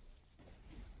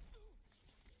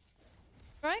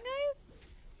 Right,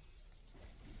 guys?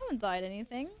 I haven't died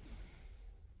anything.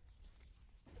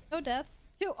 No deaths.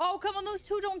 Two. Oh, come on. Those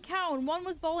two don't count. One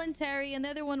was voluntary and the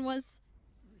other one was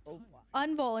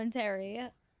involuntary.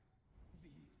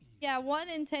 Yeah, one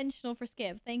intentional for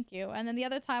skip. Thank you. And then the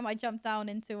other time I jumped down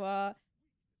into a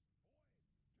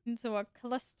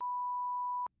cluster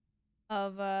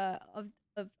of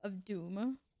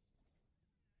doom.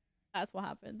 That's what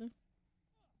happened.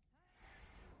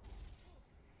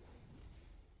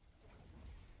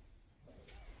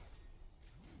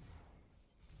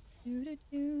 It's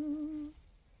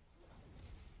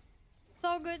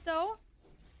all good though.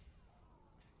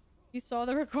 You saw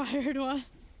the required one.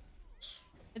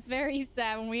 It's very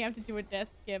sad when we have to do a death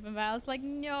skip, and Val's like,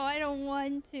 no, I don't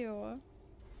want to.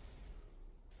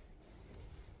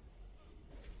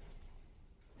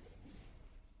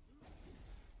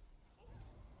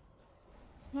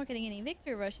 I'm not getting any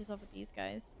victory rushes off of these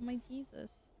guys. My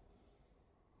Jesus.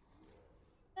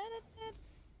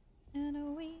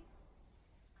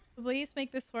 Please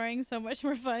make the swearing so much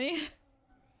more funny.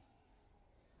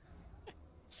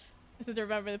 I said to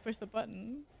remember to push the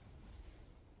button.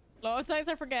 A lot of times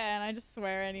I forget and I just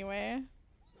swear anyway.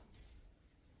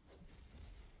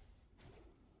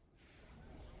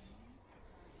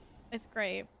 It's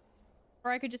great.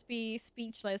 Or I could just be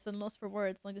speechless and lost for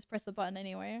words and like just press the button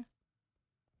anyway.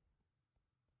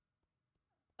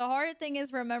 The hard thing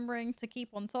is remembering to keep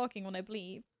on talking when I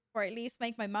bleep. Or at least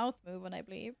make my mouth move when I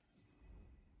bleep.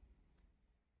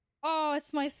 Oh,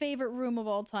 it's my favorite room of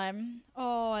all time.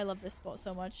 Oh, I love this spot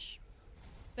so much.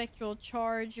 Spectral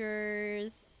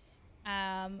chargers,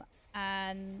 and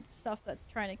stuff that's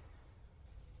trying to...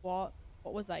 What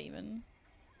was that even?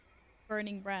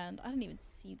 Burning brand. I didn't even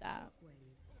see that.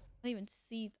 I didn't even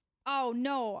see... Oh,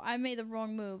 no. I made the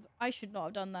wrong move. I should not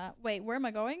have done that. Wait, where am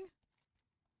I going?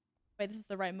 Wait, this is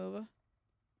the right move. I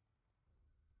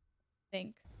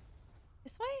think.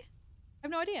 This way? I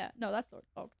have no idea. No, that's locked.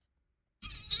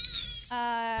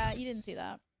 You didn't see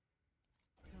that.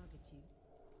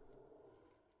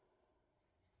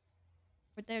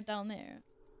 But they're down there.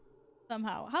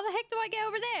 Somehow. How the heck do I get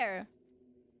over there?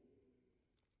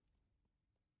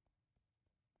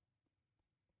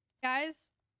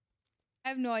 Guys, I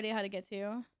have no idea how to get to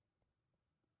you.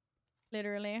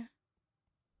 Literally.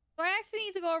 Do I actually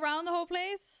need to go around the whole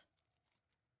place?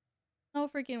 No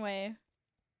freaking way.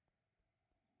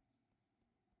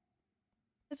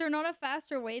 Is there not a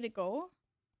faster way to go?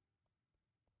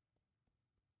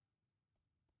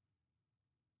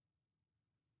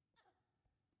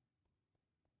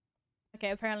 Okay,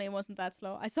 apparently it wasn't that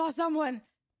slow. I saw someone!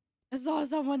 I saw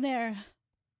someone there!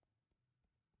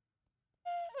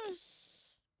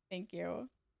 Thank you.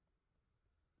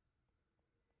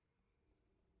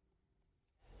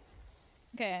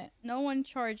 Okay, no one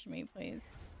charge me,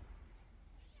 please.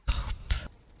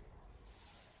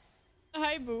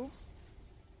 Hi, Boop.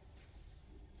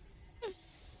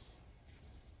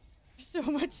 So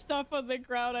much stuff on the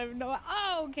ground. I have no...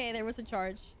 Oh, okay, there was a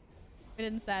charge. We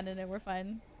didn't stand in it. We're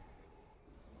fine.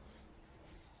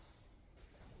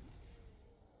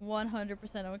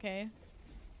 100% okay.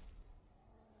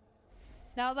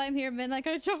 Now that I'm here, Midnight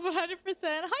gonna jump 100%.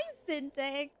 Hi,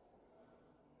 Syntax.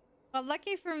 Well,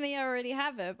 lucky for me, I already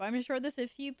have it. But I'm sure there's a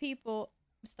few people...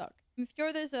 I'm stuck. I'm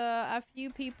sure there's a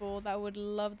few people that would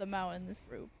love the mount in this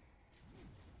group.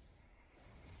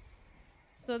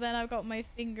 So then I've got my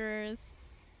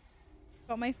fingers...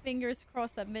 Got my fingers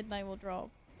crossed that Midnight will drop.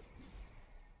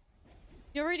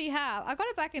 You already have. I got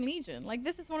it back in Legion. Like,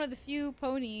 this is one of the few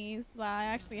ponies that I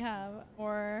actually have.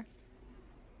 Or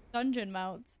dungeon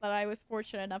mounts that I was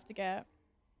fortunate enough to get.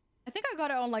 I think I got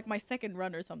it on, like, my second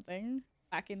run or something.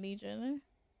 Back in Legion.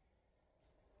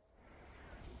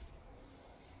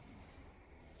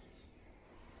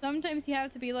 Sometimes you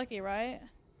have to be lucky, right?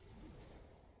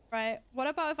 Right. What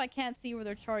about if I can't see where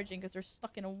they're charging because they're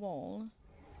stuck in a wall?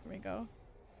 Here we go.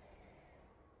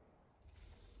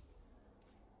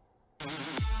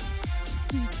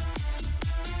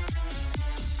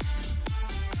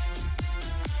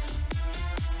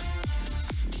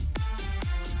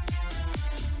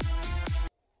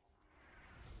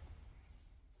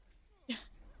 Yeah.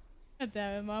 God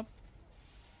damn him up.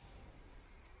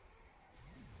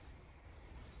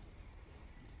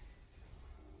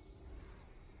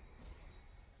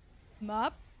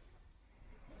 Mup.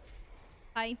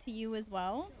 Hi to you as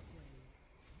well.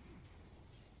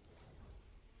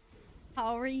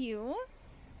 How are you?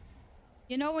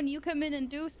 You know when you come in and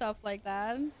do stuff like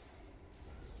that.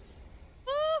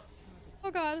 Oh,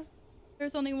 oh god.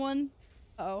 There's only one.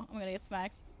 Uh-oh, I'm gonna get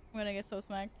smacked. I'm gonna get so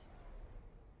smacked.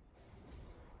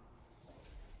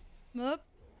 Mup.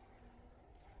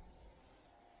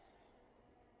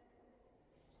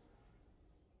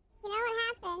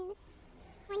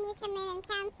 Don't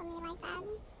cancel me like that.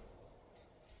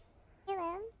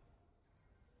 Hello.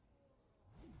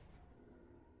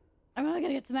 I'm really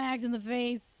gonna get smacked in the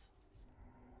face.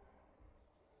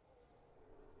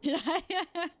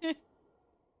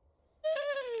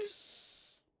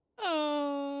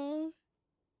 Oh.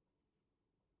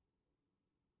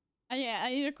 Yeah, I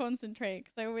need to concentrate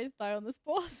because I always die on this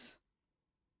boss.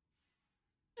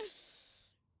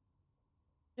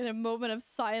 In a moment of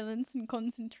silence and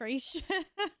concentration.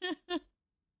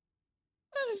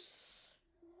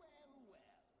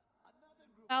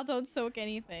 I don't soak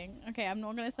anything. Okay, I'm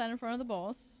not gonna stand in front of the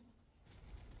boss.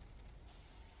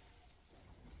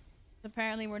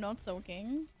 Apparently we're not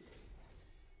soaking.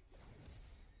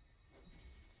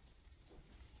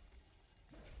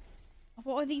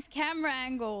 What are these camera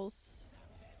angles?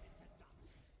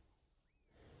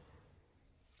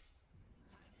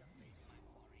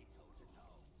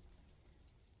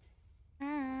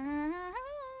 Ah!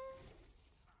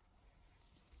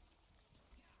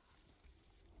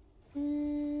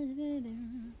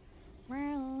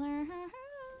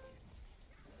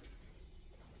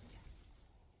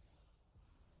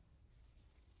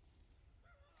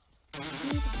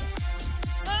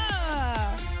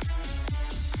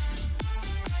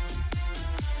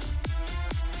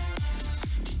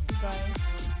 You guys.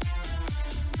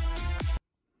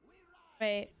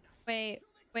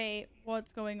 Wait.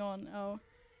 What's going on? Oh.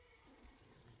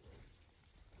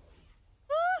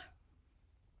 Ah!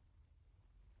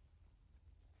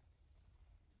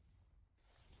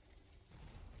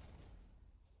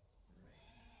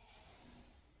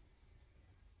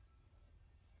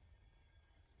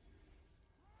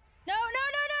 No!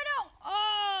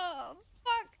 Oh,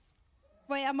 fuck.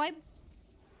 Wait, am I...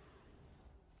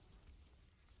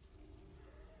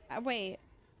 wait,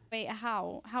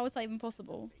 how? How is that even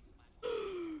possible?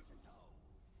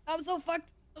 I'm so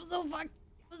fucked.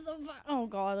 Oh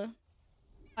god.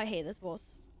 I hate this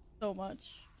boss so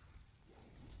much.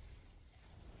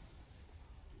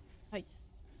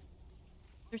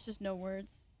 There's just no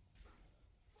words.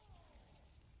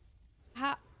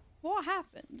 What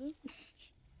happened?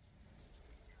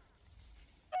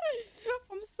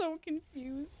 I'm so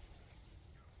confused.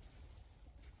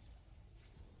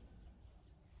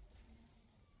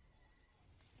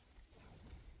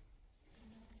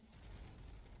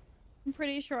 I'm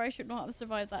pretty sure I should not have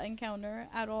survived that encounter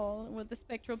at all with the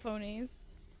spectral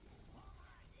ponies.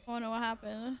 I don't know what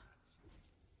happened.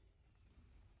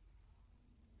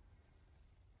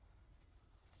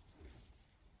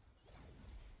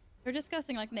 They're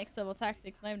discussing like next level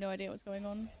tactics and I have no idea what's going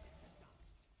on.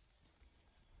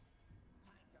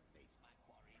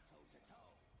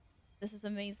 This is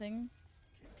amazing.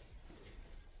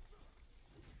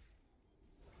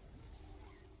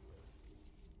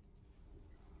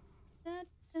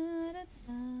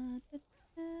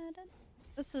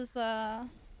 This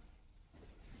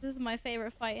is my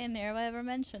favorite fight in here. Have I ever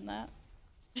mentioned that?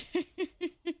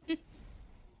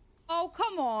 Oh,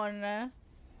 come on. I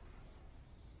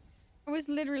was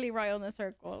literally right on the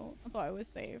circle. I thought I was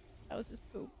safe. That was just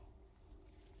poop.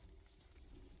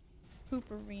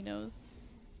 Pooperinos.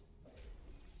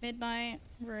 Midnight,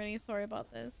 I'm really sorry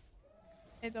about this.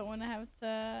 I don't want to have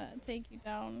to take you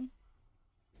down.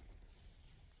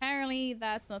 Apparently,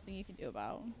 that's nothing you can do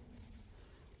about.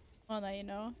 Well, now you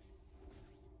know.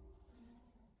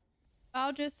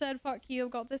 Val just said, fuck you,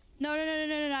 I've got this. No,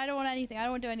 I don't want anything. I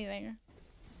don't want to do anything.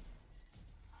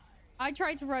 I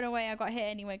tried to run away. I got hit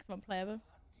anyway because I'm a pleb.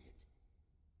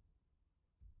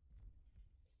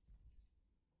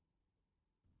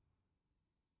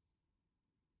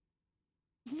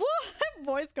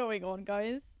 What is going on,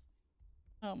 guys?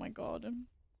 Oh my god.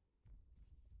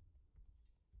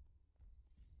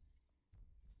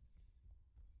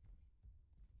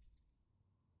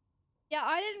 Yeah,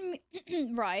 I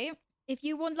didn't... right. If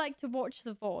you would like to watch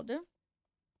the VOD,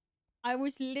 I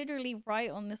was literally right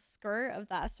on the skirt of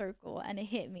that circle and it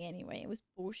hit me anyway. It was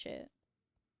bullshit.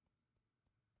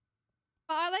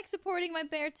 But I like supporting my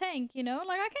bear tank, you know?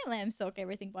 Like, I can't let him soak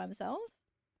everything by himself.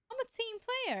 I'm a team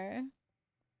player.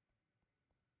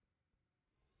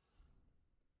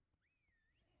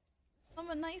 I'm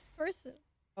a nice person.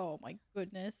 Oh my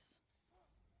goodness.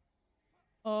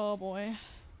 Oh boy.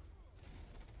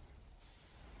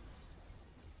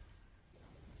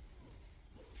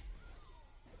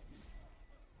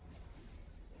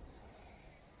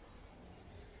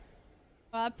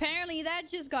 Well, apparently that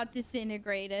just got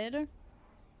disintegrated.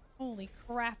 Holy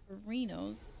crap,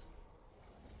 arenos.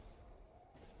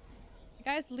 You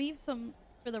guys leave some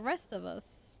for the rest of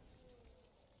us.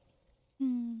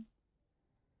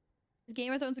 Is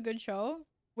Game of Thrones a good show?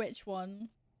 Which one?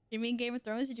 Do you mean Game of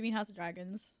Thrones or do you mean House of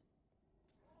Dragons?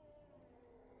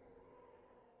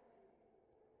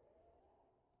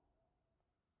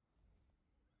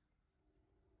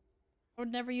 I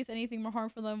would never use anything more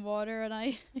harmful than water, and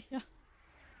I... yeah.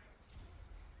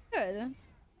 Good.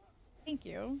 Thank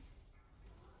you.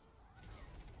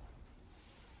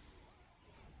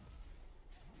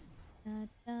 Da,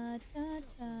 da, da,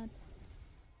 da,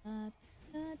 da,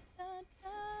 da, da,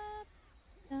 da,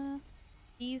 da.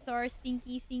 These are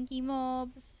stinky, stinky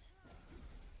mobs.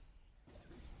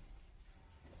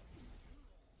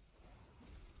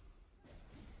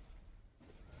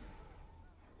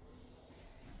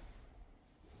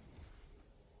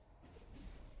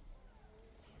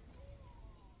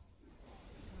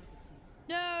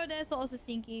 No, that's also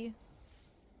stinky.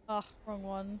 Ugh, wrong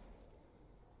one.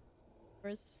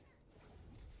 First.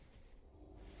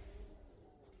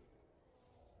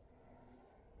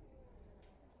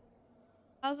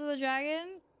 House of the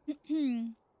Dragon?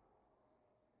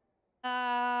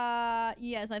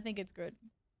 Yes, I think it's good.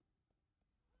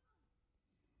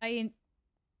 I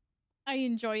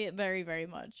enjoy it very, very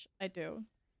much. I do.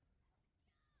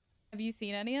 Have you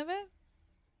seen any of it?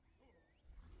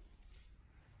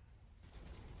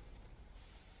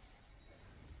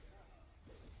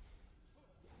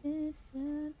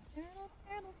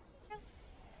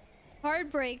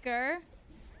 Heartbreaker.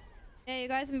 Yeah, you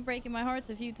guys have been breaking my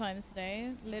hearts a few times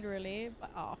today. Literally.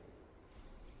 But oh.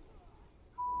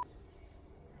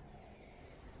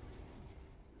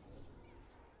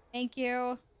 Thank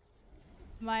you.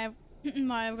 Might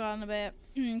have gotten a bit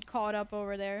caught up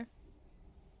over there.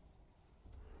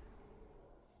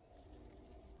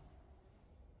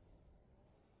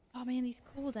 Oh man, these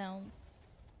cooldowns.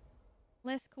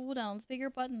 Less cooldowns,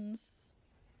 bigger buttons.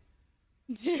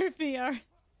 Dear VRs.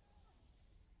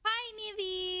 Hi,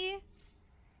 Nivy.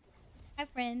 Hi,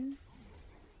 friend.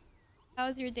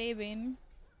 How's your day been?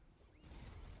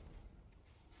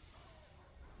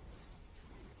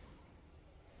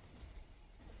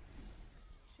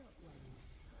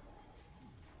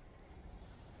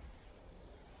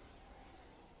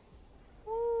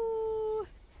 Ooh.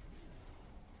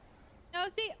 No,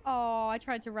 see. Oh, I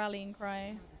tried to rally and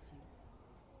cry.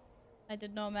 I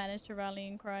did not manage to rally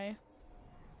and cry.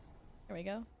 There we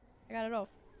go. I got it off.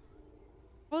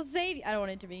 We'll save you. I don't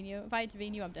want to intervene you. If I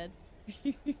intervene you, I'm dead.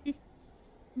 Wait,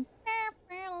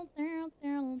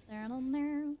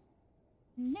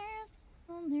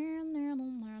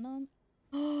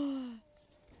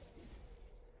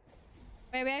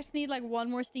 we actually need like one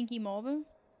more stinky mob.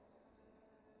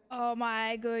 Oh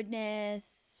my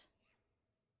goodness.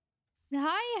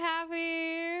 Hi,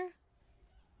 Happy.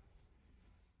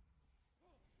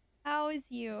 How is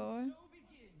you?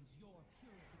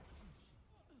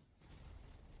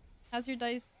 How's your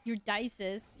dice? Your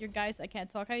dices? Your guys? I can't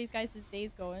talk. How these guys'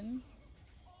 days going?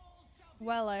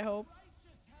 Well, I hope.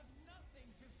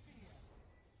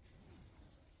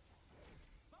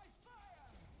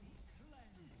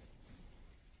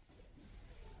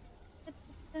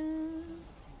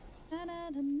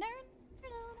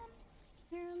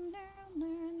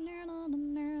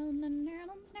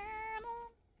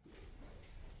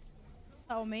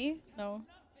 Oh, me? No.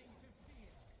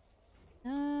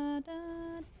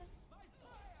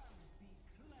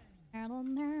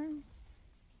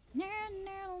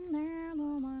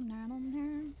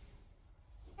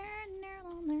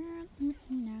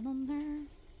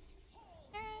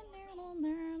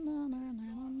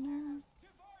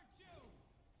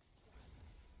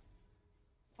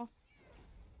 Oh.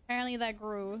 Apparently that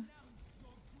grew.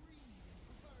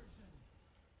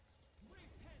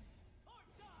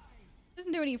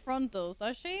 Doesn't do any frontals,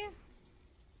 does she? I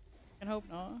can hope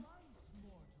not.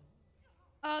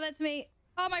 Oh, that's me.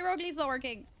 Oh, my rogue leaf's not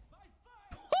working.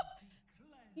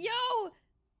 Yo!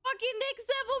 Fucking next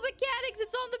level mechanics,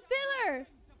 it's on the pillar!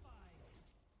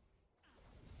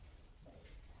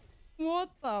 What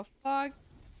the fuck?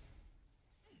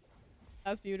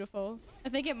 That's beautiful. I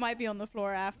think it might be on the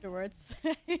floor afterwards.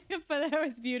 But that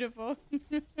was beautiful.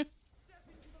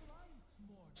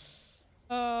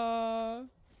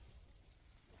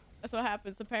 That's what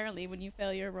happens apparently when you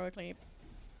fail your rogue leap.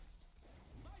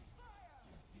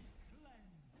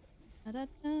 I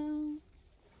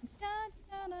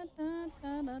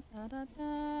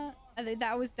think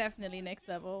that was definitely next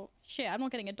level. Shit, I'm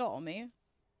not getting a dot on me.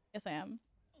 Yes, I am.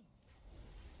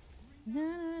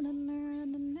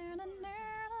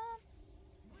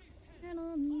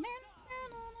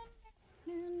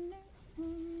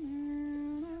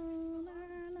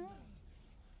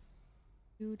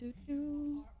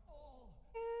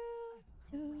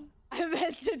 I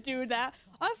meant to do that.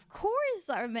 Of course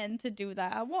I meant to do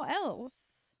that. What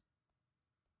else?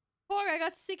 Fuck, I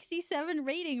got 67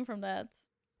 rating from that.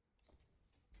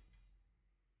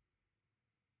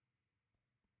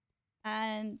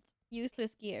 And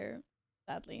useless gear,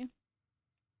 sadly.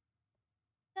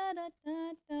 Da da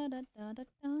da da da da da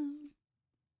da.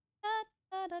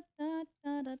 Da da da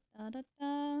da da da da da.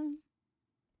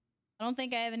 I don't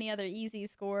think I have any other easy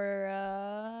score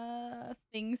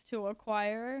things to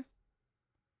acquire.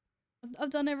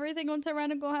 I've done everything on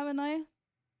Tyrannical, haven't I?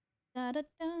 Da da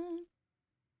da.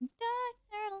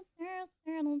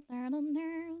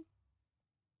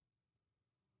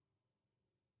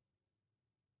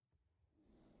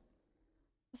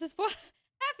 This is what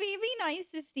Happy, be nice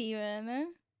to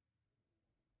Steven.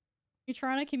 You're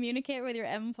trying to communicate with your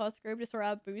M plus group to sort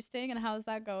out boosting, and how's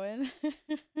that going?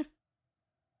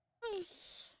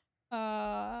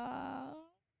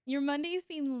 Your Monday's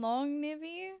been long,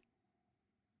 Nivy?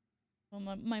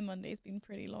 Well, my Monday's been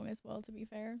pretty long as well, to be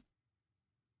fair.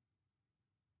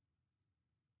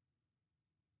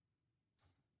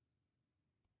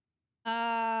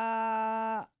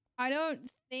 I don't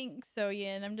think so,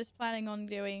 Yin. I'm just planning on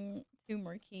doing 2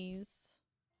 more keys.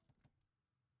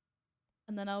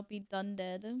 And then I'll be done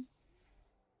dead. I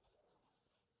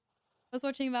was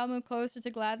watching Val move closer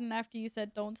to Gladden after you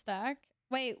said don't stack.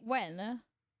 Wait, when?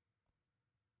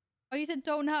 Oh, you said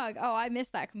don't hug. Oh, I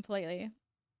missed that completely.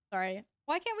 Sorry.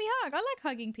 Why can't we hug? I like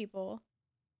hugging people.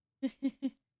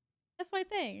 That's my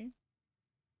thing.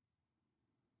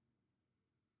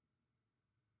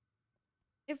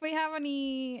 If we have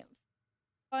any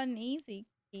fun, easy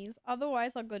keys.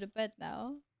 Otherwise, I'll go to bed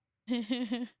now.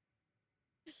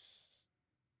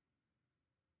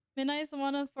 Midnight's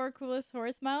one of the 4 coolest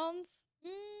horse mounts.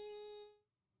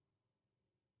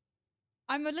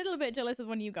 I'm a little bit jealous of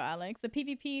one you got, Alex. The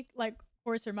PvP, like,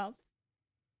 horse mounts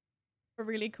are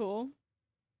really cool.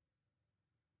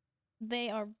 They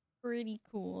are pretty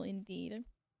cool indeed.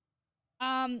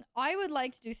 I would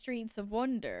like to do Streets of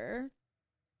Wonder.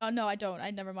 Oh, no, I don't.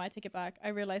 Never mind. I take it back. I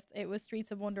realized it was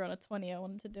Streets of Wonder on a 20 I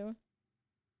wanted to do.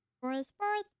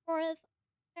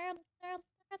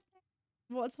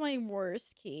 What's my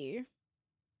worst key?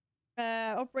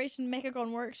 Operation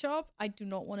Mechagon Workshop. I do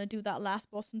not want to do that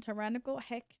last boss in Tyrannical.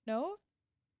 Heck no.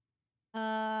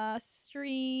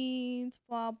 Streets,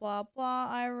 blah, blah, blah.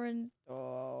 Iron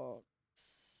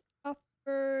Dogs.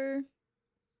 Upper.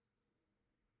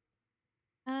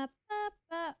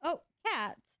 Oh,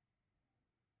 cat.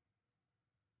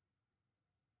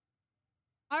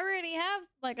 I already have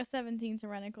like a 17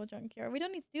 Tyrannical Junkyard. We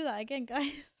don't need to do that again,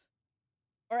 guys.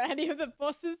 Or any of the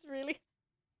bosses, really.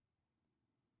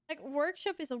 Like,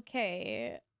 Workshop is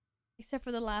okay. Except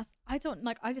for the last... I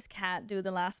just can't do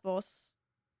the last boss.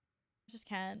 I just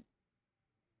can't.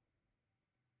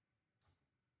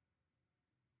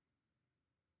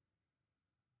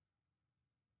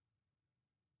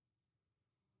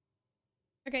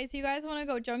 Okay, so you guys want to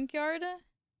go Junkyard?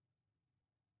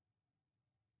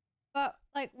 But,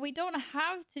 like, we don't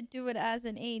have to do it as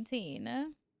an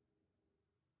 18.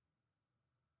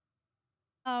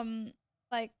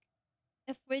 Like,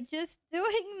 if we're just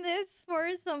doing this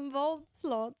for some vault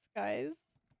slots, guys.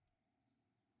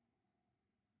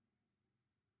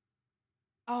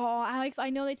 Oh, Alex, I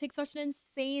know they take such an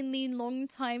insanely long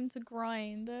time to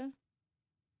grind.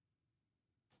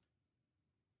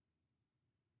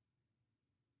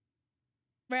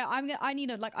 Right, I need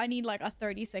like a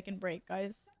 30-second break,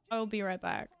 guys. I will be right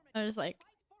back. I was like,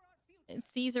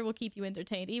 Caesar will keep you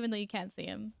entertained, even though you can't see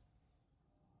him.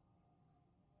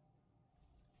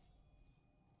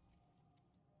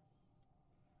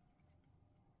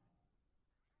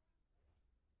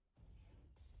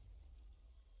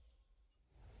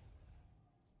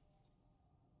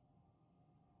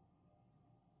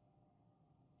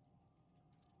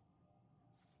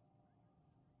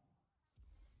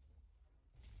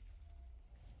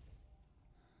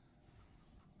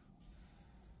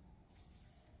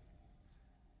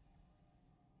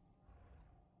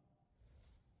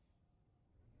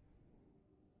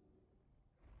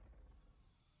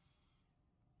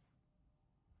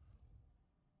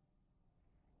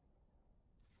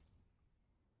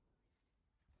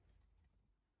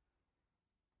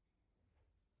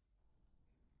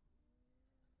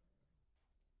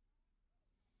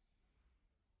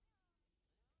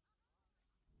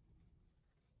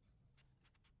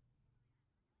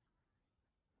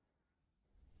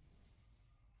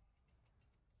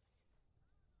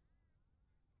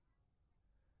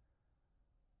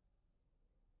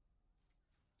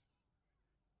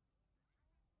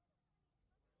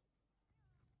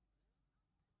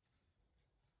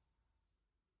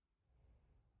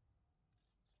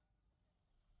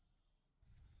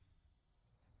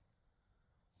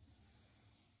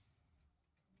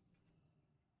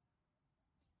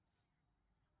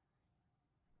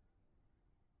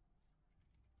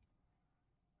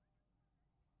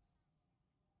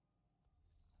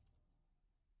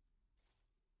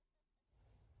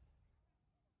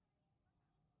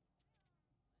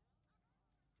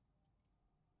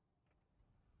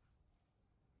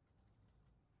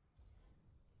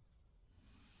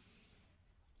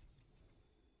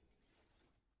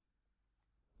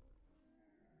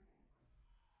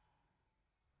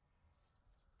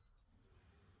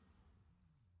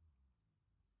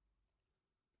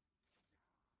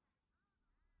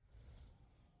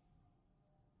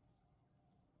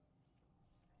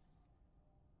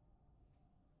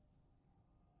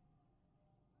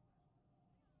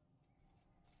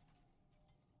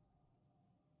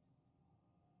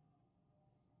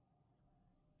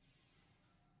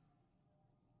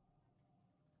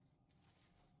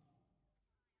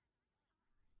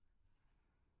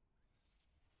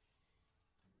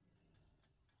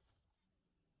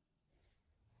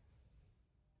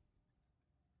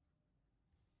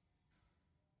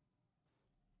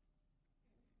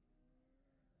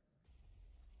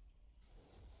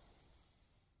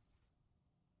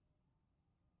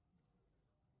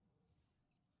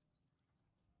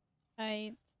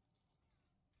 Right.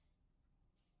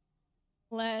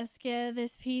 Let's get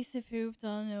this piece of poop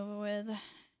done and over with.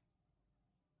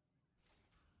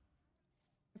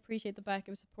 Appreciate the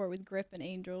backup support with Grip and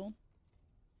Angel.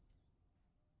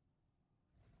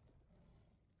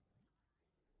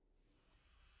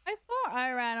 I thought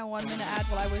I ran a 1 minute ad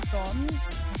while I was gone.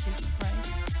 Oh, Jesus Christ.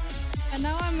 And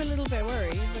now I'm a little bit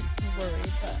worried.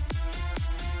 But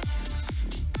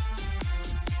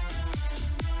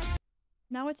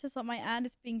now it's just that my ad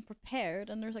is being prepared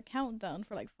and there's a countdown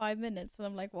for like 5 minutes. And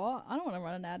I'm like, what? I don't want to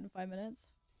run an ad in 5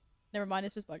 minutes. Never mind,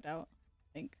 it's just bugged out,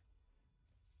 I think.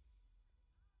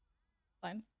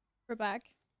 Fine. We're back.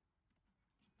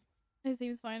 It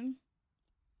seems fine.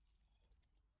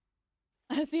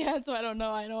 Yeah, so I don't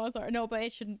know. I know. Sorry. No, but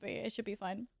it shouldn't be. It should be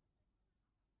fine.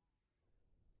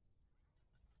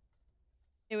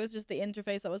 It was just the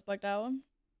interface that was bugged out.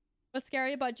 What's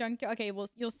scary about Junkyard? Okay, well,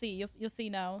 you'll see. You'll see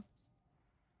now.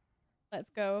 Let's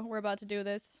go. We're about to do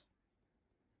this.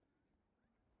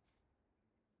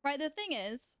 Right, the thing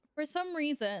is, for some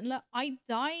reason, I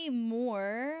die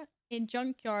more in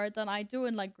Junkyard than I do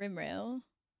in, like, Grimrail.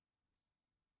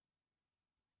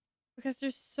 Because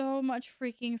there's so much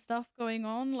freaking stuff going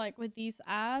on, like, with these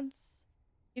ads.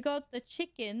 You got the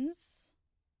chickens.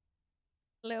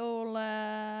 Little,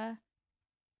 the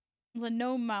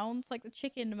gnome mounts, like the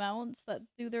chicken mounts that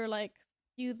do their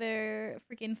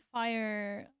freaking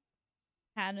fire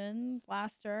cannon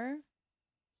blaster.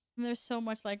 And there's so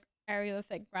much, like, area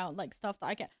effect ground, like, stuff that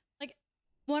I can't, like,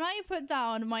 when I put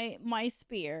down my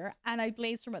spear and I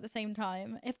blaze from at the same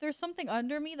time, if there's something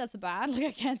under me that's bad, like,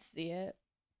 I can't see it.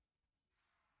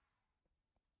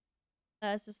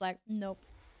 That's just like, nope.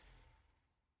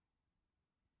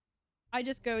 I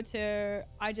just go to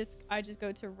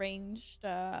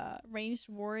ranged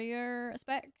warrior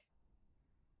spec.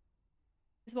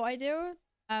 Is what I do.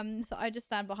 So I just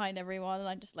stand behind everyone and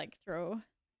I just like throw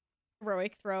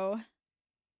heroic throw.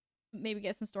 Maybe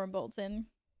get some storm bolts in.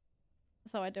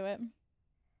 That's how I do it.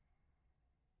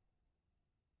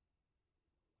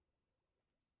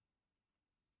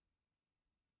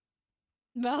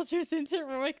 Masters into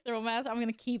heroic throw master. I'm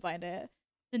gonna keybind it.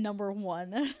 The number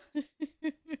 1.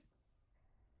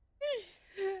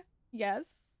 Yes.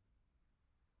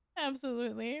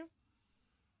 Absolutely.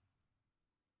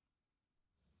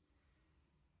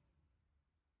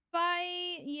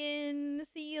 Bye, Yin.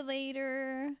 See you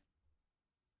later.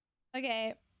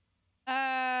 Okay.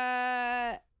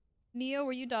 Neo,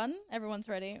 were you done? Everyone's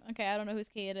ready. Okay, I don't know whose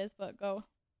key it is, but go.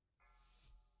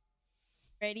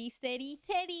 Ready, steady,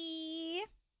 Teddy.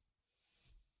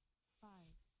 5,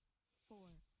 4,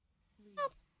 3,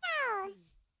 Let's go. 2,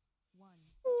 1.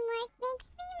 Teamwork makes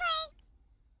me work.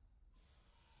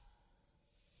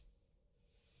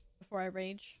 Before I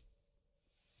rage.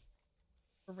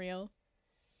 For real.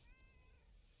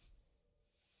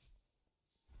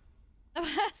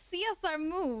 CSR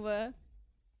move.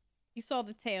 You saw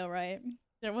the tail, right?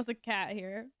 There was a cat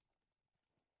here.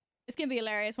 It's gonna be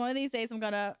hilarious. One of these days I'm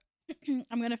gonna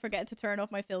forget to turn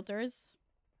off my filters.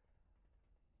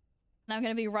 And I'm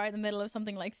gonna be right in the middle of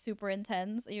something like super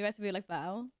intense. And you guys will be like,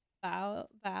 Val,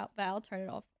 turn it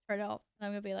off. Turn it off. And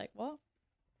I'm gonna be like, what?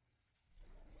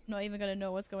 I'm not even gonna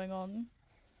know what's going on.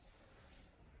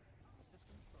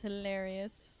 It's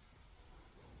hilarious.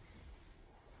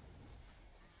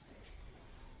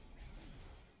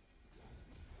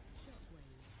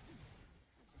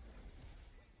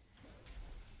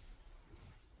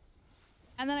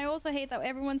 And then I also hate that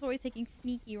everyone's always taking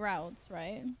sneaky routes,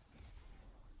 right?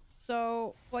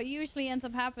 So what usually ends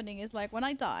up happening is like when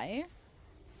I die,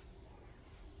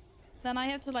 then I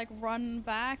have to like run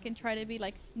back and try to be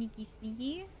like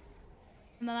sneaky.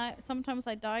 And then sometimes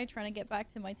I die trying to get back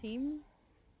to my team.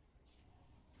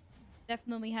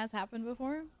 Definitely has happened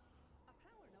before.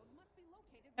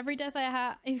 Every death I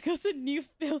have, it goes a new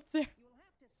filter.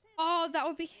 Oh, that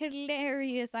would be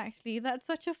hilarious actually. That's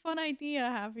such a fun idea,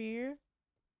 Javier.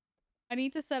 I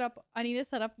need to set up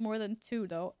more than 2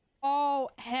 though. Oh,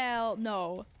 hell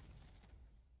no.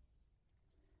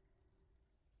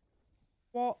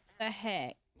 What the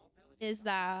heck is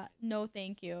that? No,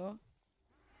 thank you.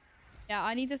 Yeah,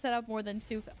 I need to set up more than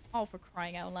 2. Oh, for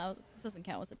crying out loud. This doesn't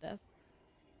count as a death.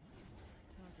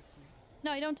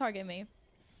 No, you don't target me.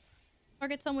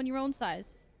 Target someone your own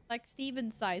size. Like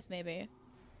Steven's size, maybe.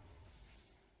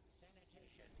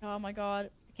 Oh my god.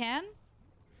 Can?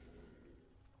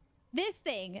 This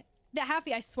thing, the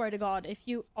Happy, I swear to god, if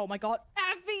you, oh my god,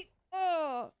 Happy,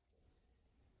 oh.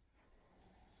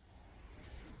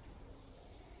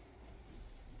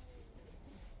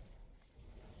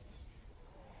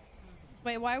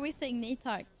 Wait, why are we saying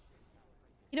Nitak?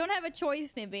 You don't have a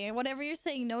choice, Nibby. Whatever you're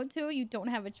saying no to, you don't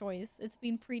have a choice. It's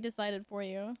been pre-decided for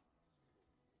you.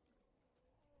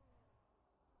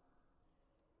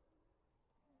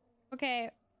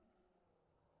 Okay.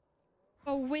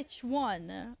 Oh, which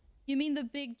one? You mean the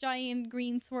big giant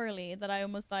green swirly that I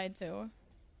almost died to?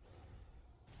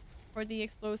 Or the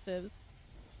explosives?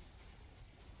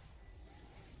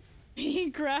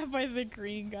 Being grabbed by the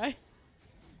green guy.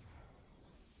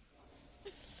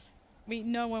 Wait,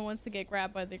 no one wants to get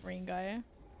grabbed by the green guy.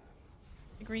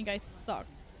 The green guy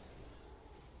sucks.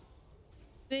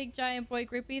 Big giant boy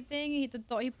grippy thing. He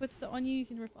puts it on you. You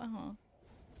can reply. Oh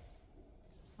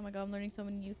my god, I'm learning so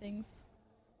many new things.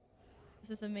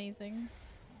 This is amazing.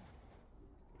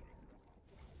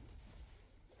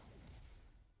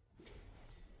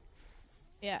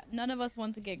 Yeah, none of us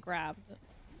want to get grabbed.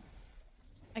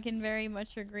 I can very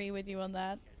much agree with you on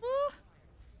that.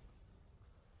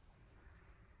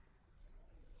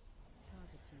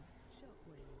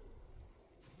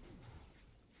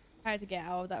 I had to get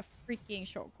out of that freaking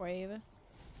shockwave.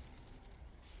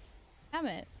 Damn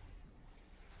it.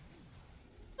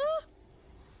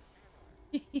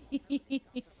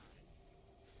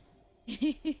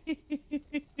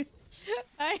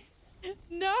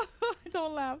 No,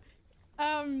 don't laugh.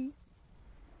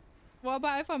 What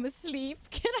about if I'm asleep?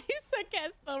 Can I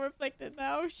get spell reflected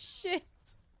now? Shit.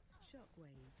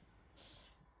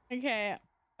 Okay,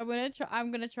 I'm gonna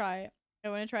try. I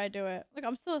want to try to do it. Look,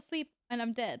 I'm still asleep and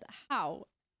I'm dead. How?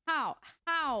 How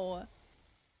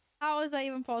is that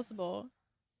even possible?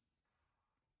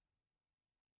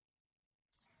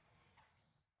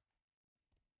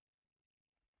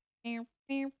 Wait,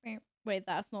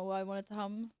 that's not what I wanted to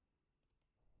hum.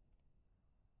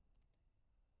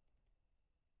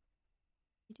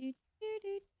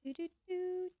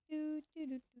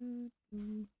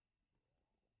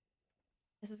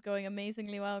 This is going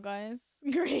amazingly well, guys.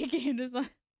 Great game design.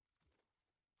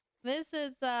 This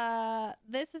is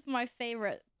my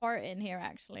favorite part in here,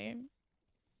 actually.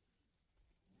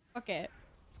 Okay.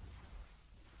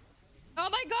 Oh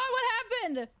my god, what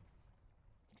happened?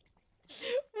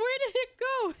 Where did it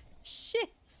go?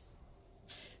 Shit.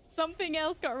 Something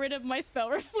else got rid of my spell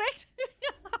reflect.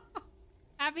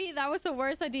 Abby, that was the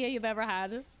worst idea you've ever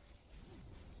had.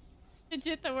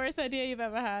 Legit the worst idea you've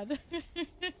ever had.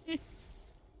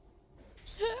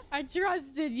 I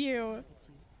trusted you.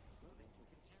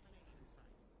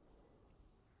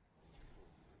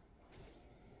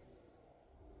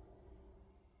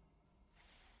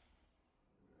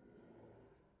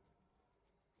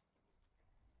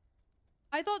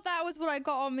 I thought that was what I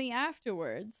got on me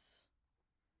afterwards.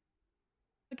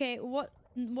 Okay,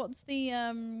 what's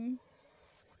the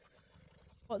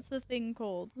thing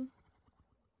called?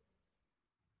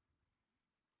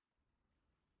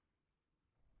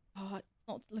 Oh, it's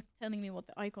not telling me what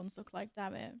the icons look like,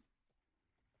 damn it.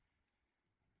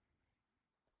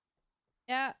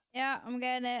 Yeah, I'm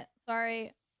getting it.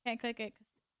 Sorry. Can't click it because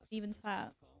Steven's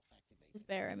hat is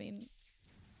bare. I mean,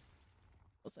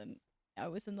 I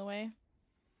was in the way.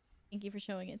 Thank you for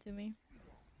showing it to me.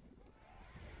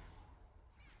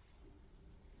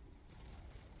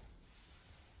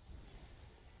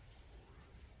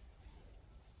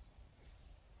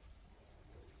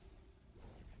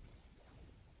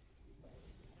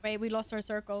 Wait, we lost our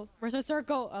circle. Where's our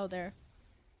circle? Oh, there.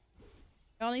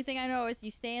 The only thing I know is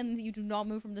you stand, you do not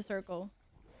move from the circle.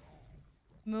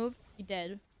 Move, you're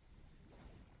dead.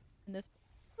 In this...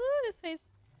 Ooh, this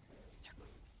face. Circle.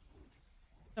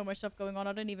 So much stuff going on.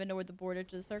 I don't even know where the border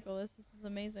to the circle is. This is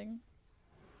amazing.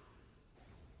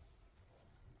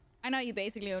 I know you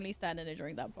basically only stand in it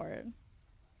during that part.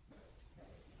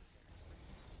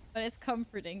 But it's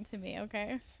comforting to me,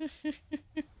 okay?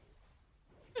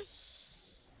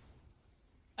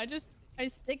 I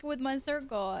stick with my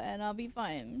circle and I'll be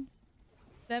fine.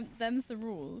 Them's the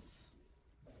rules.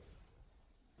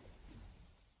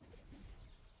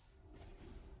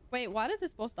 Wait, why did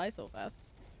this boss die so fast?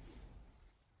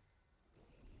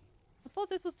 I thought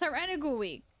this was Tyrannical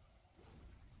Week.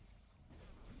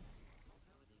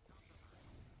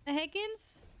 The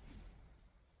Heckins?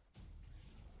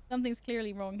 Something's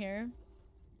clearly wrong here.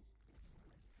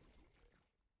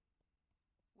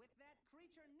 With that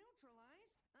creature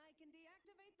neutralized, I can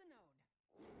deactivate the node.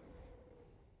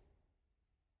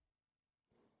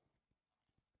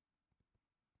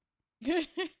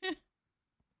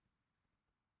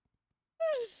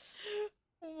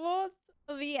 What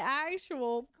the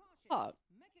actual fuck?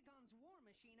 Mechagon's war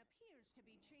machine appears to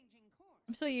be changing course.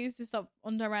 I'm so used to stuff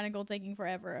on Tyrannical taking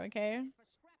forever, okay? For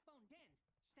Scrapbone Den,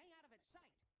 stay out of its sight.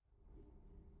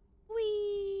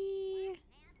 Whee!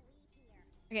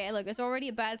 Okay, look, there's already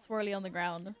a bad swirly on the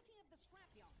ground. Proximity of the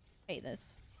scrapyard. Hate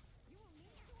this.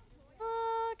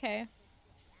 Okay.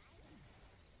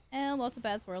 And lots of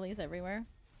bad swirlies everywhere.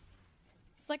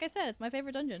 It's like I said, it's my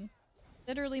favorite dungeon.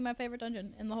 Literally my favorite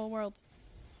dungeon in the whole world.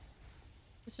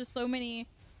 There's just so many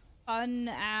fun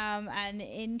and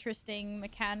interesting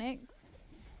mechanics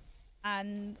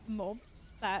and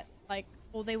mobs that like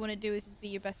all they want to do is just be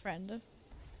your best friend.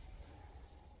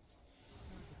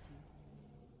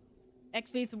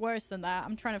 Actually, it's worse than that.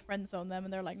 I'm trying to friend zone them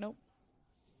and they're like, nope.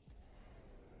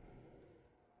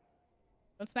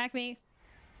 Don't smack me.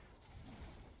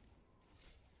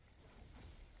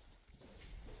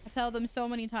 I tell them so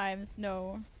many times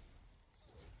no.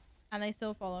 And they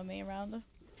still follow me around.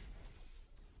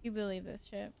 You believe this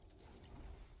shit?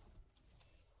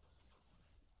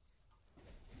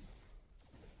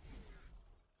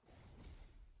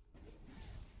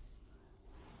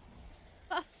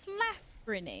 A slap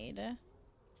grenade.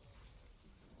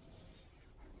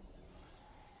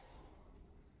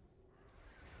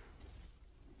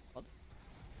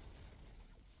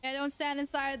 Yeah, don't stand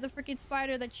inside the freaking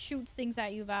spider that shoots things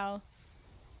at you, Val.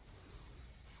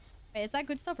 Wait, is that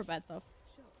good stuff or bad stuff?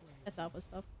 That's alpha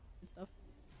stuff. Good stuff.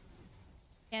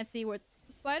 Can't see where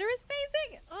the spider is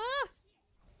facing. Ah!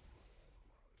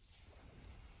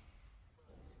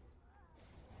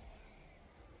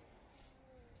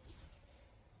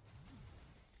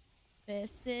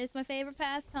 This is my favorite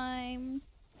pastime.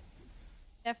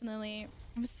 Definitely.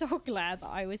 I'm so glad that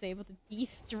I was able to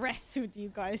de-stress with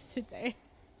you guys today.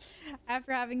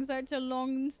 After having such a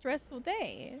long, stressful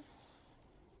day.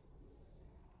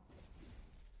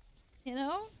 You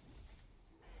know?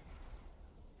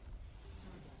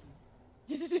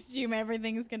 Just assume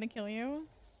everything's gonna kill you.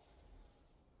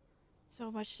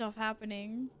 So much stuff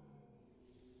happening.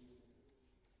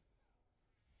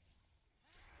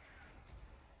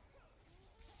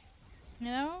 You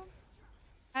know?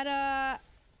 Had a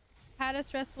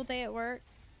stressful day at work.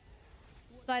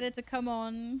 Decided to come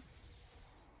on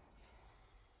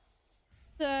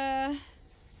to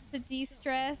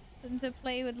de-stress and to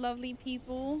play with lovely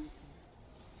people.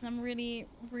 I'm really,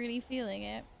 really feeling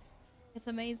it. It's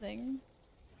amazing.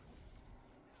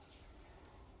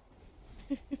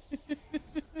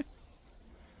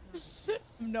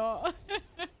 I'm not.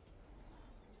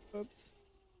 Oops.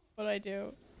 What'd I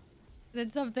do? I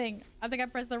did something. I think I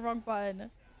pressed the wrong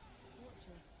button.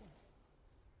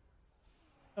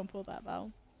 Don't pull that,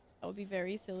 Val. That would be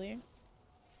very silly.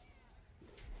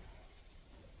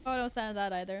 Oh, don't stand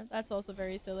at that either. That's also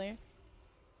very silly.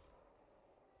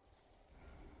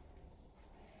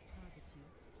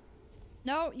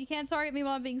 No, you can't target me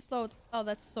while I'm being slowed. Oh,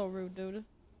 that's so rude, dude.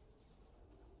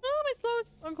 Oh, my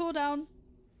slow's on cooldown.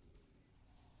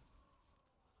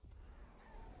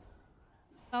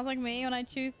 Sounds like me when I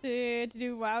choose to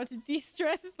do WoW to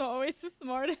de-stress. It's not always the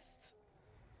smartest.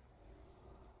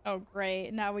 Oh,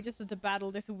 great. Now we just have to battle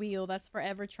this wheel that's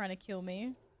forever trying to kill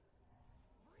me.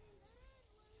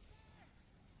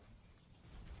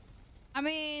 I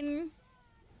mean...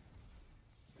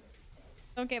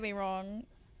 Don't get me wrong.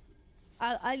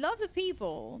 I love the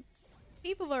people.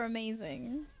 People are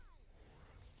amazing.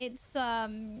 It's,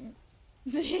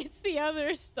 it's the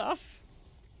other stuff.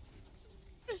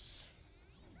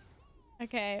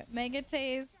 Okay,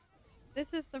 Megatase.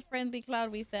 This is the friendly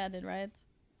cloud we stand in, right?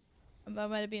 That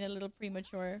might have been a little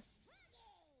premature.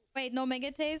 Wait, no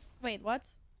Megatase? Wait, what?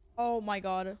 Oh my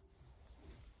god.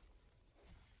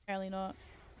 Apparently not.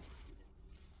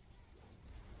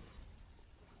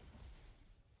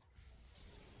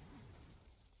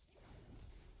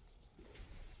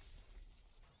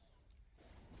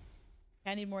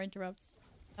 I need more interrupts.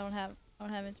 I don't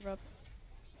have interrupts.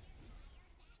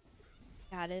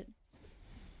 Got it.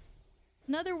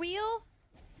 Another wheel?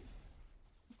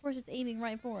 Of course it's aiming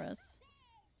right for us.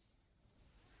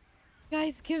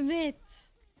 Guys, commit!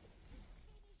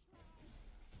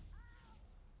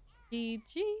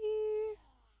 GG!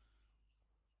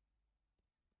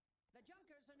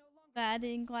 Glad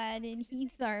and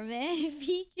he's our man. If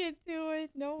he can do it,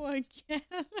 no one can.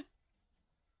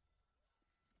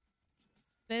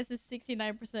 This is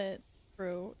 69%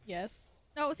 true. Yes.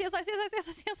 No,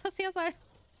 CSI.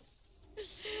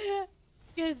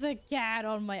 There's a cat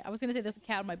on my... I was gonna say there's a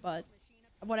cat on my butt.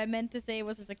 What I meant to say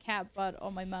was there's a cat butt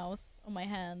on my mouse, on my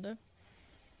hand.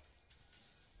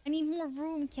 I need more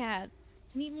room, cat.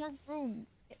 I need more room.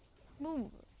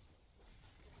 Move.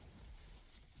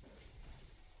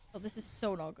 Oh, this is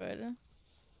so not good.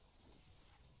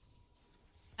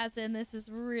 As in, this is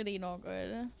really not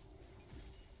good.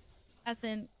 As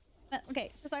in...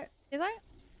 Okay, sorry.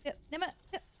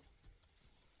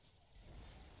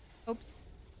 Oops.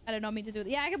 I did not mean to do that.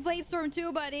 Yeah, I can Blade Storm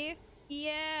too, buddy.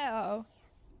 Yeah.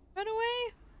 Run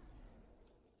away!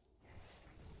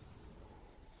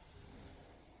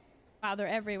 Wow, they're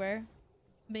everywhere.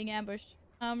 I'm being ambushed.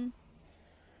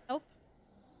 Help.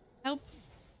 Help.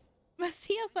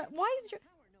 Caesar, why is your...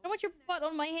 I don't want your butt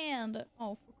on my hand.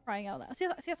 Oh, for crying out loud.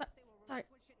 Caesar, Caesar, sorry.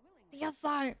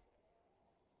 Caesar.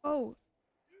 Oh.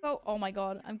 Oh, oh my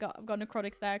god. I've got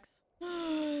necrotic stacks.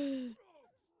 I'm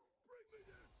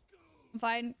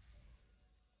fine.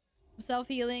 I'm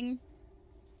self-healing.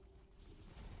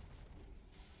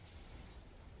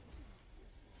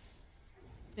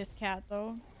 This cat,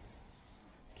 though.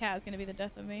 This cat is gonna be the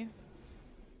death of me.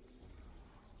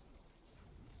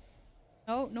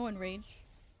 Oh, no enrage.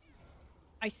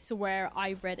 I swear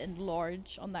I read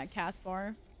enlarge on that cast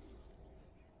bar.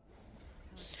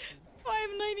 I'm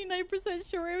 99%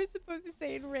 sure I was supposed to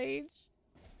say enrage.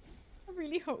 I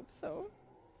really hope so.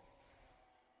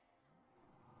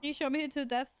 Can you show me who to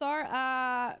deaths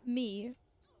are? Me.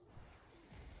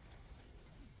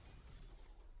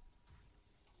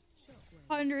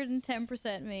 Shockwave.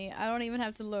 110% me. I don't even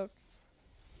have to look.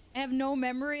 I have no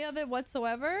memory of it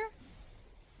whatsoever.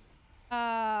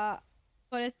 But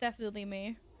it's definitely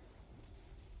me.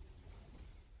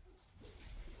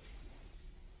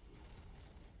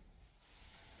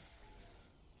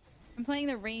 I'm playing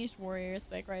the ranged warrior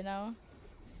spec right now.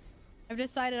 I've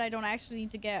decided I don't actually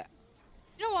need to get...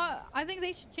 You know what? I think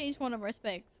they should change one of our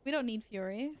specs. We don't need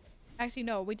fury. Actually,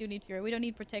 no, we do need fury. We don't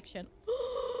need protection.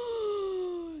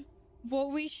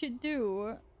 What we should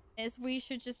do is we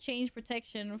should just change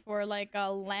protection for like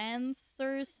a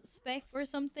lancer's spec or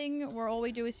something, where all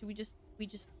we do is we just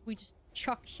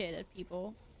chuck shit at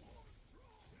people.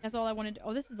 That's all I wanted to...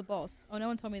 Oh, this is the boss. Oh, no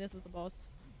one told me this was the boss.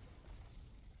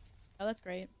 Oh, that's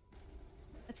great.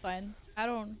 That's fine. I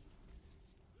don't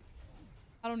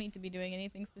need to be doing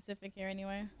anything specific here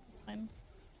anyway. It's fine.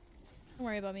 Don't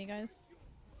worry about me, guys.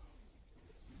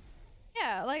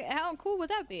 Yeah, like, how cool would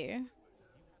that be? That'd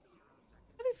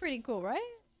be pretty cool,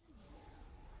 right?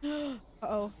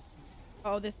 Uh-oh.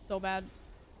 Oh, this is so bad.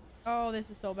 Oh, this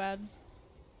is so bad.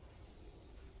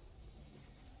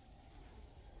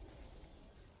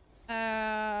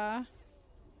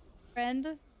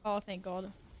 Friend? Oh, thank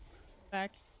God.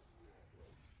 Back.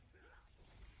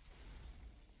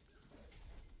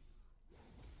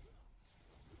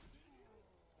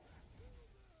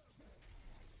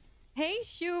 Hey,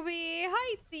 Shubi!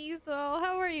 Hi, Diesel!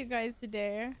 How are you guys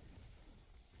today?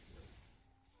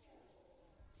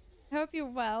 I hope you're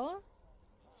well.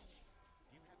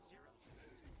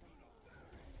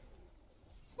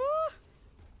 Woo!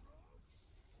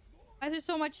 Why is there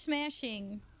so much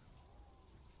smashing?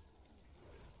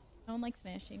 I don't like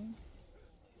smashing.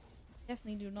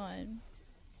 Definitely do not.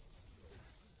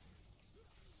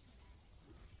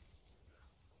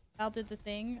 Al did the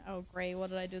thing. Oh, great.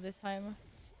 What did I do this time?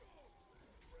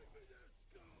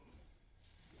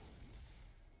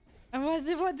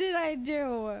 What did I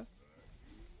do?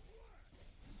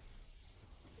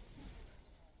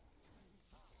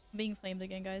 I'm being flamed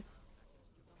again, guys.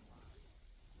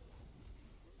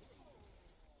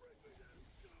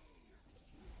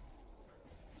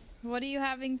 What are you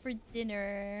having for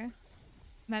dinner?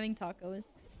 I'm having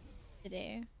tacos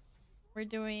today. We're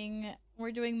doing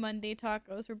Monday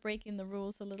tacos. We're breaking the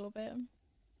rules a little bit.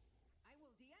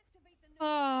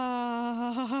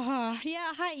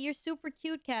 Yeah, hi, you're super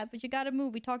cute, cat, but you gotta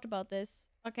move. We talked about this.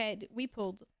 Okay, we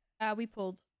pulled. We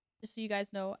pulled. Just so you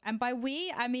guys know. And by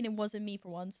we, I mean it wasn't me for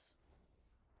once.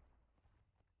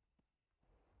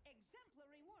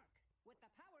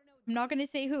 I'm not gonna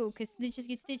say who, because snitches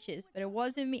get stitches, but it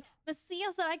wasn't me.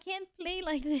 Messias, I can't play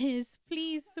like this.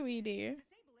 Please, sweetie.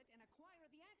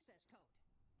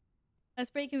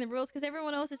 That's breaking the rules, because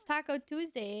everyone else is Taco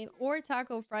Tuesday or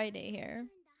Taco Friday here.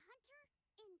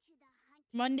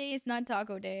 Monday is not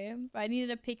taco day, but I needed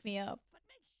to pick me up.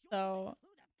 So,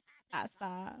 that's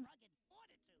that.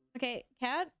 Okay,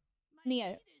 cat.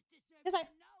 Near. This side.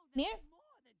 Near.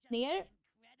 Near.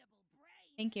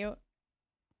 Thank you.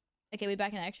 Okay, we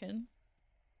back in action.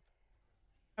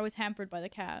 I was hampered by the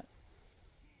cat.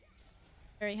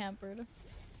 Very hampered.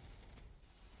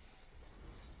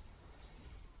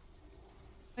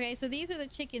 Okay, so these are the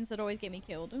chickens that always get me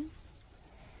killed.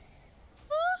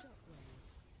 Ah!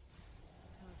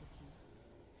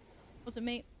 Was it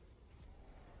me?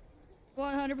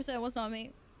 100% was not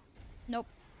me. Nope.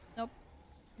 Nope.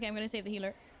 Okay, I'm gonna save the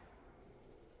healer.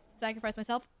 Sacrifice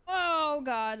myself. Oh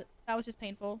god. That was just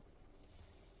painful.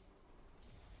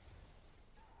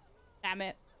 Damn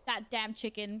it. That damn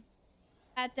chicken.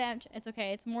 That damn it's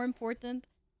okay. It's more important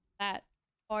that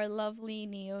our lovely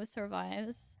Neo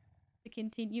survives to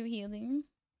continue healing.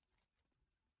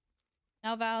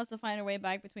 Now Val has to find her way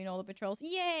back between all the patrols.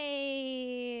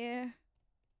 Yay!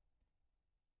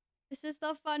 This is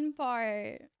the fun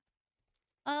part.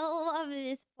 I love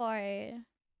this part. Okay,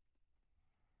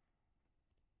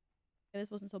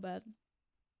 this wasn't so bad.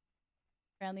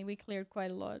 Apparently we cleared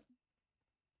quite a lot.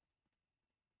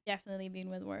 Definitely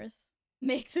been with worse.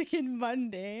 Mexican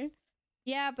Monday.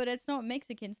 Yeah, but it's not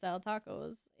Mexican style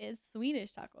tacos. It's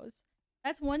Swedish tacos.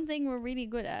 That's one thing we're really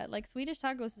good at. Like Swedish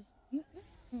tacos is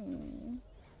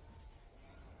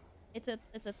it's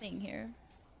a thing here.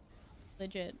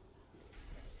 Legit.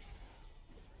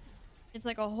 It's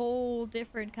like a whole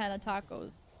different kind of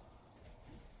tacos.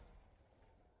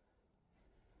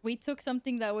 We took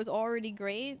something that was already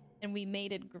great and we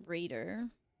made it greater.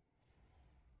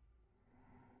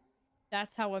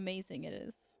 That's how amazing it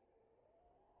is.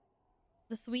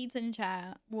 The Swedes in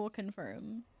chat will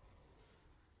confirm.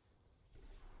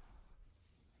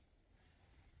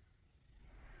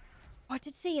 Oh, it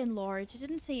did say enlarge. It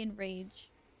didn't say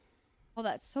enrage. Oh,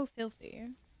 that's so filthy.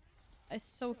 That's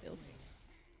so filthy.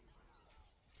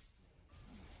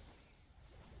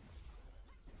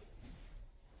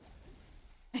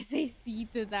 I say C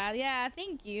to that. Yeah,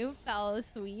 thank you, fellow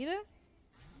Swede.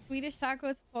 Swedish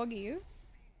tacos poggy.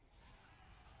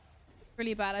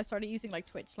 Really bad. I started using like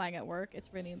Twitch slang at work.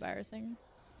 It's really embarrassing.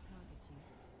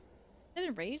 Did it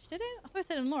enrage? Did it? I thought it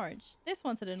said enlarge. This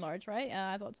one said enlarge, right?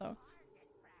 Yeah, I thought so.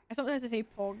 I sometimes say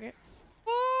pog.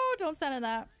 Oh, don't stand in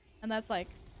that. And that's like,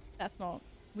 that's not.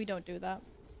 We don't do that.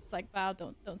 It's like, wow,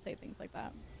 don't say things like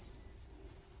that.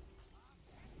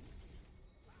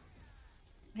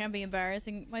 I can't be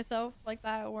embarrassing myself like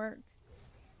that at work.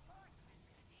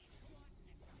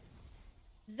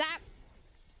 Zap!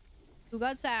 Who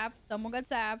got zapped? Someone got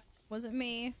zapped. Wasn't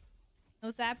me. No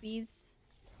zappies.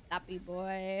 Zappy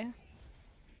boy.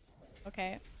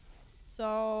 Okay.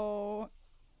 So...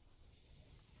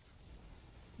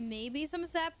 maybe some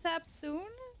zap soon?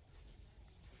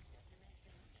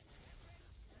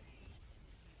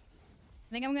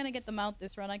 I think I'm gonna get them out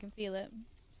this run. I can feel it.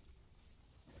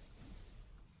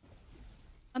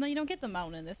 Oh no, you don't get the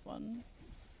mount in this one.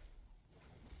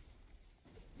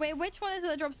 Wait, which one is it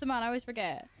that drops the mount? I always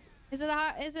forget. Is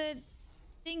it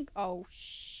think oh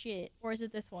shit. Or is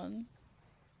it this one?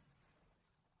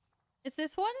 It's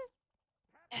this one?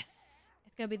 Yes.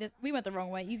 It's gonna be this. We went the wrong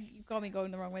way. You got me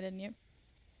going the wrong way, didn't you?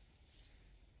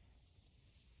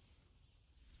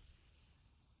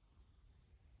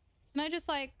 Can I just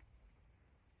like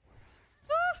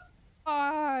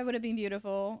oh, it would have been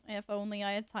beautiful if only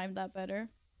I had timed that better.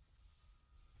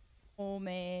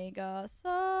 Omega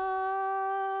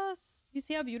sauce. You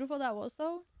see how beautiful that was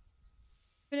though?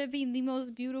 Could have been the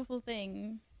most beautiful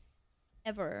thing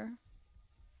ever.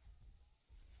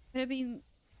 Could have been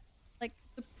like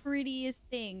the prettiest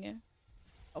thing.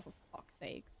 Oh, for fuck's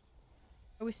sakes.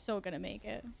 I was so gonna make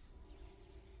it.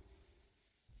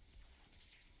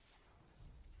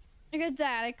 Look at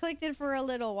that. I clicked it for a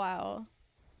little while.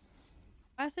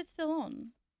 Why is it still on?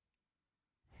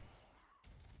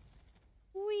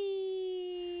 Whee!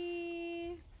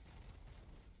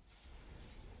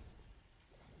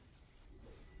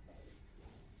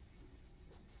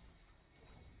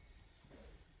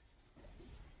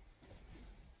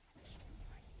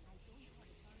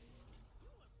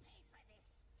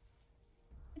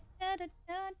 Da, da,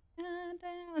 da, da,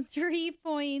 da. 3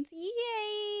 points.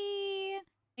 Yay!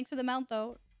 Thanks for the mount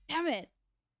though. Damn it.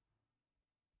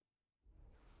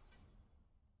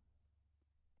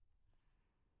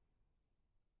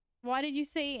 Why did you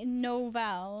say no,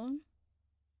 Val?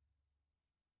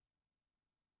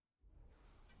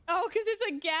 Oh, because it's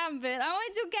a Gambit. I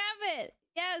want to do Gambit.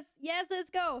 Yes, yes,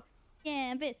 let's go.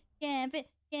 Gambit,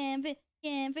 Gambit, Gambit,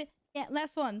 Gambit. Yeah,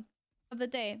 last one of the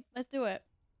day. Let's do it.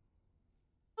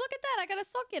 Look at that. I got a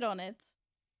socket on it.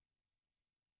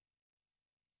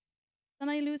 Then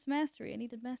I lose mastery. I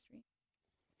needed mastery.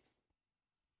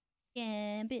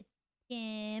 Gambit,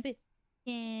 Gambit,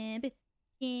 Gambit.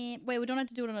 Wait, we don't have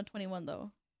to do it on a 21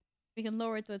 though. We can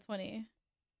lower it to a 20.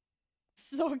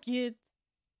 Suck it.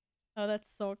 Oh, that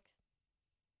sucks.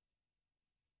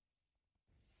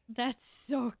 That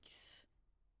sucks.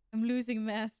 I'm losing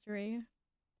mastery.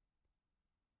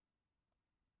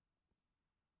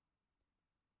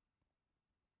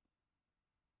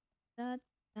 Da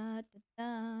da da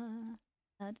da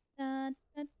da da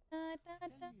da da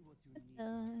da.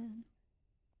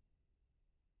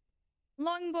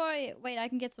 Long boy! Wait, I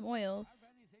can get some oils.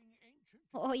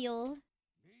 Oil.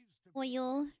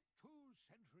 Oil.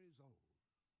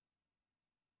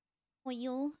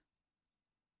 Oil.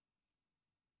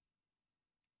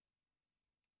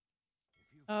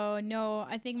 Oh no,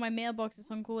 I think my mailbox is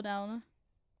on cooldown.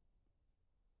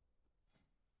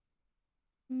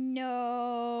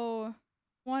 No.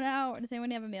 1 hour. Does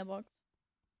anyone have a mailbox?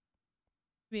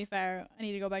 To be fair, I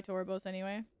need to go back to Orbos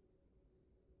anyway.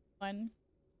 Fine.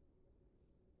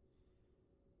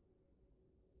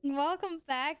 Welcome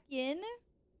back in.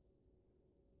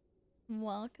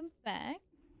 Welcome back.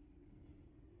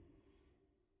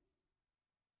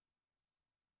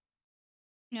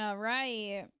 All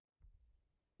right.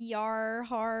 Yar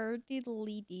har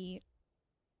diddly dee.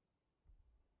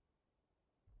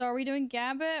 So are we doing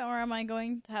Gambit or am I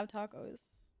going to have tacos?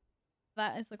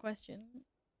 That is the question.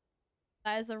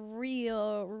 That is the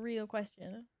real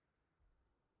question.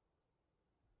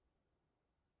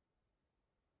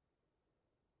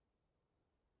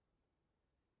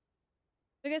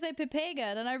 Because I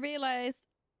Mechagon and I realized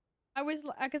I was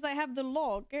because I have the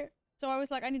log, so I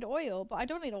was like I need oil, but I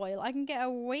don't need oil. I can get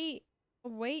a wheat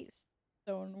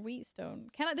stone.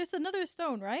 Can I? There's another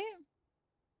stone, right?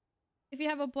 If you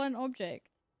have a blunt object.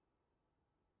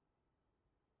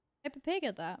 I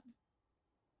Mechagon that.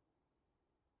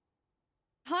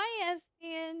 Hi,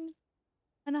 Espian.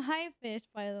 And a hi, fish,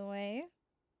 by the way.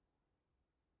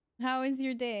 How is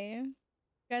your day? You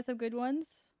guys have good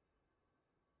ones?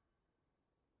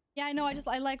 Yeah, I know. I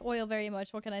like oil very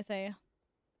much. What can I say?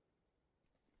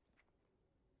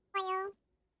 Oil.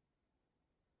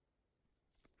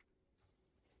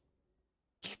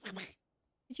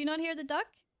 Did you not hear the duck?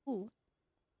 Ooh.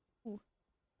 Ooh.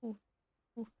 Ooh.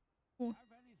 Ooh. Ooh.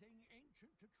 Have anything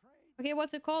ancient to trade? Okay,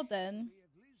 what's it called then?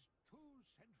 Be at least 2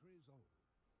 centuries old.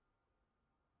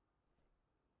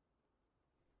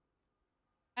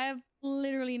 I have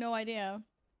literally no idea.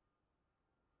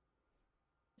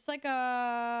 It's like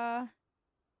a...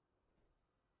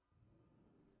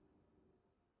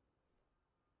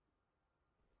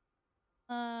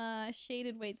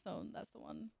 shaded waitstone. That's the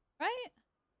one. Right?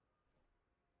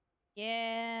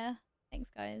 Yeah. Thanks,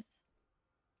 guys.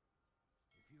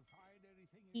 If you find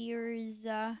anything Here's,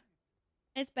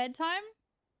 It's bedtime?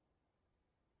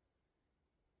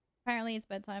 Apparently it's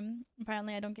bedtime.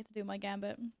 Apparently I don't get to do my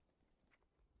Gambit.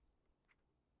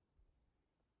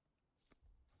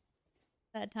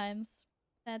 Sad times.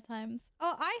 Sad times.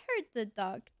 Oh, I heard the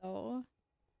duck, though.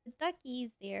 The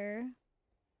ducky's there.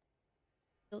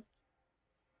 Look.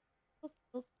 Look,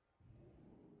 look.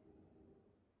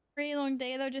 Pretty long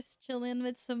day, though, just chilling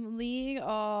with some League.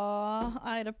 Oh,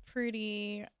 I had a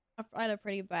pretty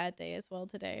bad day as well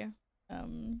today. So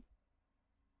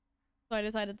I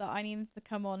decided that I needed to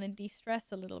come on and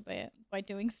de-stress a little bit by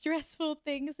doing stressful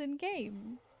things in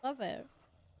game. Love it.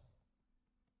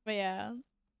 But yeah,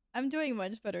 I'm doing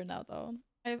much better now though.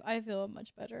 I feel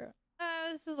much better.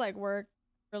 This is like work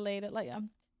related. Like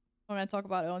I'm gonna talk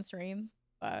about it on stream,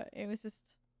 but it was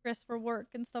just stress for work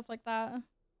and stuff like that.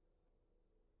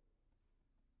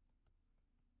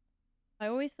 I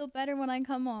always feel better when I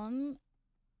come on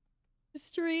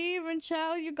stream and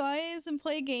chat with you guys and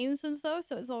play games and stuff,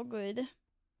 so it's all good.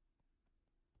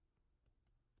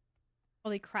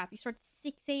 Holy crap, you start at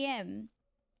 6 a.m.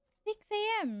 6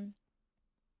 a.m.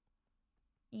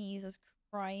 Jesus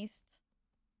Christ.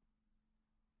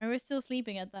 I was still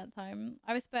sleeping at that time.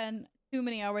 I spent too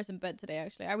many hours in bed today,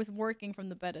 actually. I was working from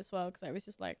the bed as well, because I was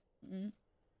just like,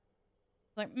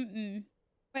 Wait,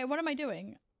 what am I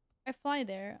doing? I fly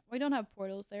there. We don't have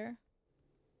portals there.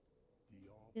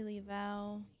 Billy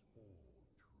Val.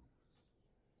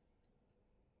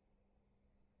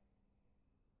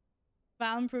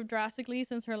 Val improved drastically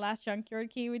since her last Junkyard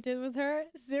key we did with her.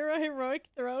 0 heroic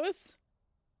throws.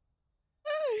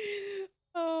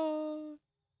 Oh.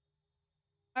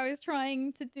 I was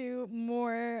trying to do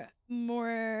more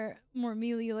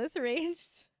melee less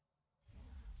ranged.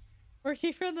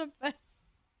 Working from the bed.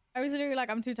 I was literally like,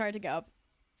 I'm too tired to get up.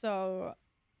 So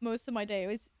most of my day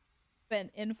was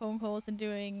spent in phone calls and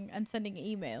sending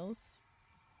emails.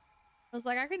 I was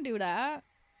like, I can do that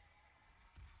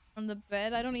from the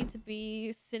bed. I don't need to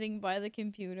be sitting by the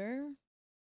computer.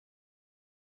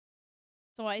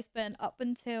 So I spent up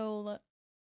until,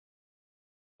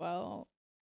 well,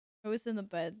 I was in the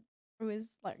bed. It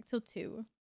was like till 2.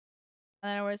 And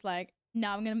then I was like,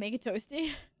 now I'm gonna make a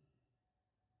toasty.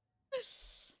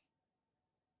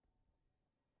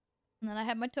 And then I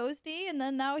had my toasty, and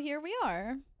then now here we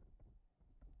are.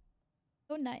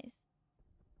 So nice.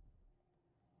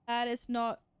 That is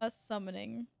not a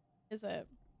summoning, is it?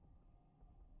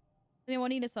 Anyone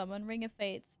need a summon? Ring of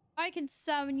Fates. I can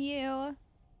summon you.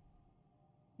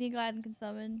 Be glad and can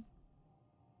summon.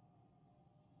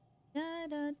 Da,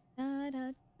 da, da, da,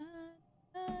 da,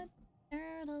 da,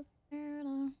 da, da,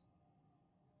 da.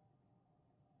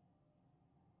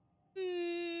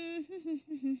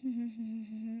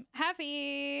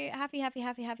 Happy,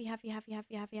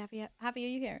 are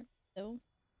you here? No.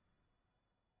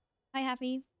 Hi,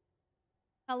 Happy.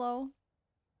 Hello.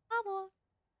 Hello.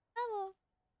 Hello.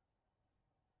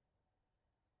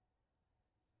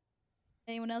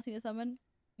 Anyone else need to summon?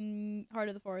 Heart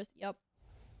of the Forest. Yup.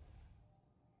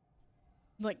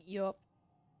 Like, yup.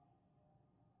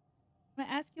 I'm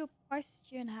gonna ask you a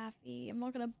question, Happy. I'm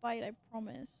not gonna bite, I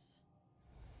promise.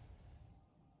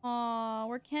 Aw,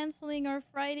 we're canceling our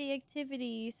Friday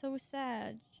activity. So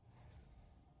sad.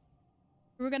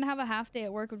 We were gonna have a half day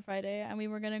at work on Friday, and we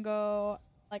were gonna go,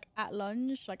 like, at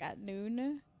lunch, like, at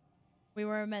noon. We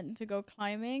were meant to go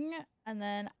climbing, and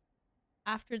then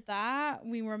after that,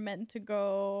 we were meant to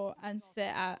go and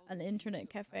sit at an internet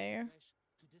cafe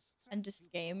and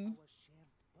just game.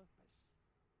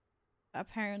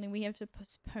 Apparently, we have to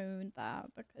postpone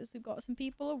that because we got some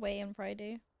people away on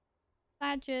Friday.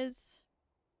 Badges.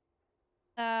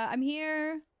 I'm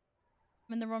here.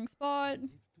 I'm in the wrong spot.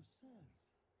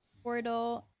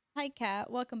 Portal. Hi,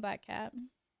 Cat. Welcome back, Cat.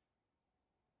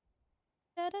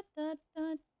 Da, da, da,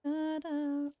 da, da,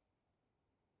 da.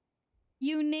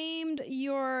 You named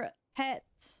your pet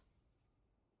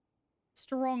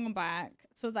Strongback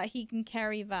so that he can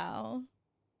carry Val.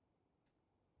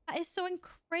 That is so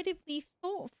incredibly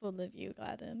thoughtful of you,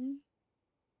 Gladden.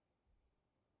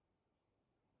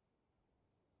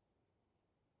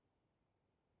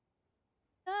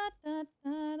 Da, da,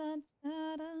 da, da,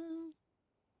 da, da.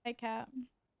 Hey, Cat.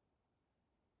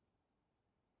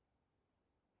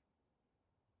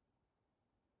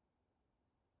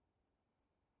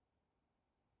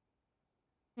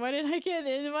 Why did I get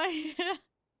invited?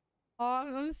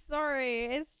 Oh, I'm sorry.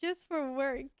 It's just for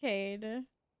work, Cade.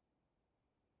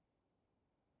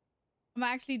 I'm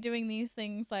actually doing these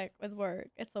things like with work.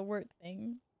 It's a work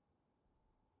thing.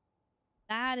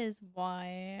 That is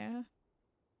why.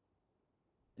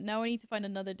 Now I need to find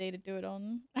another day to do it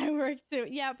on. I work too.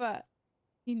 Yeah, but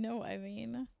you know what I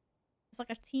mean. It's like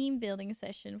a team building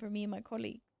session for me and my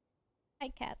colleagues. Hi,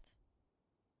 Cat.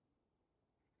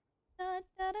 Da,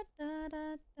 da, da, da,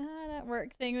 da, da, da.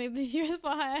 Work thing with the years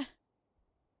behind.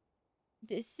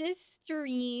 This is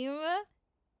stream.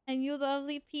 And you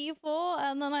lovely people.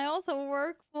 And then I also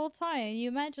work full time. You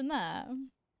imagine that?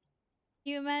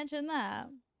 You imagine that?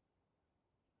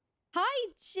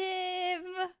 Hi, Jim!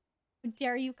 How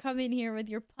dare you come in here with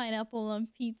your pineapple on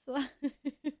pizza?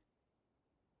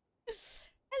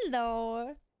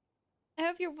 Hello. I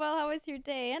hope you're well. How was your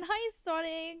day? And hi,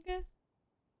 Sonic.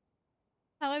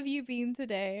 How have you been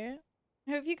today?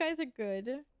 I hope you guys are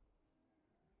good.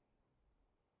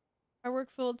 I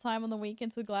work full time on the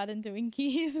weekends, so glad in doing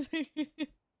keys.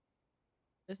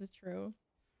 This is true.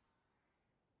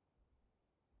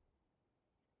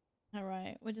 All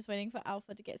right, we're just waiting for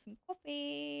Alpha to get some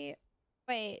coffee.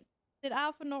 Wait, did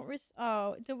Alpha not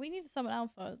oh, do we need to summon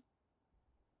Alpha?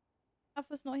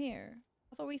 Alpha's not here.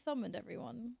 I thought we summoned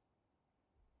everyone.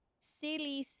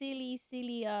 Silly, silly,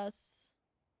 silly us.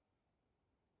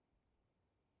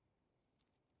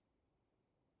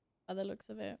 By the looks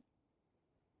of it.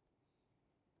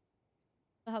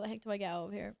 How the heck do I get out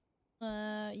of here?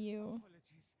 You.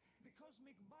 The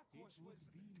cosmic backwash was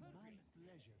turbulent.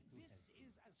 This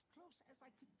is as close as I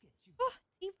could get you. Oh,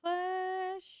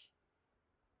 T-Flash.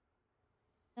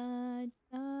 Da,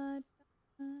 da,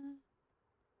 da.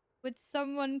 Would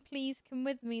someone please come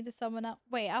with me to summon up?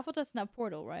 Wait, Alpha doesn't have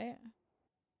portal, right?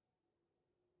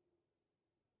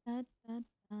 Da, da,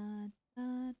 da,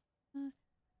 da, da.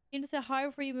 You need to say hi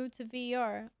before you move to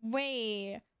VR.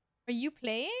 Wait, are you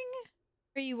playing?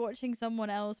 Or are you watching someone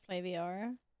else play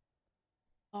VR?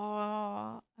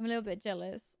 Oh, I'm a little bit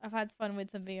jealous. I've had fun with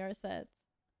some VR sets.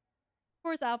 Of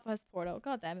course, Alpha has portal.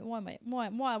 God damn it! Why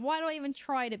do I even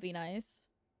try to be nice?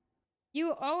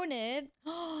 You own it.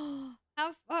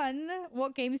 Have fun.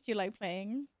 What games do you like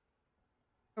playing?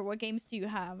 Or what games do you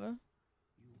have? You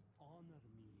honor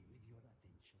me with your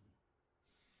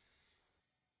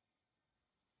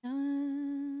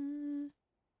attention.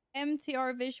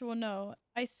 MTR visual, no.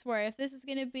 I swear, if this is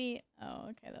gonna be... Oh,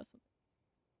 okay, that's...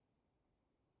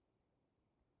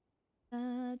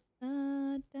 Da,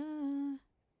 da, da.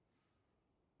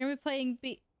 You're playing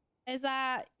Beat... Is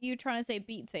that you trying to say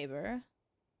Beat Saber?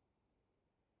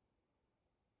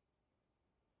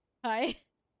 Hi.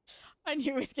 I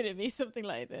knew it was gonna be something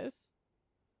like this.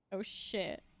 Oh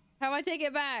shit. How do I take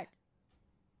it back?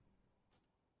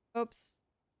 Oops.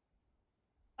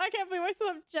 I can't believe I still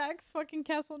have Jack's fucking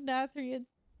Castle Nathrian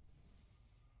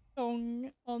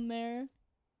song on there.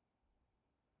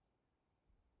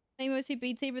 I mostly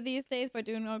Beat Saber these days by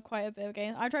doing quite a bit of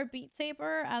games. I tried Beat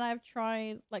Saber and I've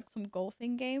tried like some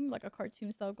golfing game, like a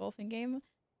cartoon style golfing game.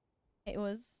 It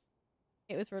was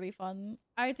really fun.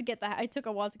 I had to get that. I took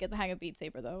a while to get the hang of Beat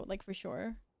Saber though, like for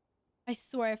sure. I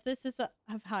swear, if this is a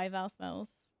high Val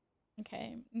smells.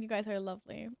 Okay, you guys are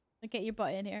lovely. Get your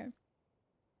butt in here.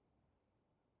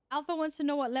 Alpha wants to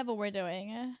know what level we're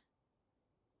doing.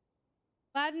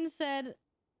 Gladden said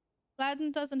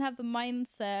Gladden doesn't have the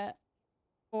mindset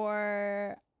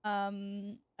for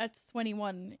at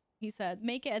 21. He said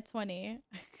make it at 20.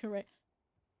 Correct.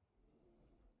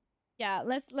 Yeah,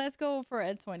 let's go for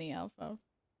at 20, Alpha.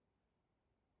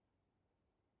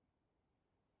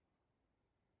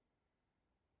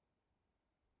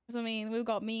 Because I mean, we've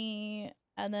got me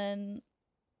and then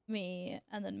me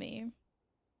and then me.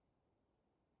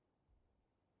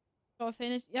 Go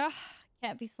finish. Yeah,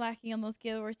 can't be slacking on those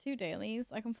Guild Wars 2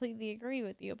 dailies. I completely agree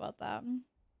with you about that.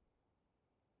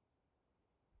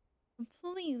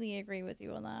 Completely agree with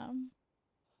you on that.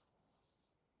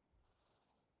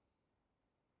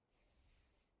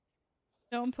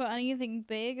 Don't put anything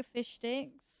big. Fish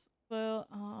sticks. Well,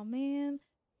 oh man,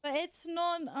 but it's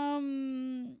not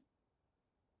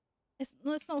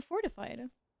it's not fortified.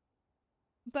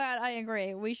 But I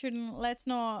agree. We shouldn't. Let's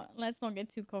not get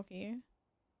too cocky.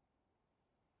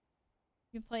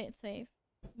 You play it safe.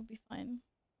 We'll be fine.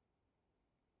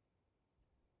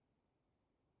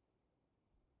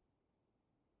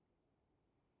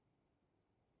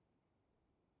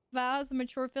 Val has the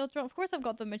mature filter on. Of course I've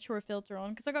got the mature filter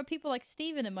on, because I got people like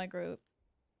Steven in my group.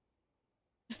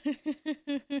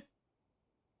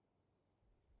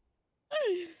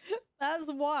 That's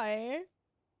why.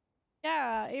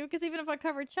 Yeah, because even if I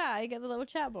cover chat, I get the little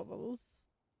chat bubbles.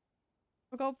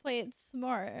 I'll go play it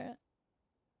smart.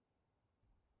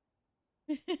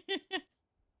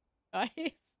 Guys.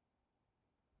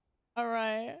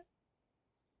 Alright.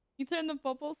 You turn the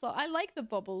bubbles on. I like the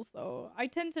bubbles though. I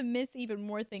tend to miss even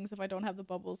more things if I don't have the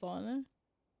bubbles on.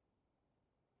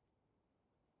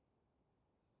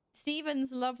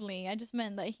 Steven's lovely. I just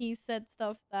meant that he said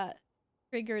stuff that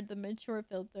triggered the mature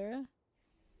filter.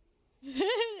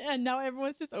 And now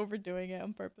everyone's just overdoing it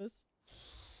on purpose.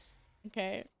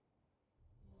 Okay.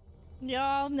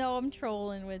 Y'all know I'm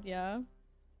trolling with ya.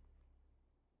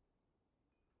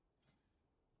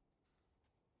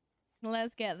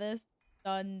 Let's get this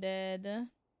done, dead.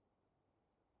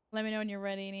 Let me know when you're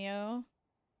ready, Neo.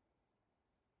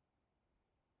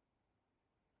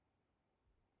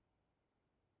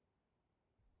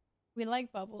 We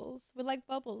like bubbles. We like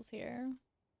bubbles here.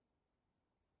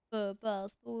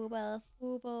 Bubbles, bubbles,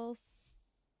 bubbles.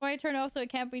 Why turn it off so it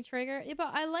can't be triggered? Yeah,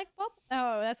 but I like bubbles.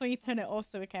 Oh, that's when you turn it off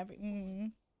so it can't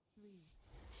be.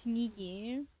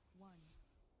 Sneaky.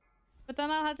 But then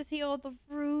I'll have to see all the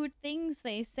rude things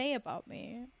they say about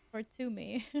me. Or to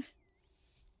me.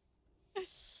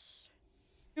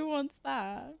 Who wants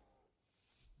that?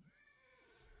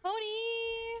 Pony!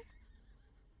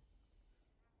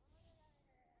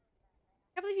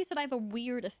 I can't believe you said I have a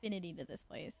weird affinity to this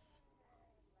place.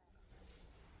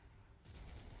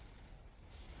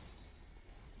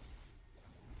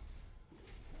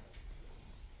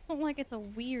 It's not like it's a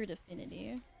weird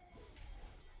affinity.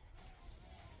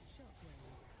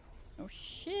 Oh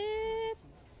shit!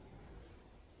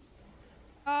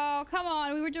 Oh, come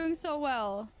on. We were doing so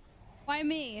well. Why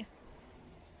me?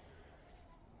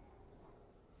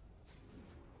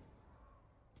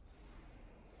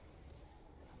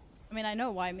 I mean, I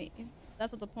know why me.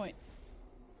 That's not the point.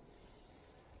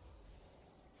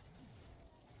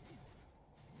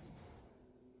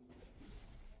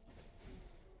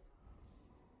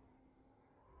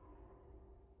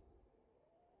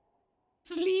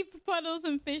 Sleep puddles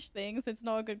and fish things. It's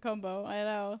not a good combo. I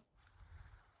know.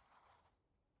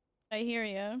 I hear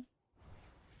ya.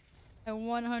 I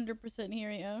 100% hear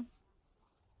ya.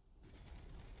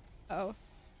 Uh oh.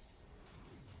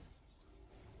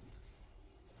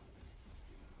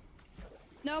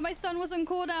 No, my stun was on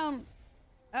cooldown.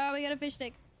 Oh, we got a fish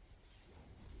stick.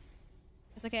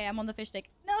 It's okay, I'm on the fish stick.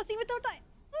 No, Steven, don't die.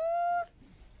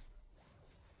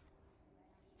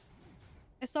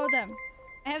 I slowed them.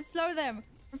 I have slowed them.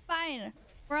 We're fine.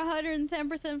 We're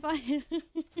 110% fine.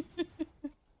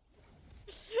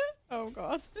 Oh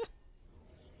god.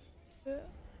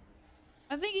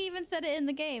 I think he even said it in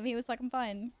the game. He was like, I'm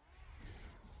fine.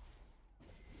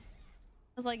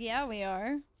 I was like, yeah, we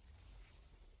are.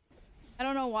 I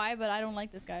don't know why, but I don't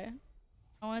like this guy.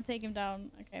 I want to take him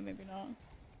down. Okay, maybe not.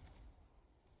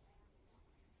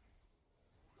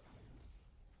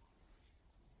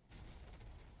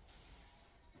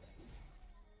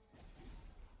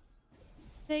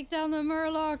 Take down the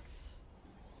Murlocs.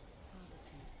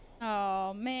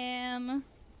 Oh, man.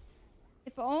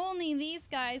 If only these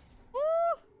guys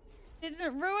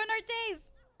didn't ruin our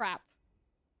days. Crap.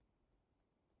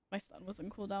 My stun was on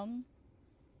cooldown.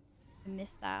 I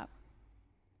missed that.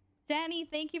 Danny,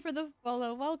 thank you for the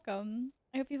follow. Welcome.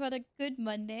 I hope you've had a good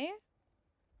Monday.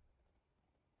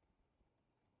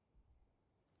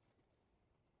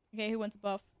 Okay, who wants a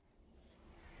buff?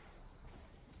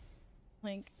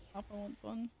 Link. Alpha wants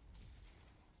one.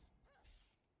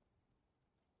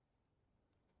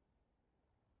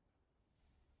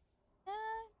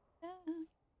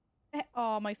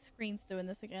 Oh, my screen's doing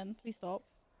this again. Please stop.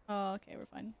 Oh, okay, we're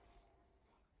fine.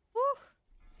 Woo!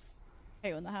 I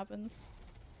hate when that happens.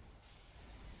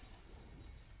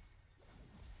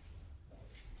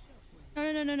 No,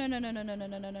 no, no, no, no, no, no, no, no,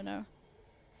 no, no, no, no.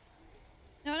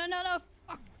 No, no, no, no.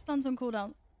 Fuck. Stun's on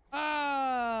cooldown.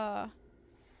 Ah.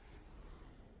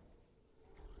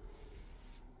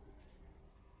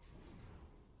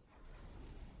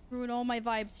 Ruin all my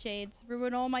vibes, Shades.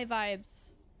 Ruin all my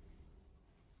vibes.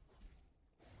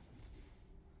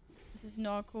 This is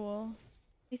not cool.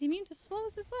 He's immune to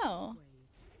slows as well.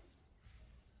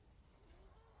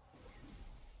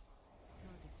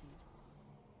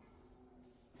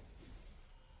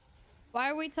 Why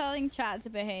are we telling chat to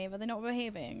behave? Are they not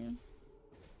behaving?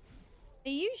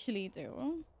 They usually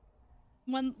do.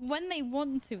 When they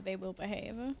want to, they will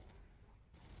behave.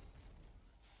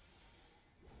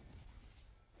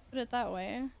 Put it that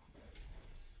way.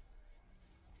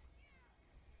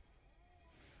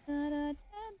 How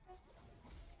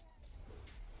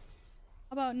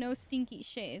about no stinky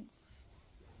shades?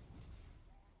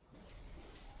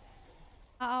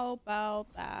 How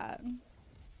about that?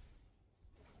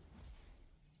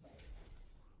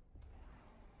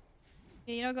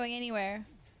 Okay, you're not going anywhere.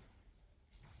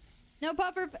 No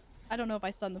puffer. I don't know if I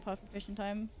stunned the puffer fish in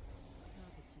time.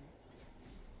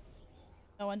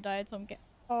 No one died, so I'm getting.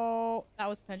 Oh, that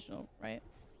was intentional, right?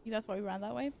 That's why we ran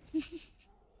that way.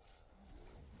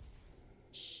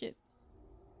 Shit.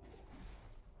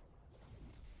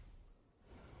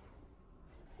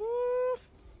 Woof.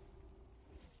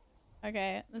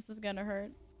 Okay, this is gonna hurt.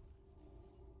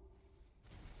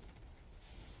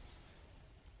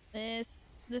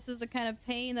 This is the kind of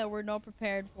pain that we're not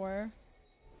prepared for.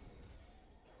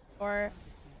 Or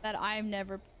that I'm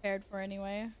never prepared for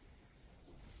anyway.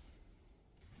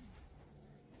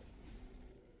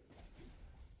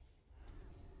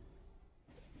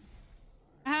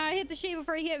 Ah, I hit the sheep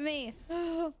before he hit me.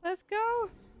 Let's go.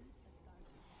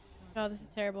 Oh, this is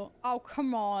terrible. Oh,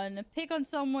 come on. Pick on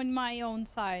someone my own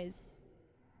size.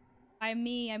 I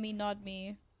mean not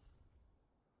me.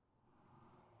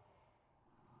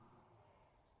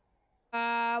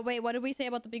 Wait, what did we say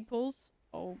about the big pools?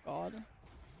 Oh, God.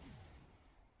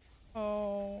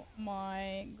 Oh,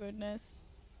 my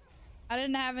goodness. I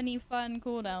didn't have any fun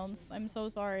cooldowns. I'm so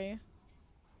sorry.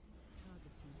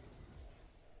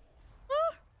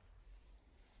 Ah!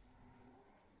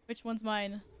 Which one's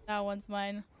mine? That one's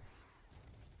mine.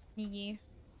 Niggy.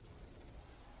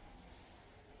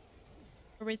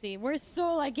 Where is he? Where's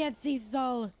Soul? I can't see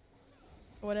Soul!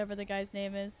 Or whatever the guy's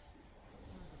name is.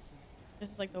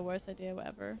 This is like the worst idea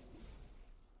ever.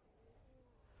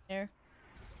 There.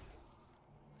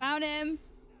 Found him!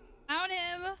 Found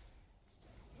him!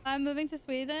 I'm moving to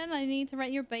Sweden. I need to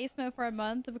rent your basement for a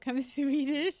month to become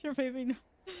Swedish, or maybe not.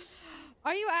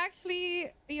 Are you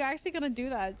actually gonna do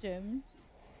that, Jim?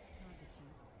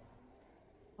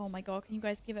 Oh my god, can you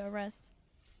guys give it a rest?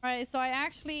 Alright, so I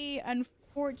actually,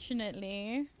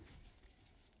 unfortunately,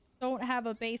 don't have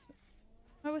a basement.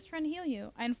 I was trying to heal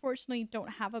you. I unfortunately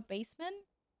don't have a basement.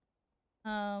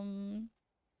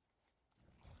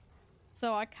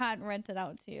 So I can't rent it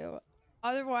out to you.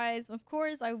 Otherwise, of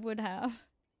course, I would have.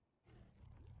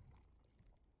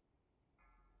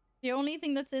 The only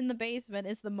thing that's in the basement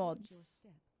is the mods.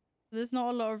 There's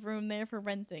not a lot of room there for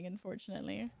renting,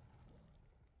 unfortunately.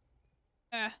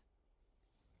 Ah.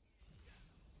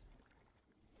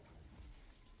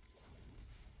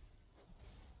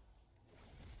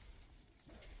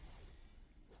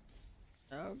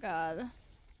 Oh god.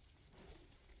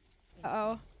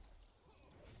 Uh-oh.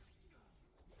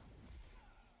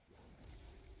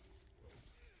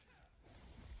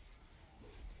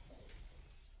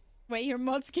 Wait, your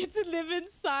mods get to live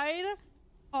inside?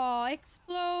 Aw,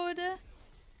 explode.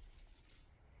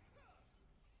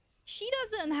 She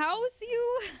doesn't house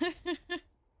you?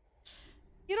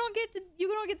 You don't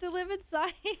get to live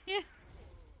inside.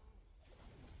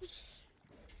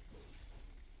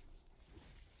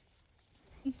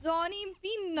 Donnie,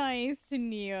 be nice to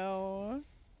Neo.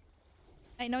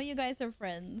 I know you guys are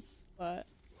friends, but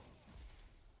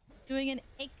doing an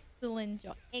excellent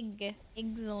job.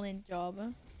 Excellent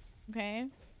job. Okay?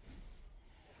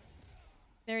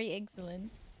 Very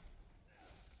excellent.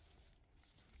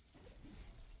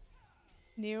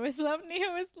 Neo is love,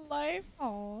 Neo is life.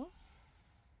 Aww.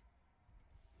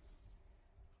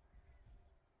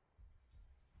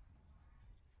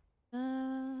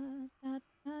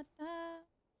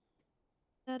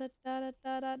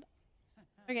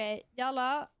 Okay,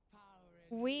 Yalla.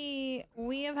 We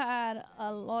have had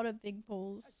a lot of big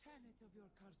pulls.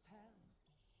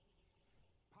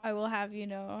 I will have you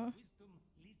know.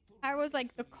 I was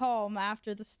like the calm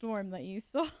after the storm that you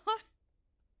saw.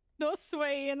 No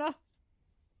sway enough.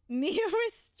 Neo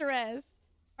is stressed.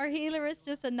 Our healer has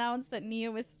just announced that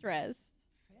Neo is stressed.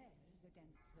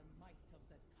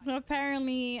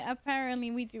 Apparently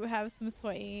we do have some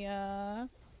sweaty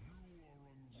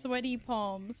sweaty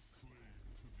palms.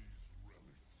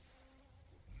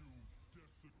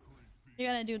 You're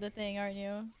gonna do the thing, aren't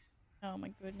you? Oh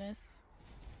my goodness.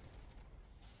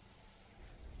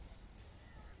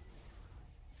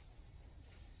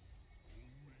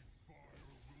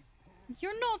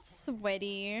 You're not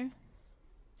sweaty.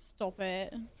 Stop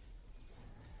it.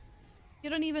 You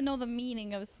don't even know the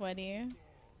meaning of sweaty.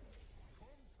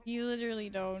 You literally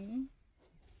don't.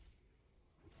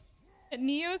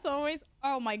 Neo's always...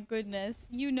 Oh my goodness.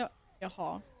 You know...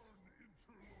 Yaha.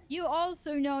 You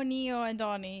also know Neo and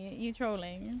Donnie. You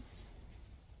trolling.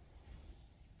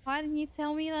 Why didn't you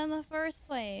tell me that in the first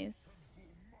place?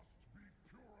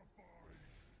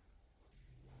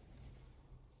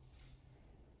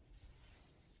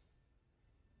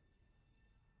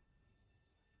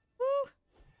 Woo!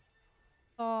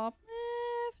 Top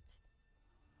lift.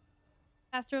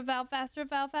 Faster Val, faster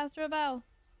Val, faster Val.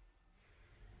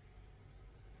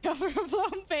 Cover a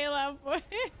plum bailout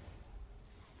voice.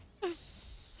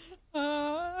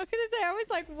 I was gonna say, I was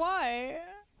like, why?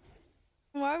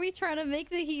 Why are we trying to make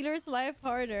the healer's life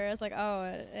harder? I was like, oh,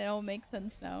 it all makes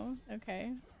sense now.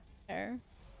 Okay. Fair.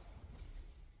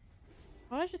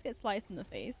 Why don't I just get sliced in the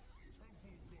face?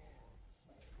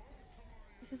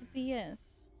 This is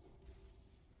BS.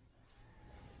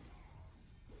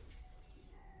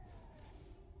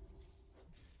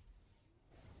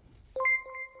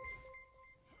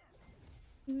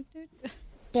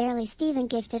 Barely Steven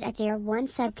gifted a tier 1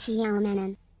 sub to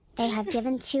Yalamanen. They have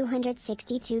given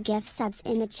 262 gift subs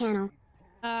in the channel.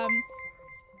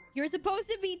 You're supposed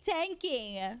to be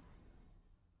tanking.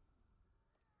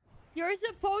 You're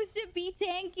supposed to be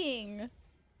tanking.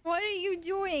 What are you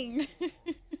doing?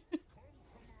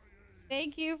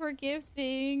 Thank you for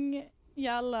gifting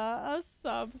Yalla a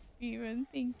sub, Steven.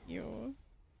 Thank you.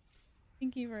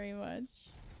 Thank you very much.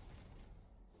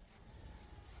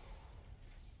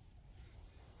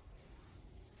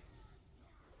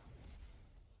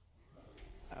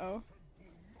 Uh-oh.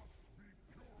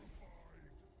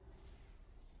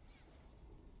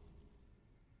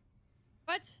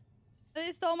 What?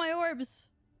 They stole my orbs.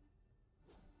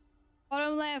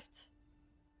 Bottom left.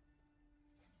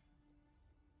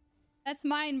 That's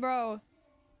mine, bro.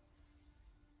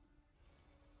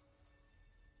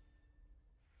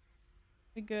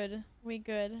 We good. We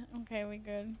good. Okay, we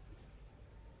good.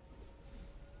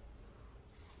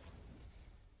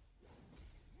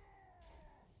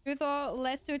 We thought,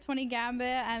 let's do a 20 Gambit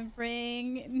and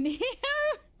bring Neo.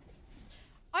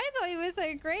 I thought it was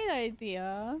a great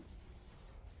idea.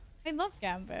 I love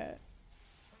Gambit.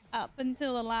 Up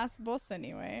until the last boss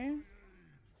anyway.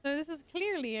 So this is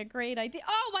clearly a great idea.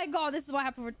 Oh my god, this is what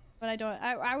happened when I don't...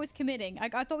 I was committing. I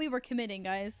thought we were committing,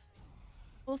 guys.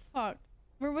 Well, fuck.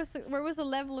 Where was the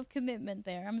level of commitment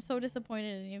there? I'm so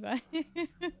disappointed in you guys.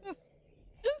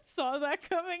 Saw that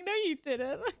coming. No, you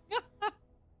didn't.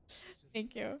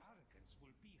 Thank you.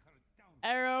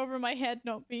 Arrow over my head,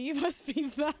 not me. Must be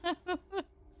that.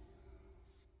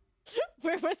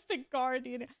 Where was the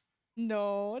guardian?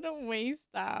 No, don't waste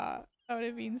that. That would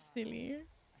have been silly.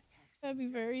 That'd be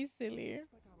very silly.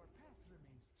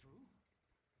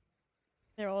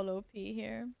 They're all OP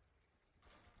here.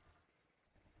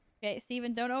 Okay,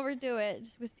 Steven, don't overdo it.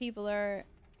 Just because people are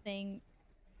saying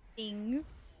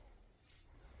things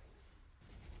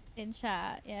in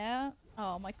chat, yeah?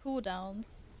 Oh, my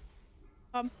cooldowns.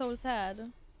 I'm so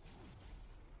sad.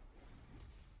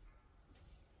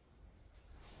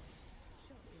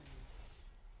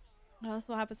 Oh, that's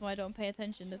what happens when I don't pay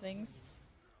attention to things.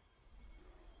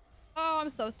 Oh, I'm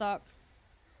so stuck.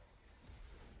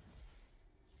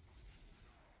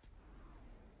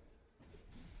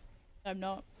 I'm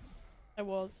not. I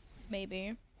was,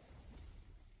 maybe.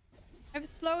 I've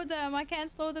slowed them. I can't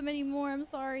slow them anymore. I'm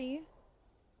sorry.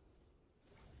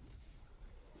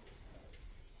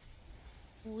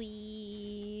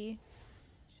 We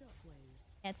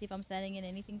can't see if I'm standing in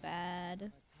anything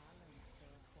bad.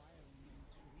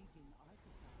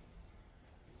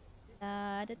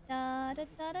 Da, da, da, da,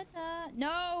 da, da, da.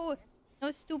 No! No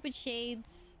stupid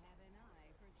shades.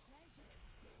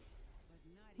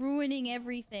 Ruining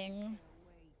everything.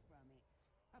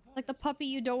 Like the puppy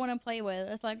you don't want to play with.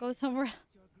 It's like, go somewhere.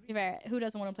 Who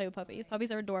doesn't want to play with puppies?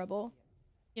 Puppies are adorable.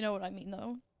 You know what I mean,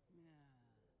 though.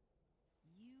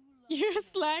 You You're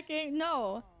slacking.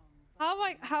 No.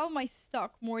 How am I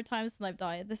stuck more times than I've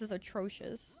died? This is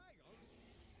atrocious.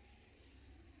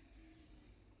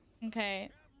 Okay.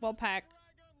 What pack?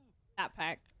 That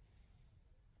pack.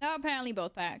 No, apparently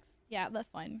both packs. Yeah, that's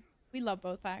fine. We love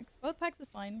both packs. Both packs is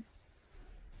fine.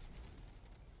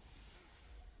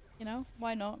 You know,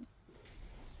 why not?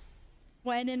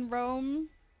 When in Rome,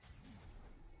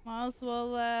 might as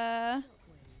well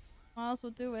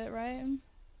do it, right?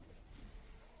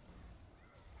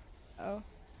 Oh.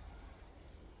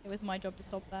 It was my job to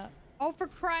stop that. Oh, for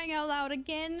crying out loud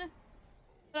again!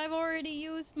 But I've already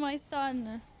used my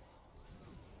stun.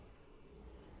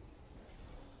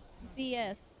 It's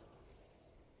BS.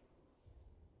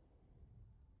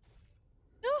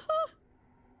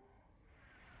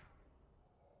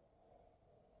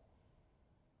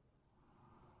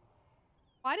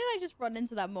 Why did I just run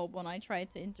into that mob when I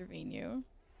tried to intervene you?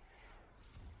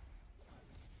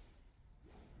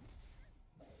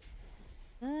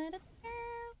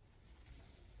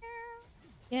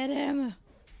 Get him!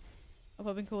 I'm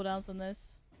hoping cooldowns on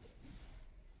this.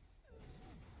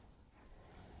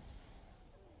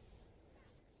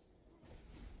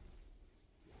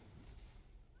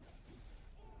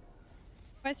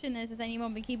 Question is, has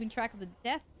anyone been keeping track of the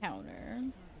death counter?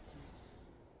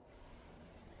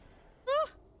 Ah!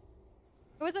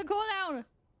 It was a cooldown!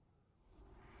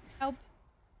 Help.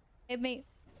 Save me.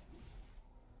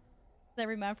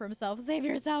 Every man for himself. Save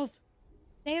yourself!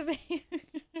 Save me!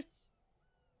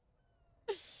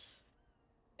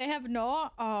 They have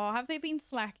not? Oh, have they been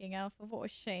slacking, Alpha? What a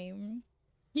shame.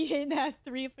 Yin had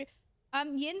 3 of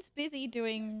Yin's busy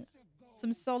doing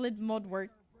some solid mod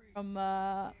work from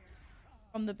the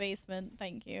basement.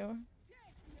 Thank you.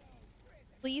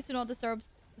 Please do not disturb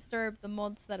the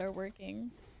mods that are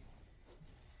working.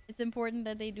 It's important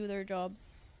that they do their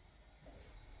jobs.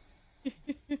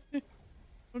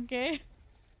 Okay.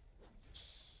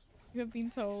 You have been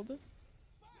told.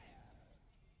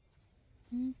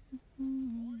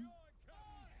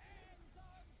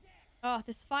 Oh,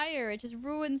 this fire, it just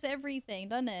ruins everything,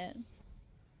 doesn't it?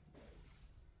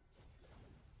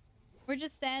 We're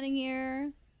just standing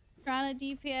here trying to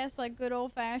DPS like good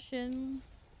old fashioned,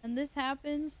 and this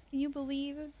happens. Can you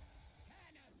believe it?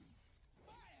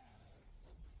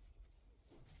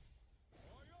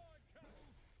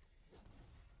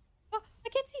 Oh, I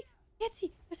can't see. I can't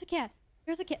see. There's a cat.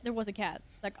 There's a cat. There was a cat.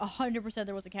 Like 100%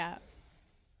 there was a cat.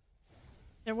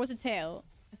 There was a tail.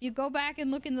 If you go back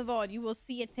and look in the VOD, you will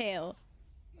see a tail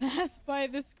pass by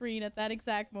the screen at that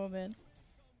exact moment.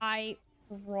 I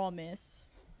promise.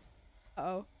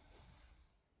 Uh-oh.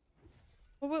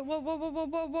 What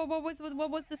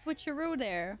was the switcheroo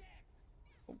there?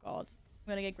 Oh god.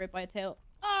 I'm gonna get gripped by a tail.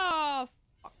 Oh,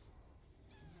 fuck.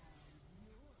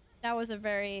 That was a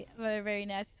very, very, very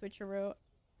nasty switcheroo.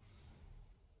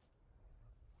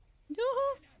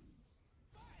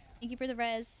 Thank you for the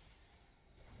res.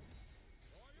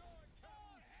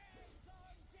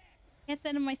 Can't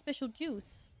send him my special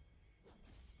juice.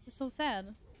 This is so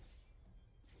sad.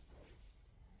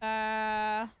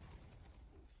 Oh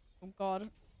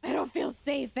god. I don't feel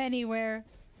safe anywhere.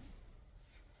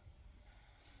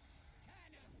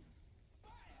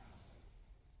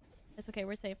 It's okay,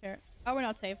 we're safe here. Oh, we're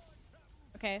not safe.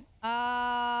 Okay. Oh,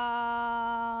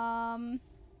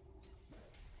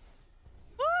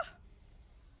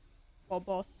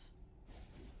 boss.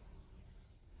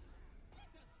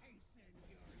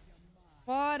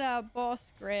 What a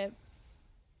boss grip.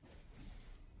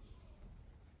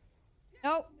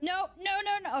 No, no, no,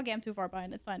 no, no. Okay, I'm too far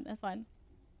behind. It's fine. That's fine.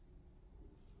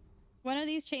 When are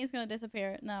these chains gonna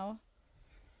disappear now?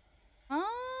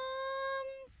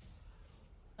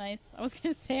 Nice. I was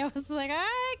gonna say, I was like,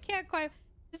 I can't quite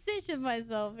position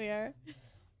myself here.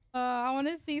 I want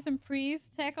to see some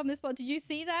priest tech on this spot. Did you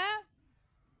see that?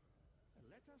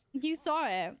 You saw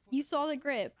it. You saw the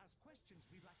grip.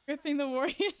 Gripping the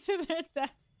warriors to their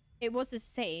death. It was a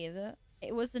save.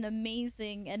 It was an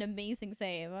amazing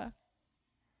save.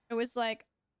 It was like,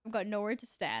 I've got nowhere to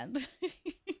stand.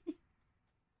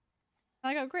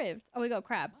 I got gripped. Oh, we got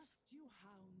crabs.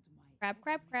 Crab.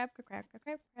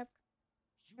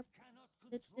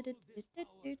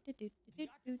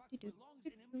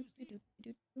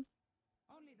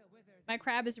 My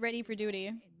crab is ready for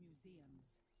duty.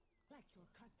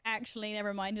 Actually,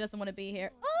 never mind. He doesn't want to be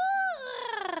here.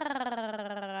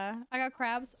 I got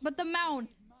crabs. But the mount.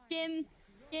 Jim.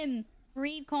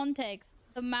 Read context.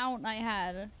 The mount I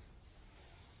had.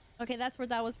 Okay, that's where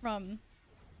that was from.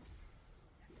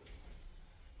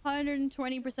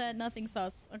 120% nothing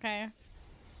sus. Okay.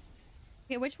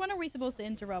 Okay, which one are we supposed to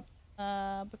interrupt?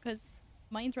 Because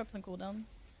My interrupts on cooldown.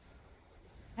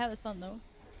 I have the sun though.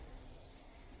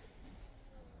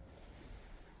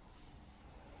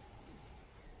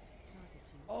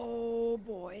 Oh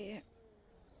boy.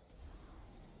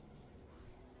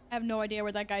 I have no idea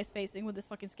where that guy's facing with this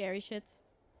fucking scary shit.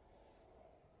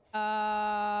 Guys?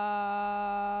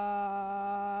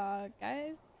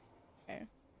 Okay.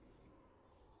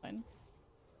 Fine.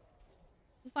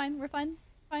 It's fine. We're fine.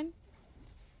 Fine.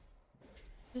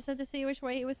 Just had to see which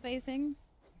way he was facing.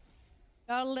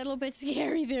 Got a little bit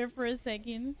scary there for a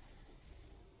second.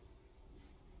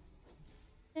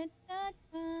 Da, da,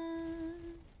 da.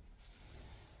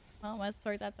 Well, let's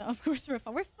sort that out. Of course, we're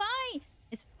fine. We're fine.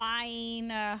 It's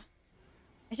fine. I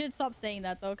should stop saying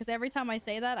that though, because every time I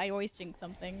say that, I always jinx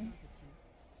something.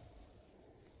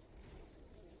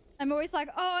 I'm always like,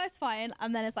 oh, it's fine.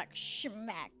 And then it's like,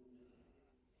 schmack.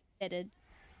 Headed.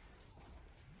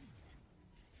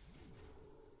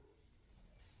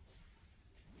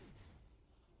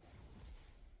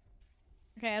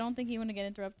 Okay, I don't think you want to get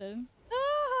interrupted.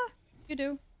 Ah, you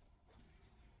do.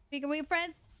 We can be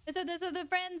friends. This are the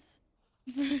friends.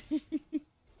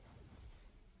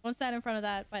 Don't stand in front of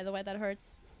that, by the way. That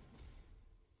hurts.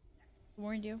 I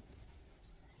warned you.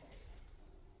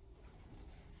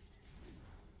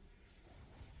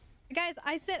 Guys,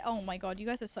 I said... Oh my god, you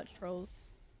guys are such trolls.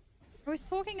 I was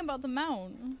talking about the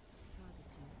mount.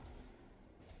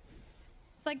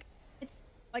 It's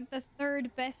like the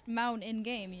third best mount in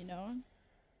game, you know?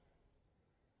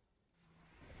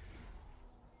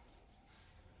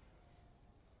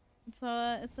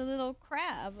 It's a little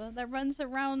crab that runs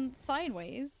around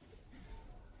sideways.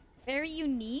 Very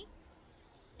unique.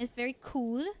 It's very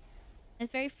cool.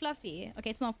 It's very fluffy. Okay,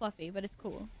 it's not fluffy, but it's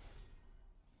cool.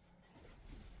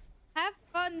 Have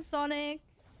fun, Sonic.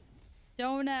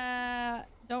 Don't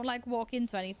like walk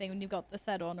into anything when you've got the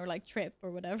set on, or like trip or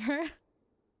whatever.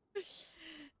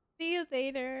 See you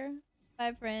later.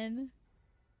 Bye, friend.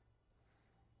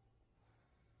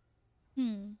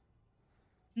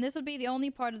 And this would be the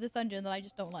only part of this dungeon that I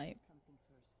just don't like.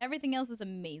 Everything else is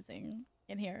amazing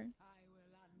in here.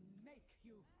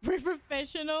 We're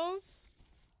professionals.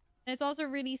 And it's also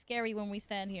really scary when we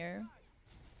stand here.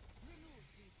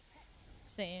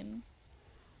 Saying.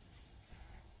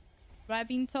 But I've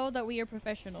been told that we are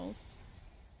professionals.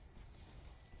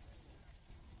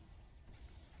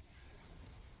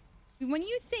 When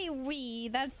you say we,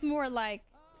 that's more like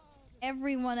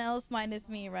everyone else minus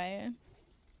me, right?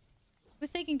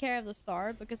 Who's taking care of the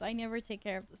star? Because I never take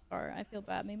care of the star. I feel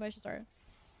bad. Maybe I should start.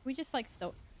 We just like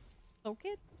stoke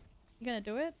it? You gonna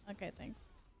do it? Okay, thanks.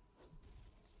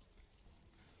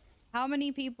 How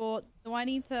many people do I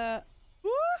need to...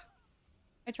 Woo!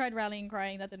 I tried rallying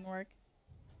crying. That didn't work.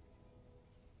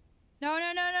 No,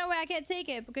 no, no, no. Wait, I can't take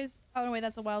it because... Oh, no, wait.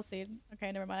 That's a wild seed.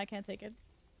 Okay, never mind. I can't take it.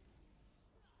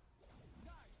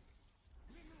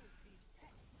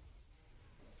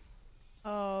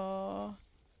 Oh...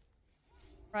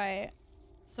 Right.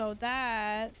 So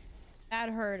that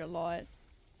hurt a lot.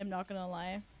 I'm not gonna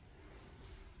lie.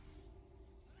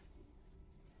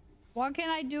 What can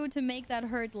I do to make that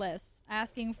hurt less?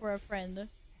 Asking for a friend.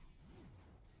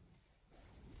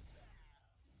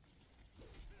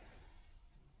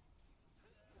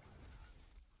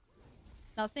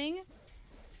 Nothing?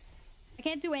 I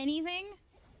can't do anything?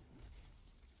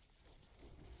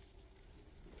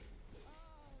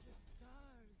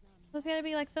 There's gotta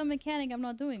be like some mechanic I'm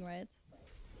not doing right.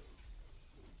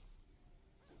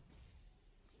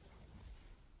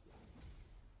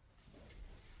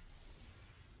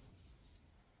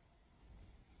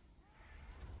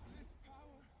 This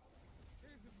power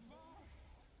is vast.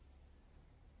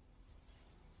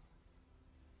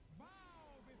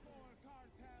 Bow before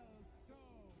cartel's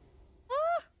soul.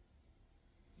 Ah!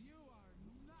 You are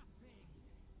nothing.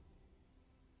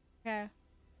 Okay.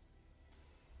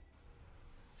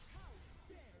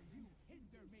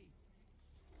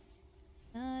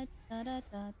 Da, da, da,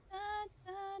 da, da,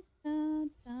 da, da,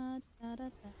 da, da, da.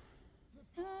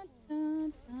 Da, da,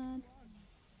 da.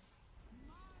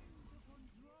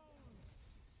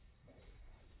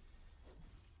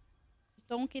 Just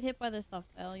don't get hit by this stuff,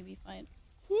 Belle. You'll be fine.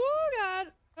 Oh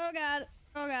god! Oh god!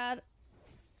 Oh god!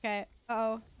 Okay.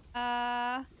 Uh-oh.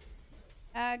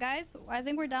 Guys, I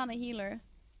think we're down a healer.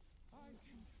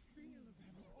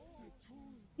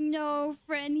 No,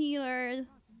 friend healer.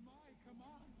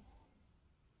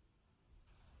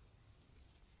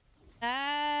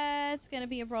 That's gonna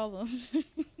be a problem.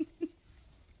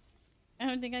 I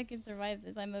don't think I can survive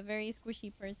this. I'm a very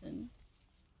squishy person.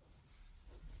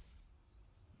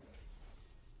 The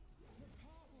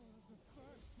power of the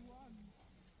first one.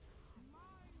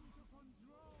 Mine to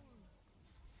control.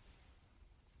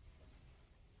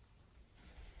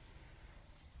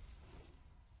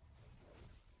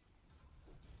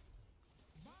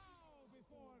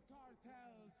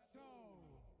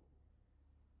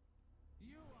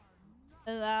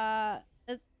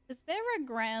 Is there a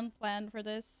grand plan for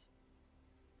this?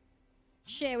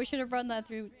 Shit, we should have run that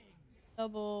through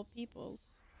double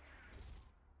peoples.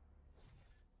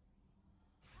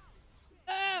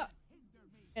 Ah!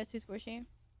 Guess too squishy.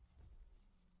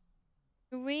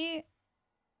 Do we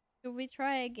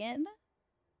try again?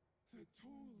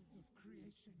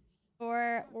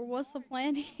 Or what's the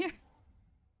plan here?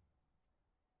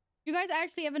 You guys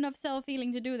actually have enough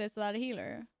self-healing to do this without a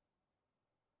healer?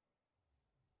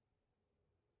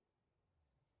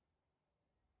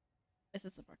 This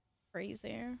is fucking crazy.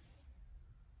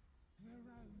 The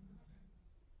realms.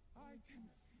 I can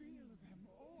feel them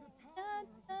all. The power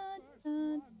of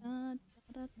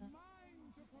the first one.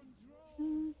 Mind to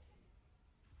control.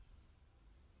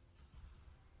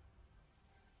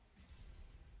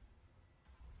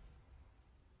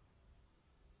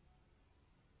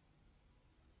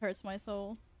 Hurts my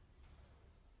soul.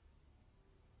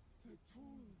 The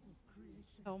tools of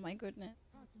creation. Oh my goodness.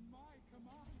 At my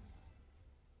command.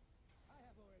 I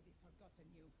have already forgotten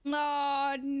you.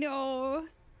 Oh no.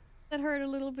 That hurt a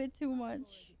little bit too much.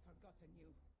 Already forgotten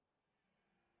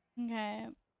you. Okay.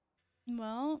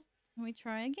 Well, we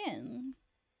try again.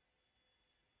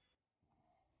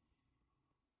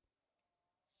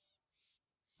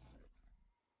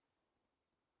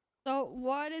 So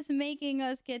what is making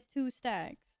us get 2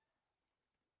 stacks?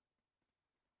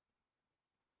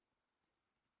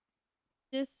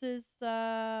 This is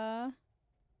that's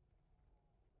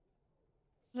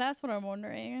what I'm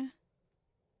wondering.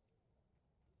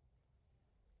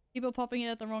 People popping it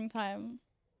at the wrong time.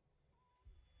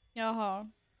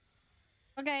 Yaha.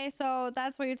 Okay, so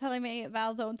that's what you're telling me.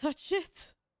 Val, don't touch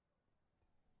it.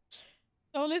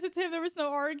 Don't listen to him. There was no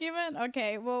argument.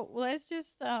 Okay, well, let's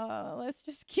just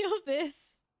kill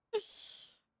this.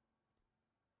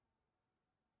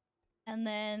 And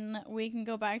then we can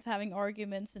go back to having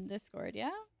arguments in Discord,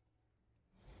 yeah?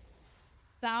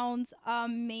 Sounds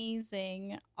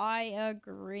amazing. I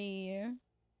agree.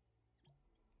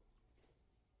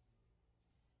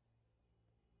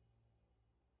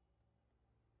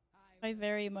 I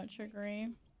very much agree.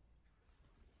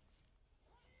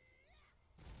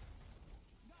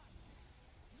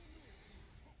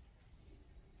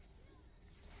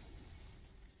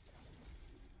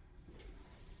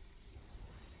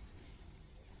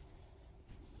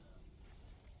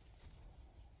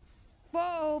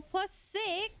 Whoa,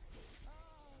 +6?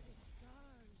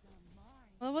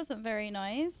 Well, that wasn't very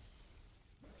nice.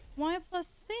 Why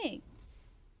 +6?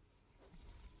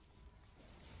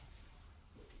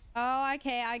 Oh,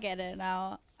 okay, I get it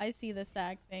now. I see the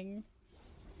stack thing.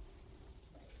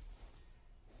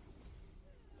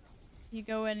 You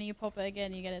go in and you pop it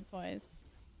again, you get it twice.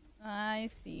 I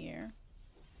see here.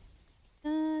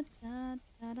 Da, da,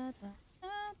 da, da, da.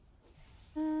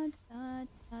 Da, da,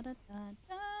 da, da, da.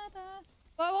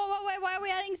 Whoa, wait, why are we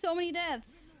adding so many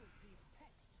deaths?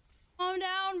 Calm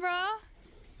down, bruh.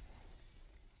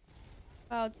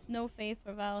 Wow, it's no faith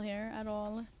for Val here at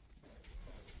all.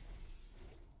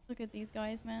 Look at these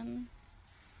guys, man.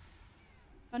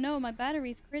 Oh no, my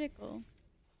battery's critical.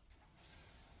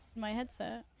 My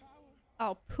headset.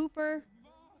 Oh, pooper.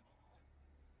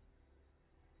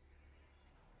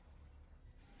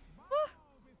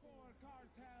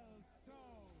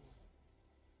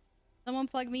 Someone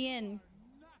plug me in.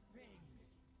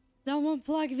 Someone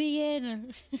plug me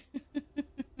in.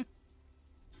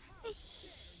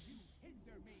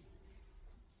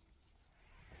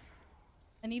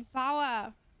 I need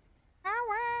power.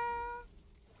 Power.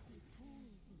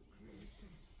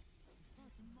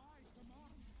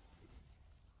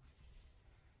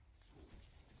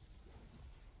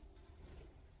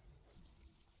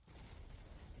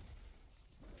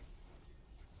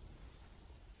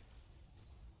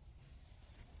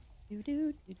 Do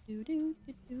do do do do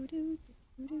do do do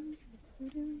do do do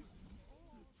do.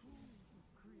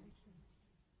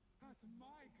 At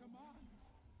my command.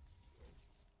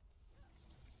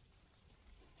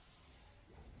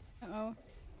 Uh-oh.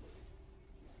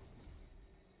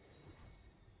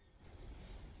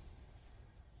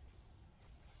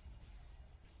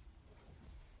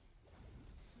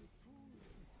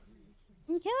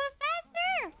 Kill it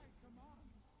faster!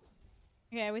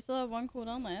 Okay, we still have 1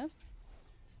 cooldown left.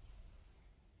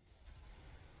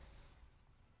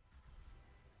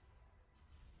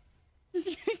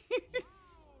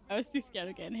 I was too scared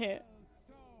of getting hit.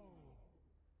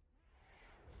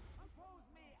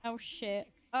 Oh shit.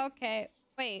 Okay,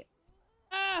 wait.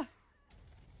 Ah!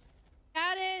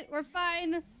 Got it! We're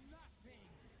fine!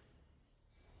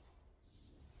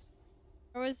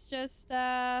 It was just,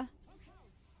 I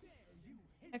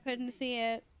couldn't see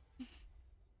it.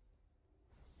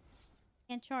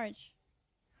 Can't charge.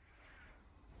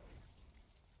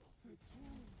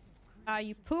 Ah,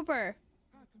 you pooper. At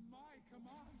my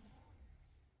command.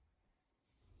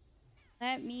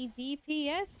 Let me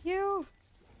DPS you.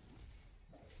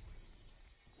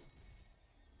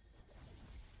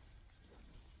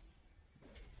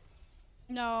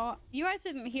 No, you guys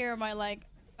didn't hear my like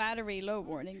battery low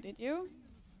warning, did you?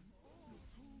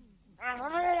 Hi,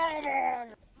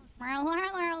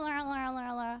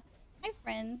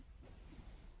 friend.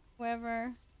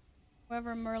 Whoever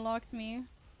murlocs me.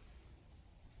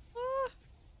 Ah.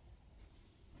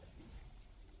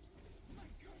 My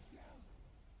good girl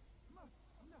must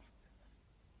not.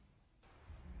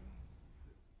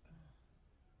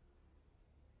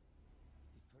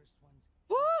 The first ones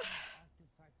Woo!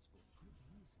 artifacts for good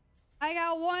reasons. I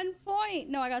got 1 point.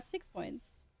 No, I got 6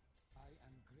 points. I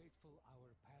am grateful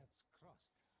our paths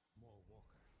crossed, more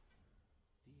Walker.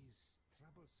 These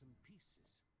troublesome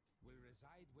pieces will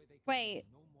reside where they can Wait.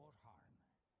 do no more harm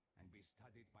and be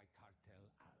studied by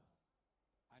Cartel Al.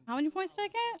 How many points did I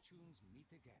get? Fortunes meet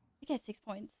again. I get 6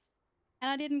 points. And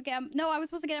I didn't get... No, I was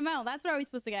supposed to get a mount. That's what I was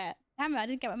supposed to get. Damn it, I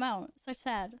didn't get my mount. Such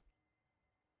sad.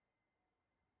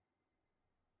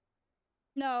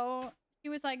 No. She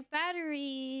was like,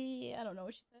 battery... I don't know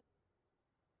what she said.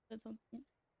 Said something.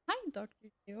 Hi, Dr.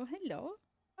 Two. Hello.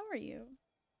 How are you?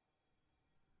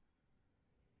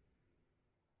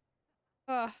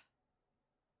 Ugh.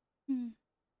 Hmm.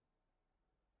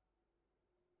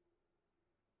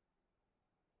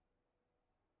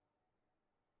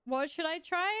 What should I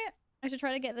try? I should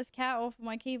try to get this cat off of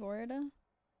my keyboard.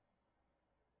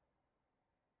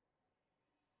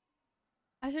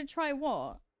 I should try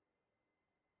what?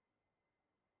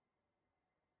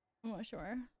 I'm not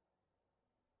sure.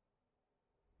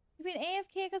 You've been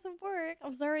AFK because of work.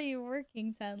 I'm sorry you're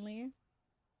working, Tanley.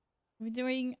 We're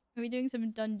doing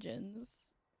some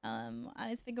dungeons. And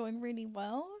it's been going really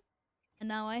well. And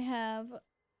now I have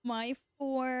my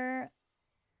 4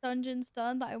 dungeons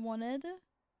done that I wanted.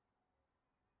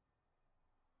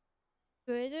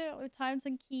 Good. With times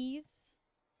and keys.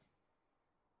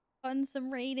 Done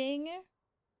some raiding.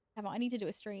 I need to do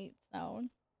a streets now.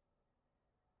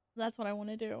 That's what I want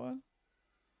to do.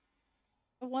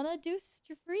 I want to do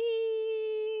streets.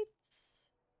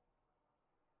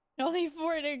 Only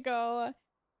 4 to go.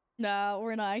 No,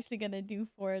 we're not actually going to do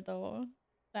 4 though.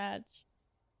 Sag.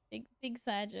 Big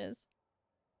Sages.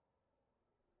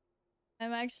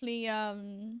 I'm actually,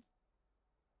 I'm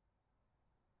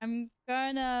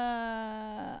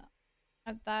gonna...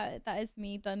 that is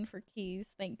me done for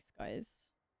keys. Thanks, guys.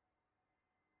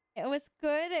 It was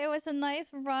good. It was a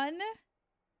nice run.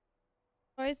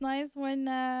 Always nice when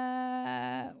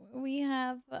we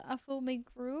have a full big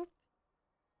group.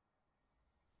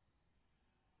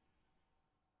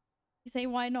 You say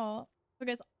why not?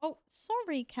 Because oh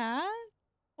sorry cat.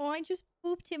 Oh I just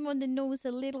booped him on the nose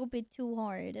a little bit too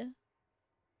hard.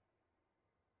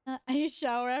 I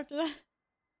shower after that.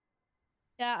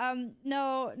 Yeah,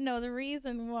 no, the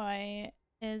reason why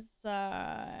is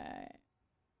I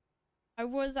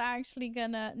was actually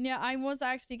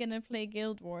gonna play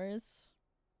Guild Wars.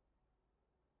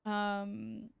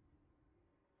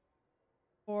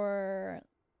 For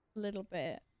a little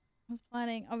bit.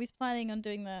 I was planning on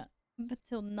doing that up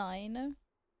until 9. And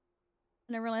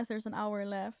I realized there's an hour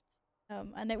left.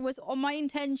 And it was on my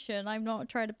intention. I'm not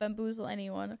trying to bamboozle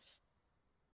anyone.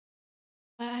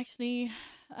 I actually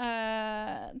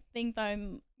think that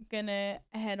I'm gonna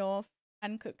head off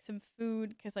and cook some food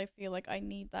because I feel like I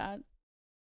need that.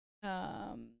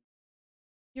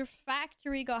 Your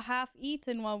factory got half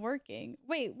eaten while working.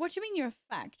 Wait, what do you mean your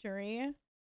factory?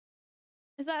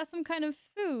 Is that some kind of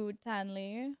food,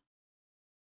 Tanley?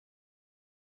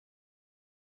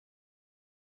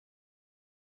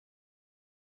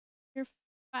 Your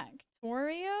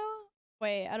Factorio?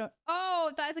 Wait, I don't...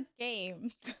 Oh, that's a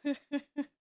game.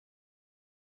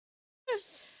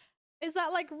 Is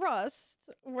that like Rust?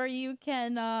 Where you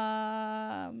can,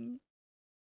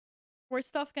 where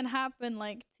stuff can happen,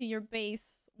 like, to your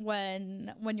base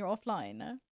when you're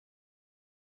offline?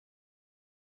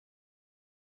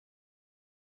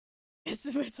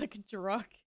 It's like a drug.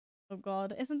 Oh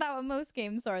god. Isn't that what most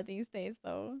games are these days,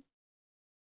 though?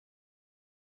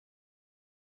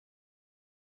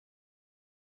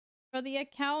 For the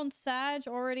account, Sag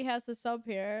already has a sub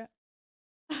here.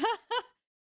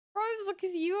 Bro,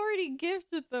 because you already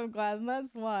gifted them, Glenn.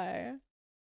 That's why.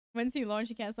 Once you launch,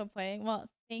 you can't stop playing. Well,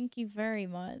 thank you very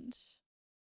much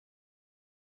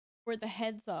for the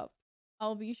heads up.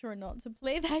 I'll be sure not to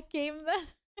play that game then.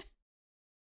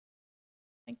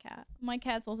 My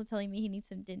cat's also telling me he needs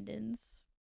some din-dins.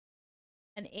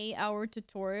 An 8-hour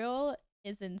tutorial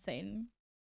is insane.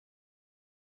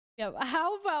 Yeah,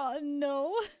 how about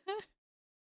no?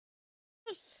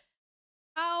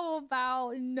 How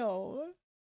about no?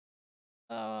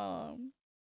 Hell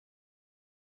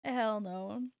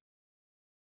no.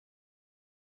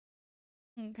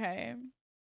 Okay.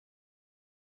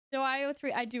 Do I owe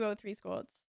 3? I do owe 3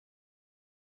 squats.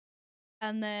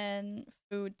 And then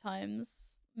food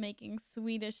times making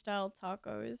Swedish style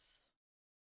tacos.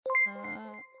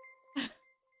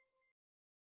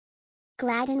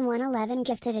 Gladden111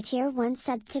 gifted a tier 1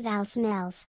 sub to Val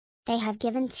Smells. They have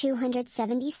given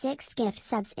 276 gift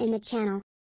subs in the channel.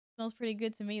 Smells pretty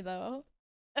good to me though.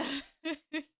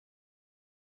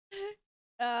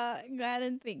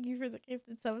 Gladden, thank you for the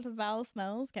gifted sub to Val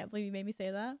Smells. Can't believe you made me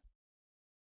say that.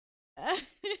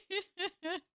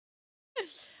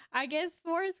 I guess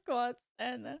 4 squats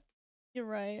then. You're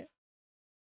right.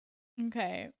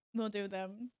 Okay, we'll do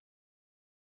them.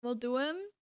 We'll do them.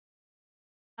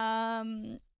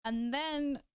 And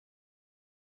then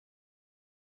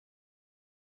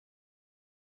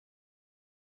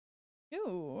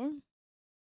ooh.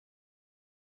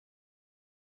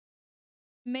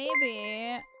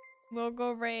 Maybe we'll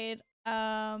go raid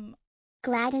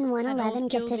Gladden111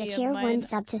 gifted a tier 1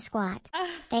 sub to Squat.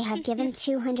 They have given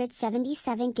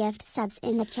 277 gift subs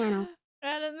in the channel.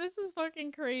 Gladden, this is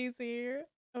fucking crazy.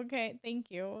 Okay, thank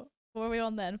you. What are we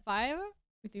on then? 5?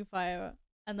 We do 5.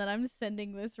 And then I'm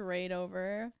sending this raid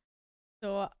over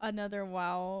to another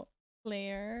WoW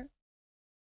player.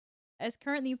 Is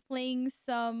currently playing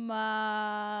some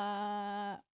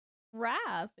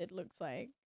Wrath, it looks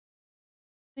like.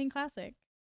 Playing classic.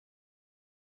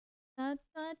 Da,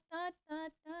 da, da, da,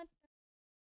 da.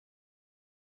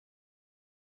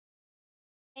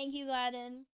 Thank you,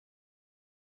 Gladden.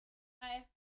 Bye.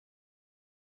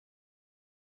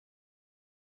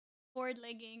 Horde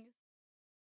leggings.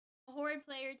 A Horde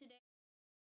player today.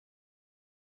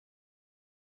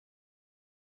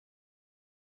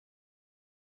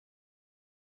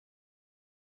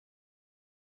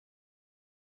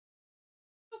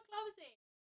 So closing.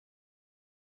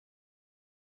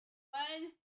 1.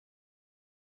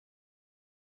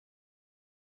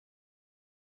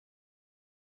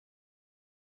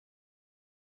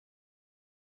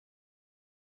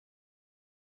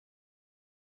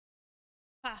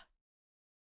 Ha.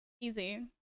 Easy.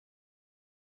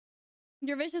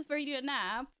 You're vicious for you to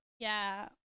nap? Yeah.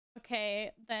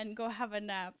 Okay, then go have a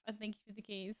nap. And thank you for the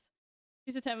keys.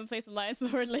 Use the time and place alliance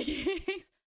with the Horde leggings.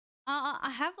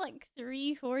 I have like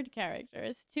 3 Horde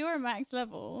characters. 2 are max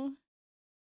level.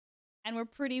 And we're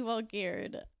pretty well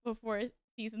geared before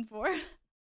season 4.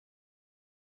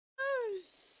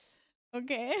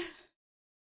 Okay.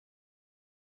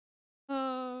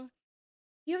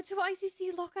 You have 2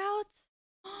 ICC lockouts?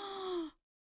 I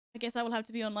guess I will have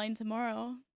to be online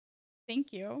tomorrow.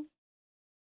 Thank you.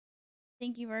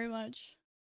 Thank you very much.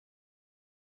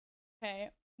 Okay.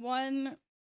 1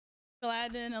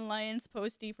 Gladden Alliance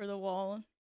postie for the wall.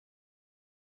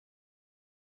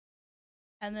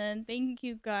 And then thank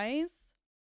you guys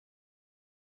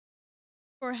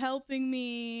for helping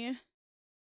me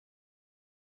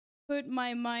put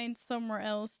my mind somewhere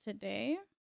else today.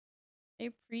 I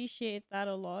appreciate that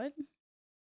a lot.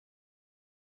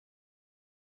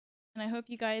 And I hope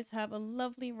you guys have a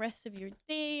lovely rest of your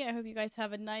day. I hope you guys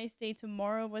have a nice day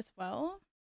tomorrow as well.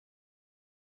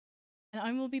 And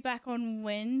I will be back on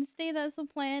Wednesday. That's the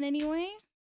plan anyway.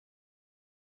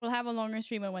 We'll have a longer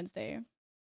stream on Wednesday.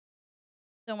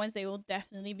 So Wednesday will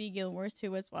definitely be Guild Wars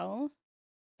 2 as well.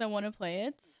 So I want to play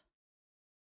it.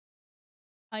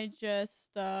 I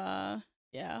just, yeah.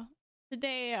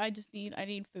 Today I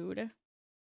need food.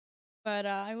 But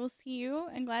I will see you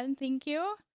and glad and thank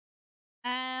you.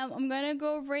 I'm gonna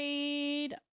go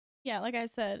raid, yeah, like I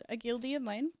said, a guildie of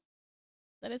mine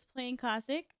that is playing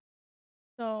classic.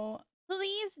 So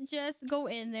please just go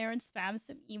in there and spam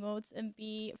some emotes and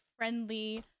be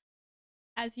friendly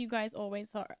as you guys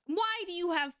always are. Why do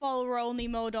you have follower only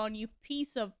mode on, you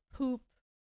piece of poop?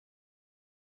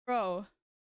 Bro.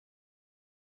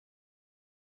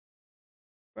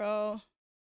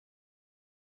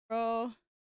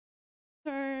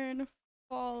 Turn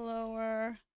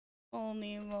follower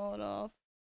only mode off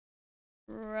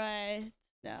right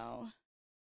now.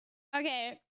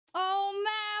 Okay. Oh,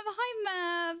 Mav. Hi,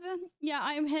 Mav. Yeah,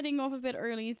 I'm heading off a bit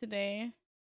early today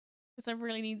because I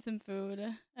really need some food.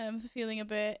 I'm feeling a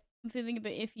bit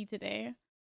iffy today.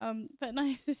 But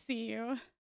nice to see you.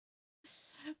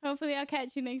 Hopefully I'll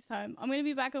catch you next time. I'm gonna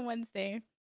be back on Wednesday.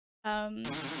 So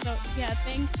yeah,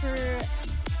 thanks for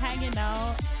hanging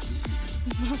out.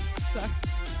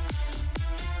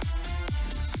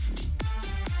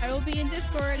 I will be in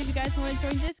Discord if you guys want to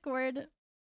join Discord.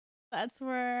 That's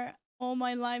where all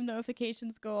my live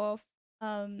notifications go off.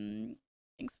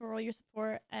 Thanks for all your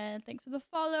support, and thanks for the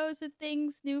follows and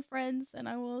things, new friends, and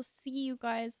I will see you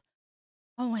guys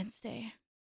on Wednesday.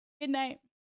 Good night.